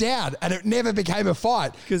backed down, and it never became a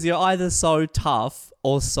fight. Because you're either so tough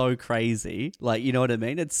or so crazy. Like, you know what I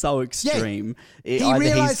mean? It's so extreme. Yeah. He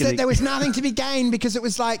realized that there was nothing to be gained, because it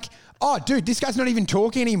was like, oh, dude, this guy's not even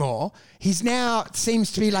talking anymore. He's now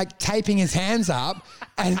seems to be like taping his hands up,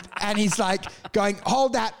 and he's like going,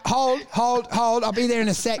 hold that, hold. I'll be there in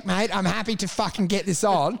a sec, mate. I'm happy to fucking get this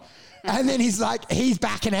on. And then he's like, he's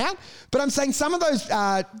backing out. But I'm saying some of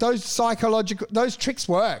those psychological, those tricks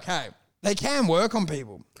work. Hey, they can work on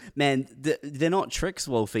people. Man, they're not tricks,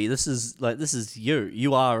 Wolfie. This is you.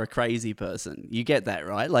 You are a crazy person. You get that,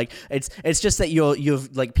 right? Like it's just that you're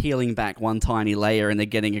like peeling back one tiny layer, and they're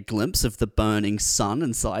getting a glimpse of the burning sun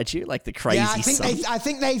inside you, like the crazy sun. I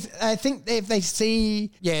think if they see,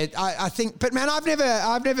 I think. But man, I've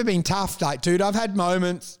never been tough, like, dude. I've had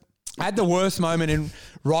moments. I had the worst moment in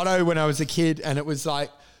Rotto when I was a kid, and it was like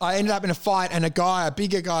I ended up in a fight, and a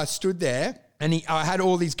bigger guy stood there, and I had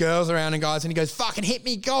all these girls around and guys, and he goes, fucking hit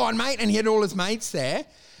me, go on, mate. And he had all his mates there.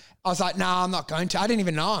 I was like, nah, I'm not going to. I didn't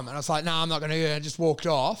even know him. And I was like, nah, I'm not going to. And I just walked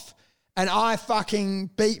off. And I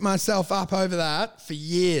fucking beat myself up over that for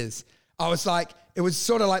years. I was like, it was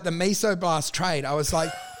sort of like the mesoblast trade. I was like,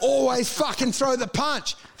 always fucking throw the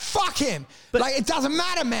punch. Fuck him. But like, it doesn't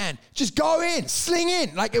matter, man. Just go in, sling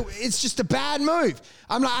in. Like, it's just a bad move.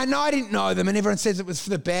 I'm like, I know I didn't know them, and everyone says it was for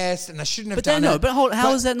the best, and I shouldn't have done it. But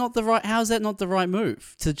how is that not the right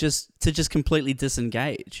move to just completely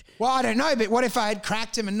disengage? Well, I don't know, but what if I had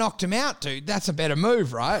cracked him and knocked him out, dude? That's a better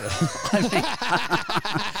move, right?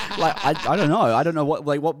 I don't know. I don't know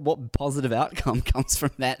what positive outcome comes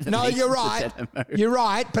from that. No, you're right. You're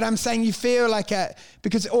right, but I'm saying you feel like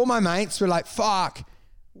because all my mates were like, fuck,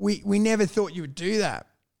 we never thought you would do that.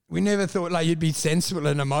 We never thought like you'd be sensible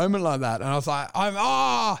in a moment like that. And I was like,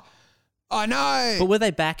 I know. But were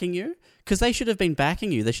they backing you? Because they should have been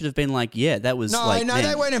backing you. They should have been like, yeah, that was No,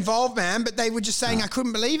 they weren't involved, man. But they were just saying, I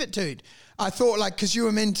couldn't believe it, dude. I thought like, because you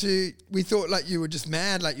were we thought like you were just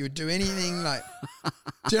mad, like you would do anything. Like, do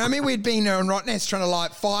you know what I mean? We'd been on Rottnest trying to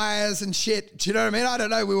light fires and shit. Do you know what I mean? I don't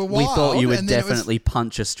know. We were wild. We thought you would definitely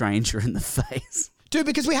punch a stranger in the face. Dude,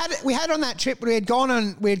 because we had on that trip, we had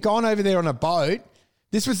gone over there on a boat.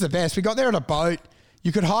 This was the best. We got there on a boat.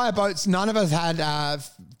 You could hire boats. None of us had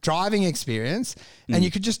driving experience. And you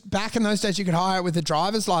could just, back in those days, you could hire it with a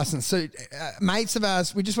driver's license. So mates of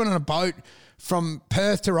ours, we just went on a boat from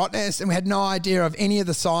Perth to Rottnest, and we had no idea of any of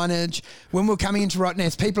the signage. When we were coming into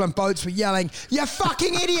Rottnest, people on boats were yelling, "You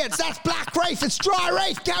fucking idiots, that's Black Reef, it's dry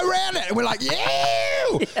reef, go around it." And we're like,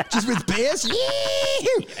 yeah, just with beers,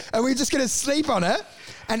 yeah. And we were just going to sleep on it.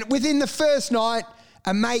 And within the first night,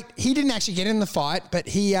 a mate, he didn't actually get in the fight, but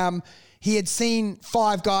he had seen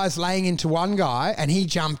 5 guys laying into one guy, and he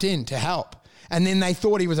jumped in to help. And then they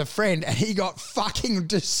thought he was a friend, and he got fucking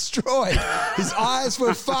destroyed. His eyes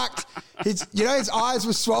were fucked. His eyes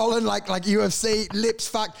were swollen like UFC, lips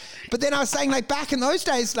fucked. But then I was saying, like, back in those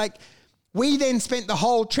days, like, we then spent the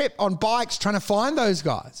whole trip on bikes trying to find those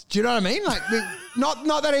guys. Do you know what I mean? Like, not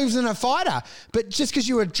that he wasn't a fighter, but just because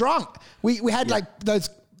you were drunk. We had like those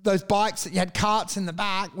bikes that you had carts in the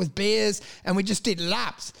back with beers, and we just did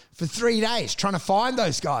laps for 3 days trying to find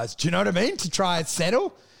those guys. Do you know what I mean? To try and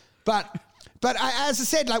settle. But as I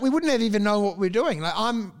said, like, we wouldn't have even known what we're doing. Like,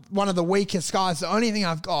 I'm one of the weakest guys. The only thing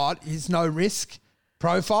I've got is no risk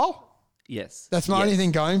profile. Yes. That's my only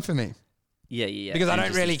thing going for me. Yeah. Because I And don't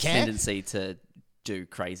just really a care. tendency to do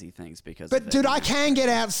crazy things because of But, it. dude, I can get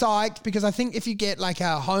out psyched because I think if you get like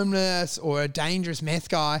a homeless or a dangerous meth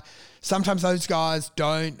guy, sometimes those guys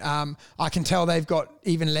don't. I can tell they've got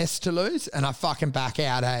even less to lose, and I fucking back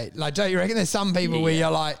out, hey. Like, don't you reckon there's some people where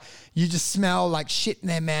you're like, you just smell like shit in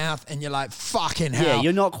their mouth, and you're like, fucking hell. Yeah,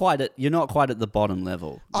 you're not quite at the bottom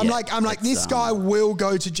level. I'm like, this guy will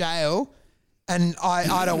go to jail, and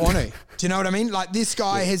I don't want to. Do you know what I mean? Like, this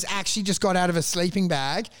guy has actually just got out of a sleeping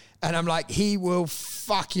bag, and I'm like, he will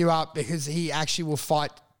fuck you up because he actually will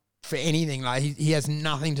fight for anything. Like, he has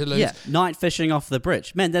nothing to lose. Yeah, night fishing off the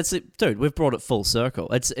bridge. Man, that's it. Dude, we've brought it full circle.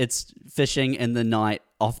 It's fishing in the night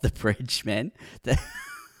off the bridge, man.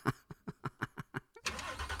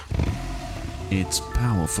 It's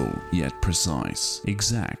powerful yet precise,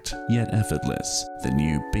 exact yet effortless. The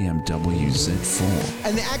new BMW Z4.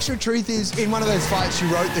 And the actual truth is, in one of those fights, you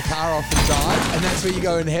wrote the car off and died, and that's where you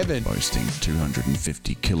go in heaven. Boasting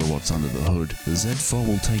 250 kilowatts under the hood, the Z4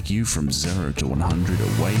 will take you from 0 to 100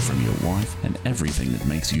 away from your wife and everything that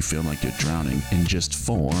makes you feel like you're drowning in just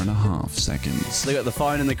 4.5 seconds. So they got the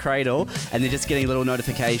phone in the cradle, and they're just getting little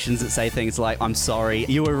notifications that say things like, "I'm sorry,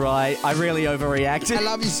 you were right, I really overreacted. I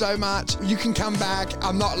love you so much. You can come back.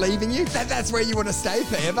 I'm not leaving you." That's where you want to stay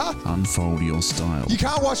forever. Unfold your style. You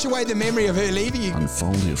can't wash away the memory of her leaving you.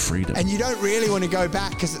 Unfold your freedom. And you don't really want to go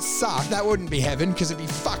back because it sucked. That wouldn't be heaven because it'd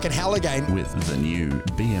be fucking hell again. With the new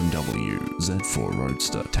BMW Z4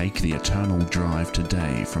 Roadster. Take the eternal drive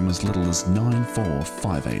today from as little as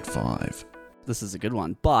 $94585. This is a good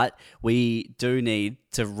one, but we do need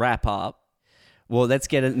to wrap up. Well, let's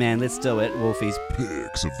get it, man. Let's do it. Wolfie's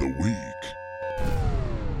Picks of the week.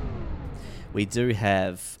 We do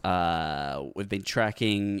have, we've been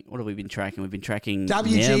tracking, what have we been tracking? We've been tracking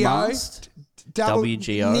WGO. Nearmast.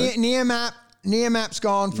 WGO. Nearmap's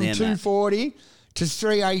gone from Nearmap. 240 to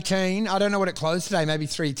 318. I don't know what it closed today, maybe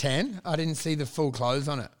 310. I didn't see the full close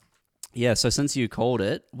on it. Yeah, so since you called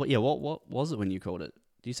it, what was it when you called it?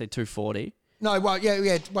 Did you say 240? No, well,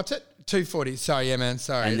 yeah. What's it? 240. Sorry, yeah, man.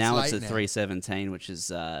 Sorry. And now it's late at 317, which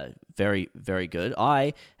is very, very good.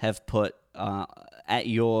 I have put at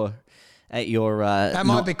your At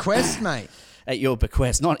my bequest, mate. At your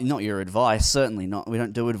bequest, not your advice, certainly not. We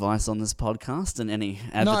don't do advice on this podcast, and any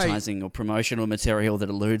advertising or promotional material that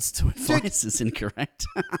alludes to advice is incorrect.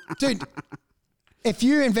 Dude, if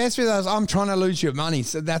you invest with us, I'm trying to lose your money,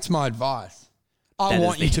 so that's my advice. I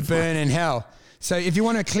want you to burn in hell. So if you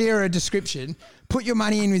want a clearer description, put your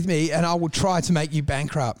money in with me, and I will try to make you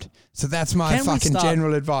bankrupt. So that's my fucking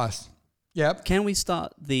general advice. Yep. Can we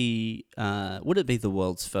start the, would it be the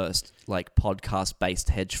world's first, like, podcast-based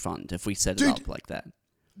hedge fund if we set it up like that?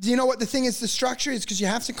 Do you know what the thing is? The structure is because you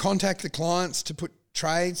have to contact the clients to put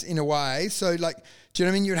trades in a way. So, like, do you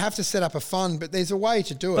know what I mean? You'd have to set up a fund, but there's a way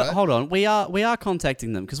to do it. But hold on, we are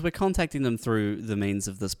contacting them because we're contacting them through the means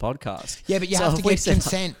of this podcast. Yeah, but you have to get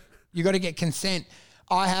consent. You got to get consent.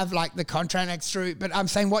 I have like the contracts through, but I'm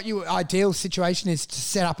saying what your ideal situation is to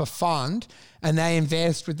set up a fund and they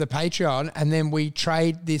invest with the Patreon, and then we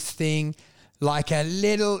trade this thing like a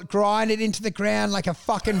little, grind it into the ground like a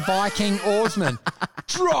fucking Viking oarsman.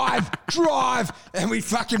 Drive, and we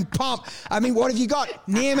fucking pump. I mean, what have you got?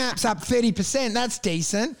 Nearmap's up 30%. That's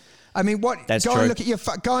decent. I mean, what? That's go true. And look at your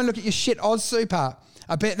go and look at your shit Oz Super.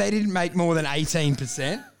 I bet they didn't make more than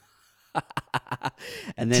 18%.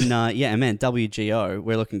 And then, man, WGO,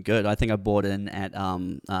 we're looking good. I think I bought in at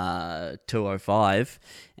 205,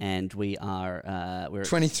 and we're at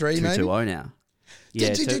 23 maybe? 220 now.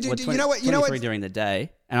 Yeah, You know what? 23 during the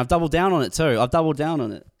day, and I've doubled down on it too.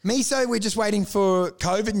 Miso, we're just waiting for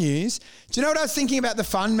COVID news. Do you know what I was thinking about the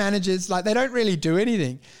fund managers? Like, they don't really do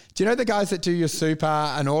anything. Do you know the guys that do your super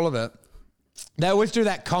and all of it? They always do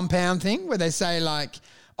that compound thing where they say like,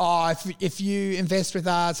 oh, if you invest with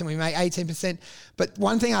us and we make 18%. But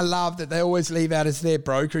one thing I love that they always leave out is their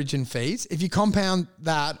brokerage and fees. If you compound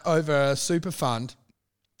that over a super fund,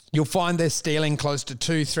 you'll find they're stealing close to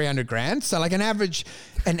 200-300 grand. So like an average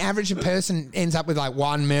person ends up with like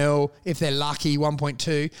 1 mil, if they're lucky,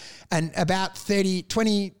 1.2, and about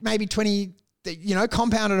 20,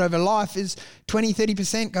 compounded over life is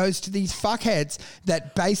 20-30% goes to these fuckheads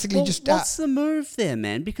that basically what's the move there,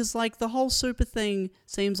 man? Because like the whole super thing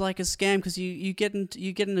seems like a scam, because you get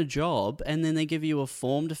in a job and then they give you a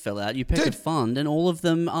form to fill out. You pick a fund and all of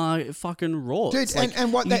them are fucking raw. Dude, like,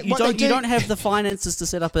 and you don't have the finances to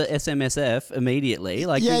set up a SMSF immediately.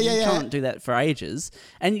 Like you can't do that for ages,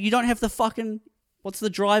 and you don't have the fucking. What's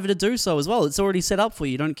the driver to do so as well? It's already set up for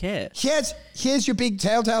you. You don't care. Here's your big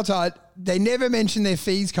telltale tide. They never mention their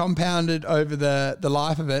fees compounded over the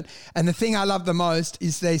life of it. And the thing I love the most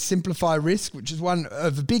is they simplify risk, which is one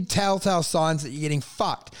of the big telltale signs that you're getting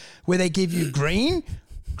fucked, where they give you green,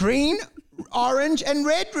 orange and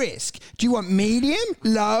red risk. Do you want medium,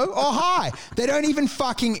 low or high? They don't even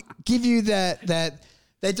fucking give you They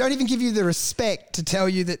don't even give you the respect to tell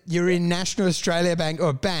you that you're in National Australia Bank or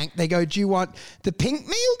a bank. They go, do you want the pink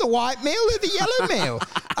meal, the white meal, or the yellow meal?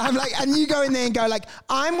 I'm like, and you go in there and go like,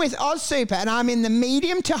 I'm with AusSuper and I'm in the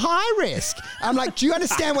medium to high risk. I'm like, do you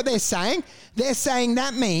understand what they're saying? They're saying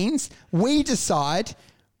that means we decide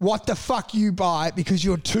what the fuck you buy because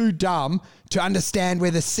you're too dumb to understand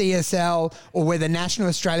whether CSL or whether National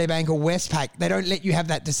Australia Bank or Westpac, they don't let you have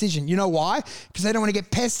that decision. You know why? Because they don't want to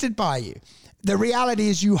get pestered by you. The reality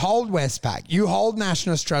is you hold Westpac, you hold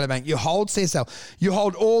National Australia Bank, you hold CSL, you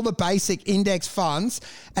hold all the basic index funds,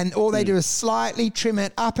 and all they do is slightly trim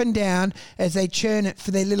it up and down as they churn it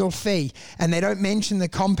for their little fee. And they don't mention the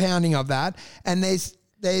compounding of that. And there's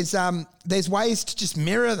ways to just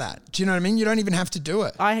mirror that. Do you know what I mean? You don't even have to do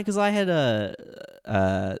it. Because I had an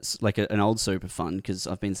old super fund, because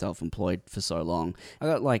I've been self-employed for so long. I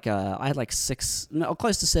got I had close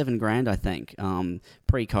to $7,000, I think,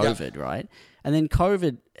 pre-COVID, right? And then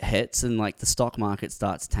COVID hits and like the stock market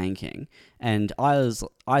starts tanking, and I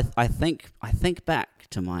think back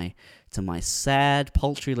to my sad,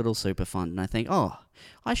 paltry little super fund, and I think, oh,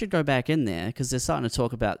 I should go back in there because they're starting to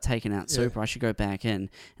talk about taking out super. I should go back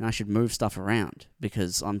in and I should move stuff around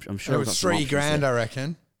because I'm sure it was $3,000, I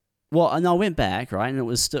reckon. Well, and I went back, right, and it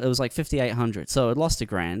was like 5,800. So it lost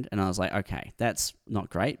 $1,000, and I was like, okay, that's not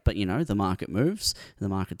great, but the market moves, the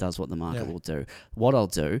market does what the market will do. What I'll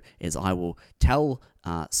do is I will tell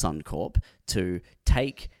Suncorp to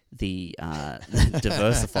take the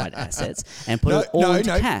diversified assets and put it all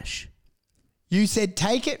into cash. You said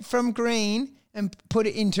take it from green and put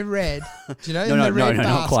it into red. Do you know? No,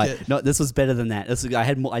 not quite. No, this was better than that.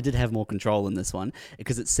 I did have more control in this one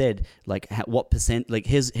because it said like what percent. Like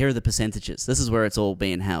here are the percentages. This is where it's all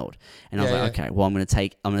being held. And I was like, okay, well I'm gonna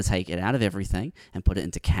take it out of everything and put it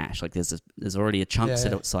into cash. Like there's already a chunk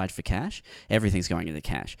set aside for cash. Everything's going into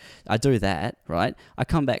cash. I do that, right? I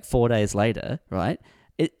come back 4 days later, right?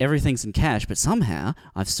 Everything's in cash, but somehow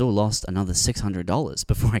I've still lost another $600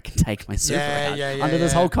 before I can take my super out under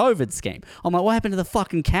this whole COVID scheme. I'm like, what happened to the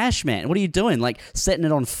fucking cash, man? What are you doing? Like setting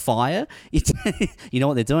it on fire? You know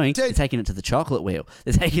what they're doing? They're taking it to the chocolate wheel.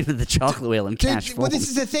 They're taking it to the chocolate wheel in cash form. Well, this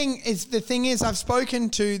is the thing. The thing is, I've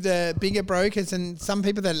spoken to the bigger brokers, and some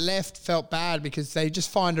people that left felt bad because they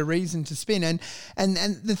just find a reason to spin. And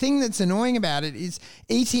the thing that's annoying about it is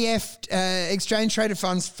ETF, exchange traded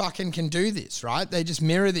funds, fucking can do this, right? They just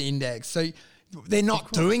mirror the index. So they're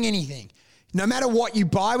not doing anything. No matter what you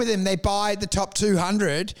buy with them, they buy the top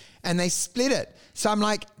 200 and they split it. So I'm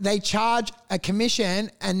like, they charge a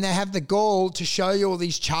commission and they have the gall to show you all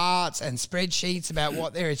these charts and spreadsheets about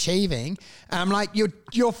what they're achieving. And I'm like, you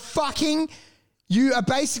are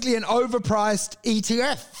basically an overpriced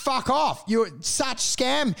ETF. Fuck off. You're such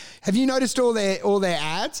scam. Have you noticed all their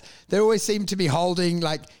ads? They always seem to be holding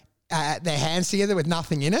like their hands together with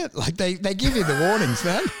nothing in it. Like they give you the warnings,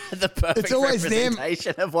 man. The perfect it's always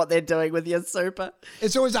representation of what they're doing with your super.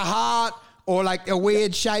 It's always a heart or like a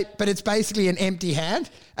weird shape, but it's basically an empty hand.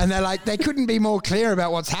 And they're like, they couldn't be more clear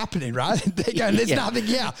about what's happening, right? They go, there's nothing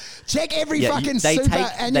here. Check every fucking super.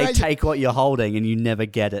 They take what you're holding and you never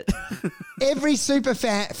get it. Every super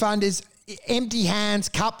fund is empty hands,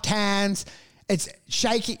 cupped hands. It's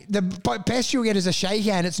shaky. The best you'll get is a shaky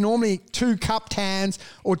hand. It's normally 2 cupped hands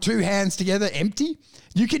or 2 hands together empty.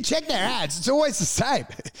 You can check their ads. It's always the same.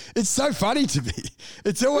 It's so funny to me.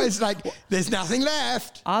 It's always like there's nothing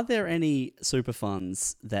left. Are there any super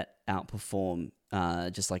funds that outperform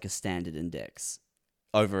just like a standard index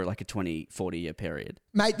over like a 20, 40-year period?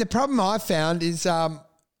 Mate, the problem I've found is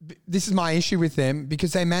this is my issue with them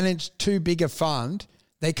because they manage too big a fund.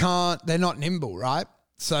 They're not nimble, right?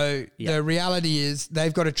 So the reality is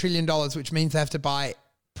they've got $1 trillion, which means they have to buy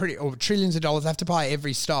trillions of dollars, they have to buy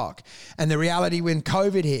every stock. And the reality when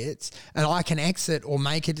COVID hits and I can exit or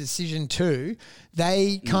make a decision too,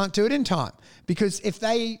 they can't do it in time. Because if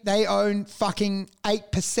they own fucking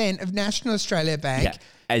 8% of National Australia Bank. Yeah.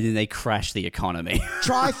 And then they crash the economy.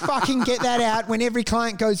 Try fucking get that out when every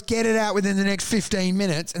client goes, get it out within the next 15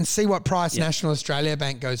 minutes and see what price National Australia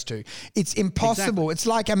Bank goes to. It's impossible. Exactly. It's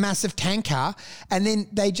like a massive tanker and then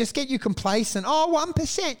they just get you complacent. Oh, 1%,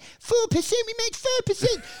 4%, we make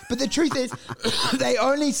 4%. But the truth is they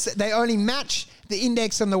only match the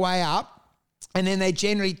index on the way up and then they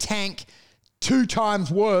generally tank 2 times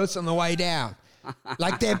worse on the way down.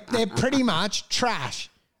 Like they're pretty much trash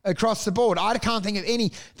across the board. I can't think of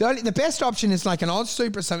any. The best option is like an Oz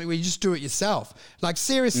Super or something where you just do it yourself. Like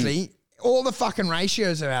seriously, all the fucking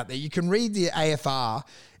ratios are out there. You can read the AFR.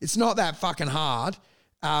 It's not that fucking hard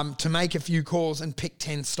to make a few calls and pick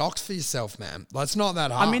 10 stocks for yourself, man. Like, it's not that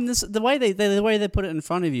hard. I mean, the way they put it in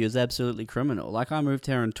front of you is absolutely criminal. Like I moved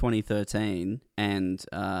here in 2013, and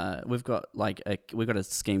we've got a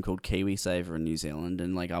scheme called KiwiSaver in New Zealand,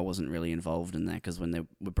 and like I wasn't really involved in that because when they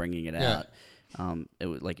were bringing it out. It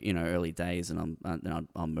was like, early days and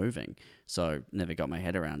I'm moving. So never got my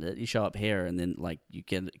head around it. You show up here and then like you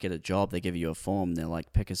get a job, they give you a form, they're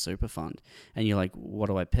like, pick a super fund. And you're like, what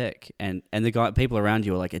do I pick? And people around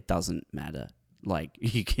you are like, it doesn't matter. Like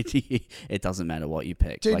it doesn't matter what you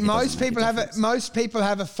pick. Dude, like, most people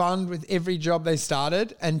have a fund with every job they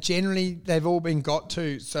started and generally they've all been got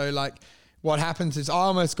to. So like what happens is I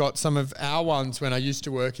almost got some of our ones when I used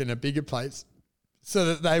to work in a bigger place. So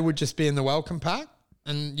that they would just be in the welcome pack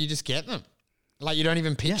and you just get them. Like you don't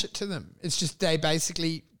even pitch it to them. It's just they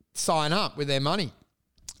basically sign up with their money.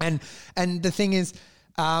 And the thing is,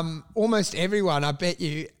 almost everyone, I bet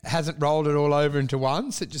you, hasn't rolled it all over into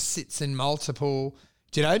one. So it just sits in multiple,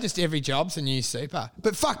 just every job's a new super.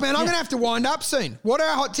 But fuck, man, I'm going to have to wind up soon. What are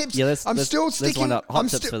our hot tips? Yeah, let's wind up. Hot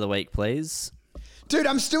tips for the week, please. Dude,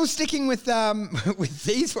 I'm still sticking with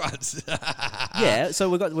these ones. Yeah, so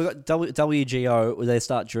we've got WGO. They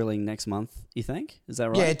start drilling next month, you think? Is that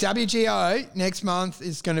right? Yeah, WGO next month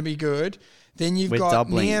is going to be good. Then you've got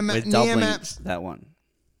doubling Nearmap's. That one.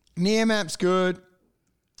 Nearmap's good.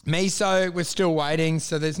 Miso, we're still waiting,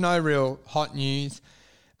 so there's no real hot news.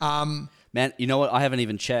 Man, you know what? I haven't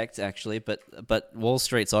even checked actually, but Wall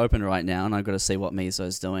Street's open right now, and I've got to see what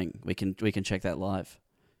Miso's doing. We can check that live.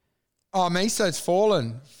 Oh, Miso's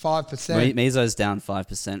fallen 5%. Miso's down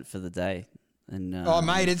 5% for the day. And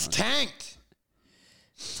mate, it's tanked.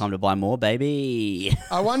 Time to buy more, baby.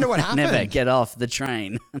 I wonder what happened. Never get off the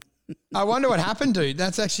train. I wonder what happened, dude.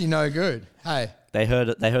 That's actually no good. Hey, they heard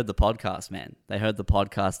it. They heard the podcast, man. They heard the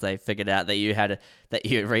podcast. They figured out that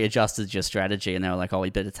you readjusted your strategy, and they were like, "Oh, we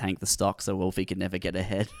better tank the stock so Wolfie could never get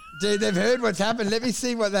ahead." Dude, they've heard what's happened. Let me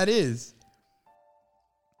see what that is.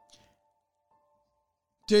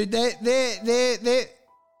 Dude, they're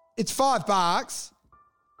it's $5.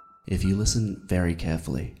 If you listen very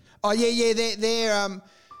carefully. Oh yeah,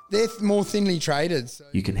 they're more thinly traded. So.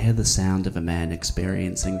 You can hear the sound of a man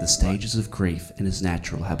experiencing the stages of grief in his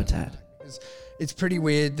natural habitat. It's pretty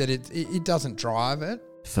weird that it doesn't drive it.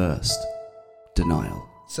 First, denial.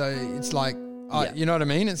 So it's like, you know what I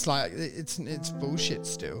mean? It's like it's bullshit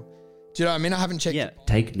still. Do you know what I mean? I haven't checked. Yeah.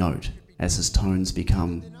 Take note as his tones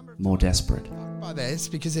become more desperate. By this,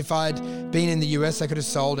 because if I'd been in the US, I could have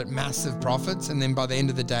sold at massive profits, and then by the end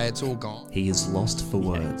of the day, it's all gone. He is lost for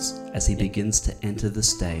words as he begins to enter the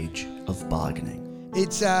stage of bargaining. They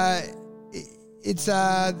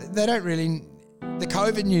don't really. The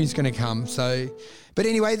COVID news is going to come, so. But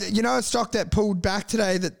anyway, a stock that pulled back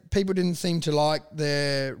today that people didn't seem to like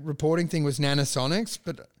their reporting thing was Nanosonics,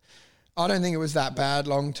 but I don't think it was that bad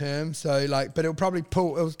long term. So but it'll probably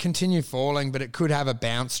it'll continue falling, but it could have a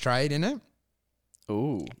bounce trade in it.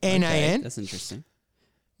 Ooh, NAN. Okay. That's interesting.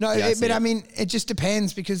 No, I mean, it just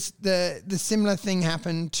depends because the similar thing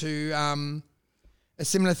happened to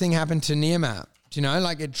Nearmap. Do you know,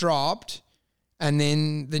 like it dropped, and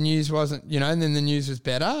then the news wasn't, and then the news was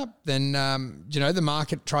better. Then the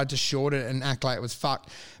market tried to short it and act like it was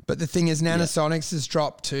fucked. But the thing is, Nanosonics has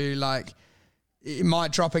dropped to like it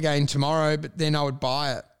might drop again tomorrow, but then I would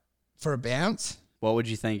buy it for a bounce. What would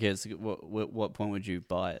you think is? What point would you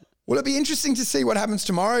buy it? Well, it'd be interesting to see what happens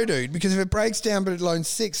tomorrow, dude, because if it breaks down below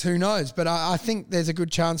 6, who knows? But I think there's a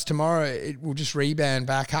good chance tomorrow it will just rebound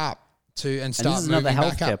back up and start And this is moving another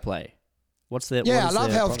back up. healthcare play. What's their? Yeah, I what is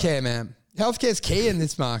love their healthcare, product? man. Healthcare's key in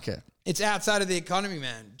this market. It's outside of the economy,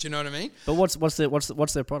 man. Do you know what I mean? But what's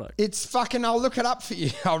their product? It's fucking. I'll look it up for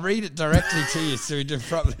you. I'll read it directly to you, so you do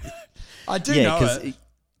probably. I do Yeah, know because it.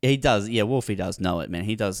 he does. Yeah, Wolfie does know it, man.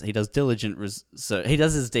 He does diligent. So he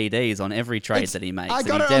does his DDs on every trade that he makes. I and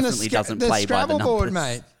got he it on definitely doesn't the play by the Scrabble numbers. board,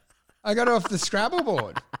 mate. I got it off the Scrabble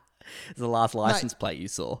board. It's the last license plate you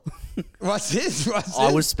saw. What's this? What's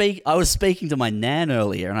I this? was speaking to my nan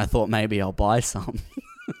earlier, and I thought maybe I'll buy some.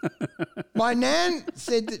 My nan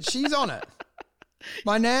said that she's on it.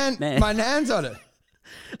 My Man. nan's on it.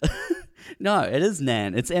 No, it is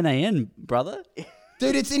Nan. It's NAN, brother.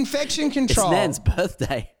 Dude, it's infection It's control. Nan's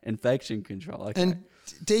birthday. Infection control. Okay. And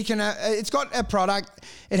Deacon, it's got a product.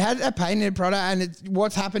 It had a patented product, and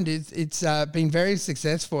what's happened is it's been very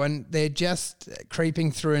successful, and they're just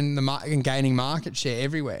creeping through in the and gaining market share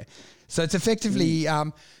everywhere. So it's effectively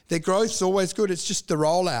their growth's always good. It's just the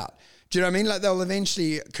rollout. Do you know what I mean? Like they'll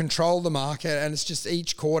eventually control the market, and it's just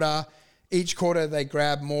each quarter they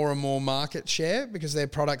grab more and more market share because their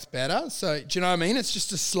product's better. So do you know what I mean? It's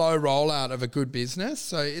just a slow rollout of a good business.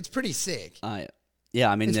 So it's pretty sick. Yeah,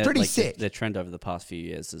 I mean, It's pretty sick. Their trend over the past few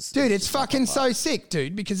years is... Dude, it's fucking so sick,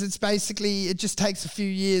 dude, because it's basically, it just takes a few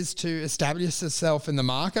years to establish itself in the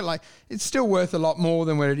market. Like, it's still worth a lot more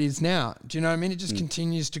than what it is now. Do you know what I mean? It just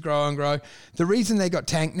continues to grow and grow. The reason they got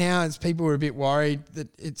tanked now is people were a bit worried that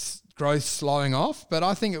its growth slowing off, but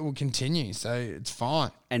I think it will continue, so it's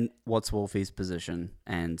fine. And what's Wolfie's position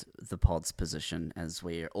and the pod's position as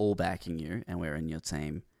we're all backing you and we're in your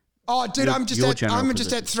team? Oh, dude, Your I'm just general at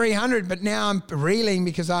position. 300, but now I'm reeling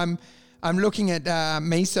because I'm looking at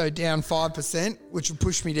Miso down 5%, which will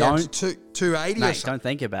push me down to 280 or Mate, something. don't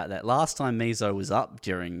think about that. Last time Miso was up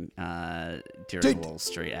during Dude, Wall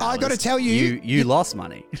Street hours, I gotta tell you- you lost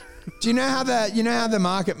money. Do you know how the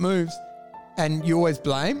market moves, and you always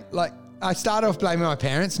blame? Like, I started off blaming my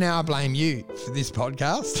parents. Now I blame you for this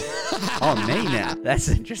podcast. Oh, me now. That's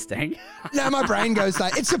interesting. Now my brain goes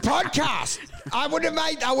like, it's a podcast. I would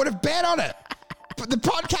have bet on it. But the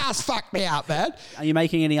podcast fucked me out, man. Are you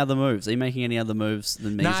making any other moves? Are you making any other moves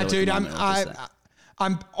than Miso? Nah, at the dude, moment, or just that?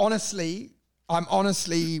 I'm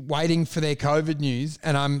honestly waiting for their COVID news,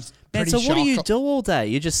 and I'm Man, pretty so shocked. what do you do all day?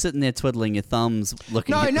 You're just sitting there twiddling your thumbs,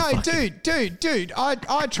 looking at the fucking... dude.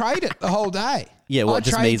 I trade it the whole day. Yeah, I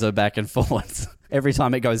just trade- Miso back and forwards. Every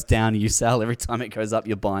time it goes down, you sell. Every time it goes up,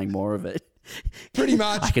 you're buying more of it. Pretty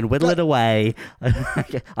much. I can whittle it away.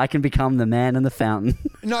 I can become the man in the fountain.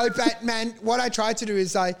 No, but man, what I try to do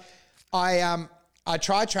is I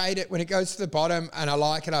trade it when it goes to the bottom and I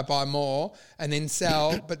like it, I buy more and then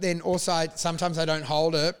sell. But then also sometimes I don't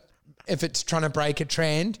hold it if it's trying to break a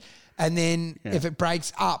trend. And then if it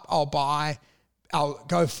breaks up, I'll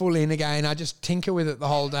go full in again. I just tinker with it the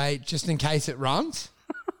whole day just in case it runs.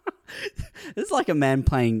 It's like a man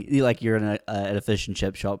playing, you're in at a fish and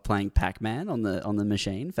chip shop playing Pac-Man on the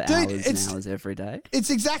machine for hours and hours every day. It's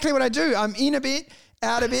exactly what I do. I'm in a bit,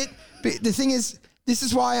 out a bit. But the thing is, this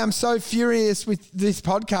is why I'm so furious with this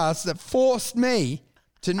podcast that forced me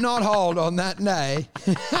to not hold on that day.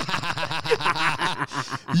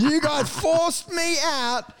 You guys forced me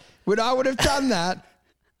out when I would have done that.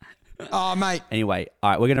 Oh, mate. Anyway, all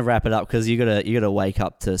right, we're gonna wrap it up because you gotta wake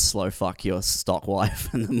up to slow fuck your stock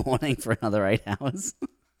wife in the morning for another 8 hours.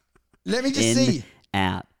 Let me just see.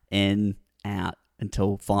 In, out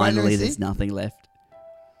until let me finally see. there's nothing left.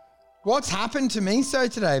 What's happened to me so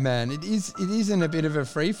today, man? It is in a bit of a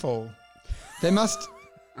free fall. There must.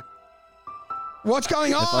 What's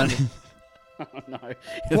going on? Oh no!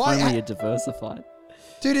 If Why- only you're diversified.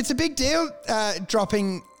 Dude, it's a big deal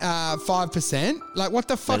dropping 5%. Like, what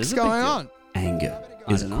the fuck's is a big going deal. on? Anger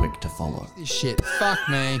is quick to follow. This shit. Fuck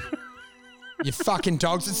me. You fucking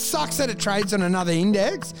dogs. It sucks that it trades on another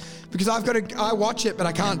index because I watch it, but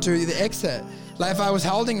I can't do the exit. Like, if I was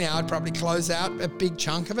holding now, I'd probably close out a big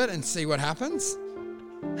chunk of it and see what happens.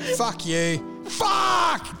 Fuck you.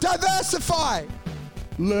 Fuck! Diversify!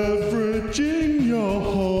 Leveraging your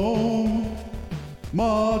home,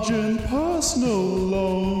 margin personal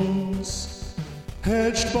loans,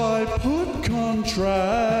 hedged by put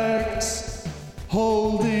contracts,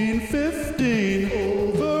 holding 15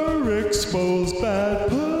 overexposed bad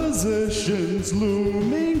positions,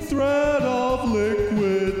 looming threat of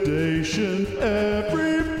liquidation.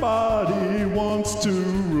 Everybody wants to